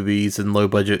horror movies and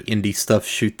low-budget indie stuff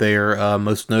shoot there,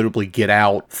 most notably Get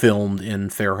Out, filmed in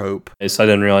Fairhope. Nice, I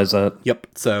didn't realize that. Yep,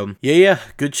 so yeah,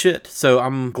 good shit. So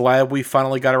I'm glad we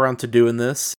finally got around to doing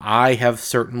this. I have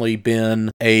certainly been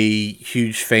a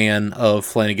huge fan of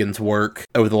Flanagan's work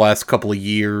over the last couple of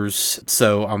years,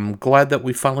 so I'm glad that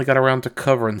we finally got around to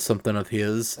covering something of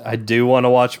his. I do want to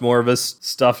watch more of his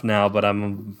stuff now, but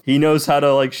he knows how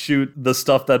to like shoot the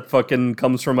stuff that fucking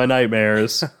comes from my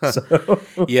nightmares. So.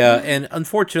 Yeah, and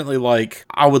unfortunately, like,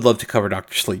 I would love to cover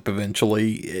Dr. Sleep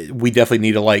eventually. We definitely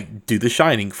need to like do The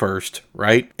Shining first,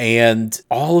 right? And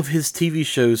all of his TV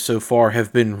shows so far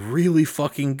have been really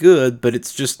fucking good, but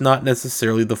it's just not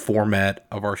necessarily the format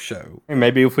of our show.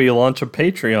 Maybe if we launch a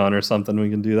Patreon or something, we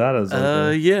can do that as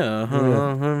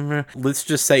yeah. Let's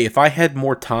just say if I had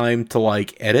more time to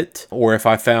like edit, or if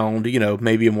I found,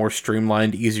 maybe a more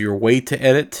streamlined, easier way to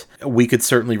edit, we could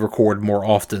certainly record more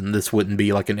often. This wouldn't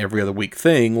be like an every other week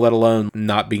thing, let alone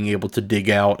not being able to dig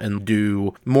out and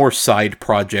do more side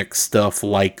project stuff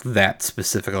like that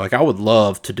specifically. Like, I would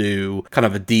love to do kind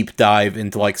of a deep dive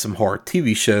into like some horror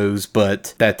TV shows,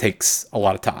 but that takes a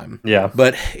lot of time. Yeah.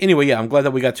 But anyway, yeah, I'm glad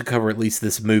that we got to cover at least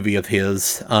this movie of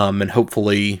his, and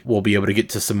hopefully we'll be able to get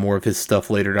to some more of his stuff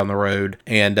later down the road.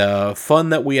 And fun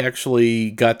that we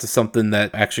actually got to something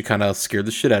that actually kind of scared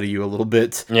the shit out of you a little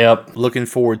bit. Yep. Looking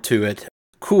forward to it.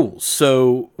 Cool.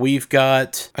 So we've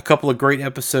got a couple of great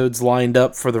episodes lined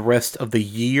up for the rest of the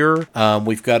year.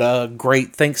 We've got a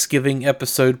great Thanksgiving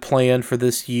episode planned for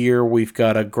this year. We've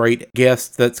got a great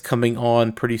guest that's coming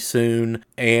on pretty soon.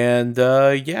 And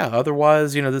yeah,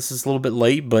 otherwise, this is a little bit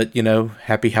late, but,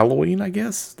 happy Halloween, I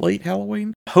guess. Late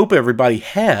Halloween. Hope everybody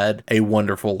had a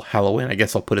wonderful Halloween. I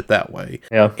guess I'll put it that way.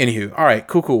 Yeah. Anywho, all right,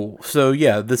 cool. So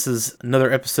yeah, this is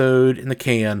another episode in the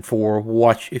can for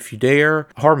Watch If You Dare,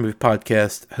 a horror movie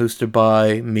podcast hosted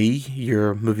by me,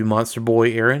 your movie monster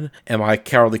boy, Aaron, and my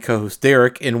cowardly co-host,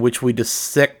 Derek, in which we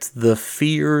dissect the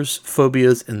fears,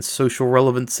 phobias, and social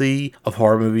relevancy of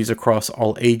horror movies across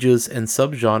all ages and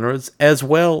subgenres, as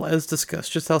well as discuss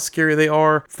just how scary they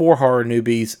are for horror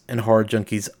newbies and horror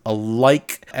junkies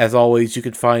alike. As always, you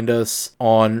can find us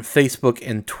on Facebook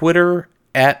and Twitter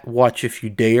at Watch If You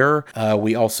Dare.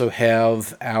 We also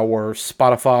have our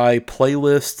Spotify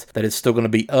playlist that is still going to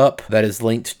be up. That is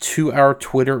linked to our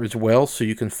Twitter as well, so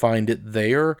you can find it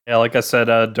there. Yeah, like I said,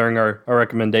 during our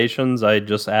recommendations, I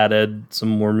just added some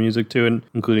more music to it,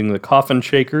 including the Coffin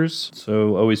Shakers,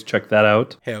 so always check that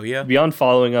out. Hell yeah. Beyond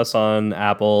following us on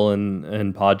Apple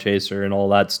and Podchaser and all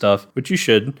that stuff, which you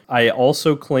should, I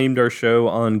also claimed our show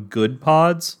on Good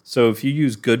Pods. So if you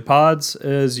use Good Pods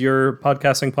as your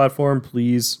podcasting platform, please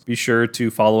be sure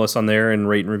to follow us on there and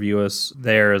rate and review us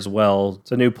there as well.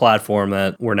 It's a new platform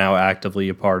that we're now actively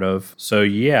a part of. So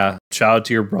yeah, shout out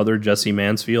to your brother Jesse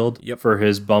Mansfield for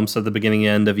his bumps at the beginning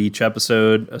and end of each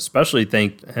episode. Especially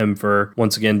thank him for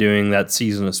once again doing that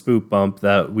Season of Spook bump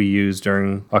that we used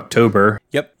during October.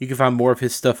 Yep, you can find more of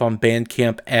his stuff on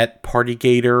Bandcamp at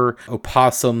Partygator,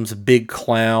 Opossums, Big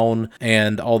Clown,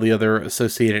 and all the other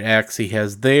associated acts he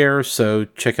has there. So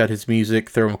check out his music,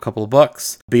 throw him a couple of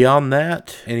bucks. Beyond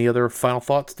that, any other final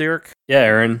thoughts, Derek? Yeah,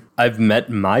 Aaron, I've met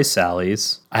my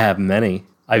Sallys. I have many.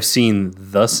 I've seen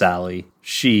the Sally.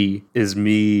 She is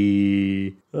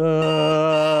me.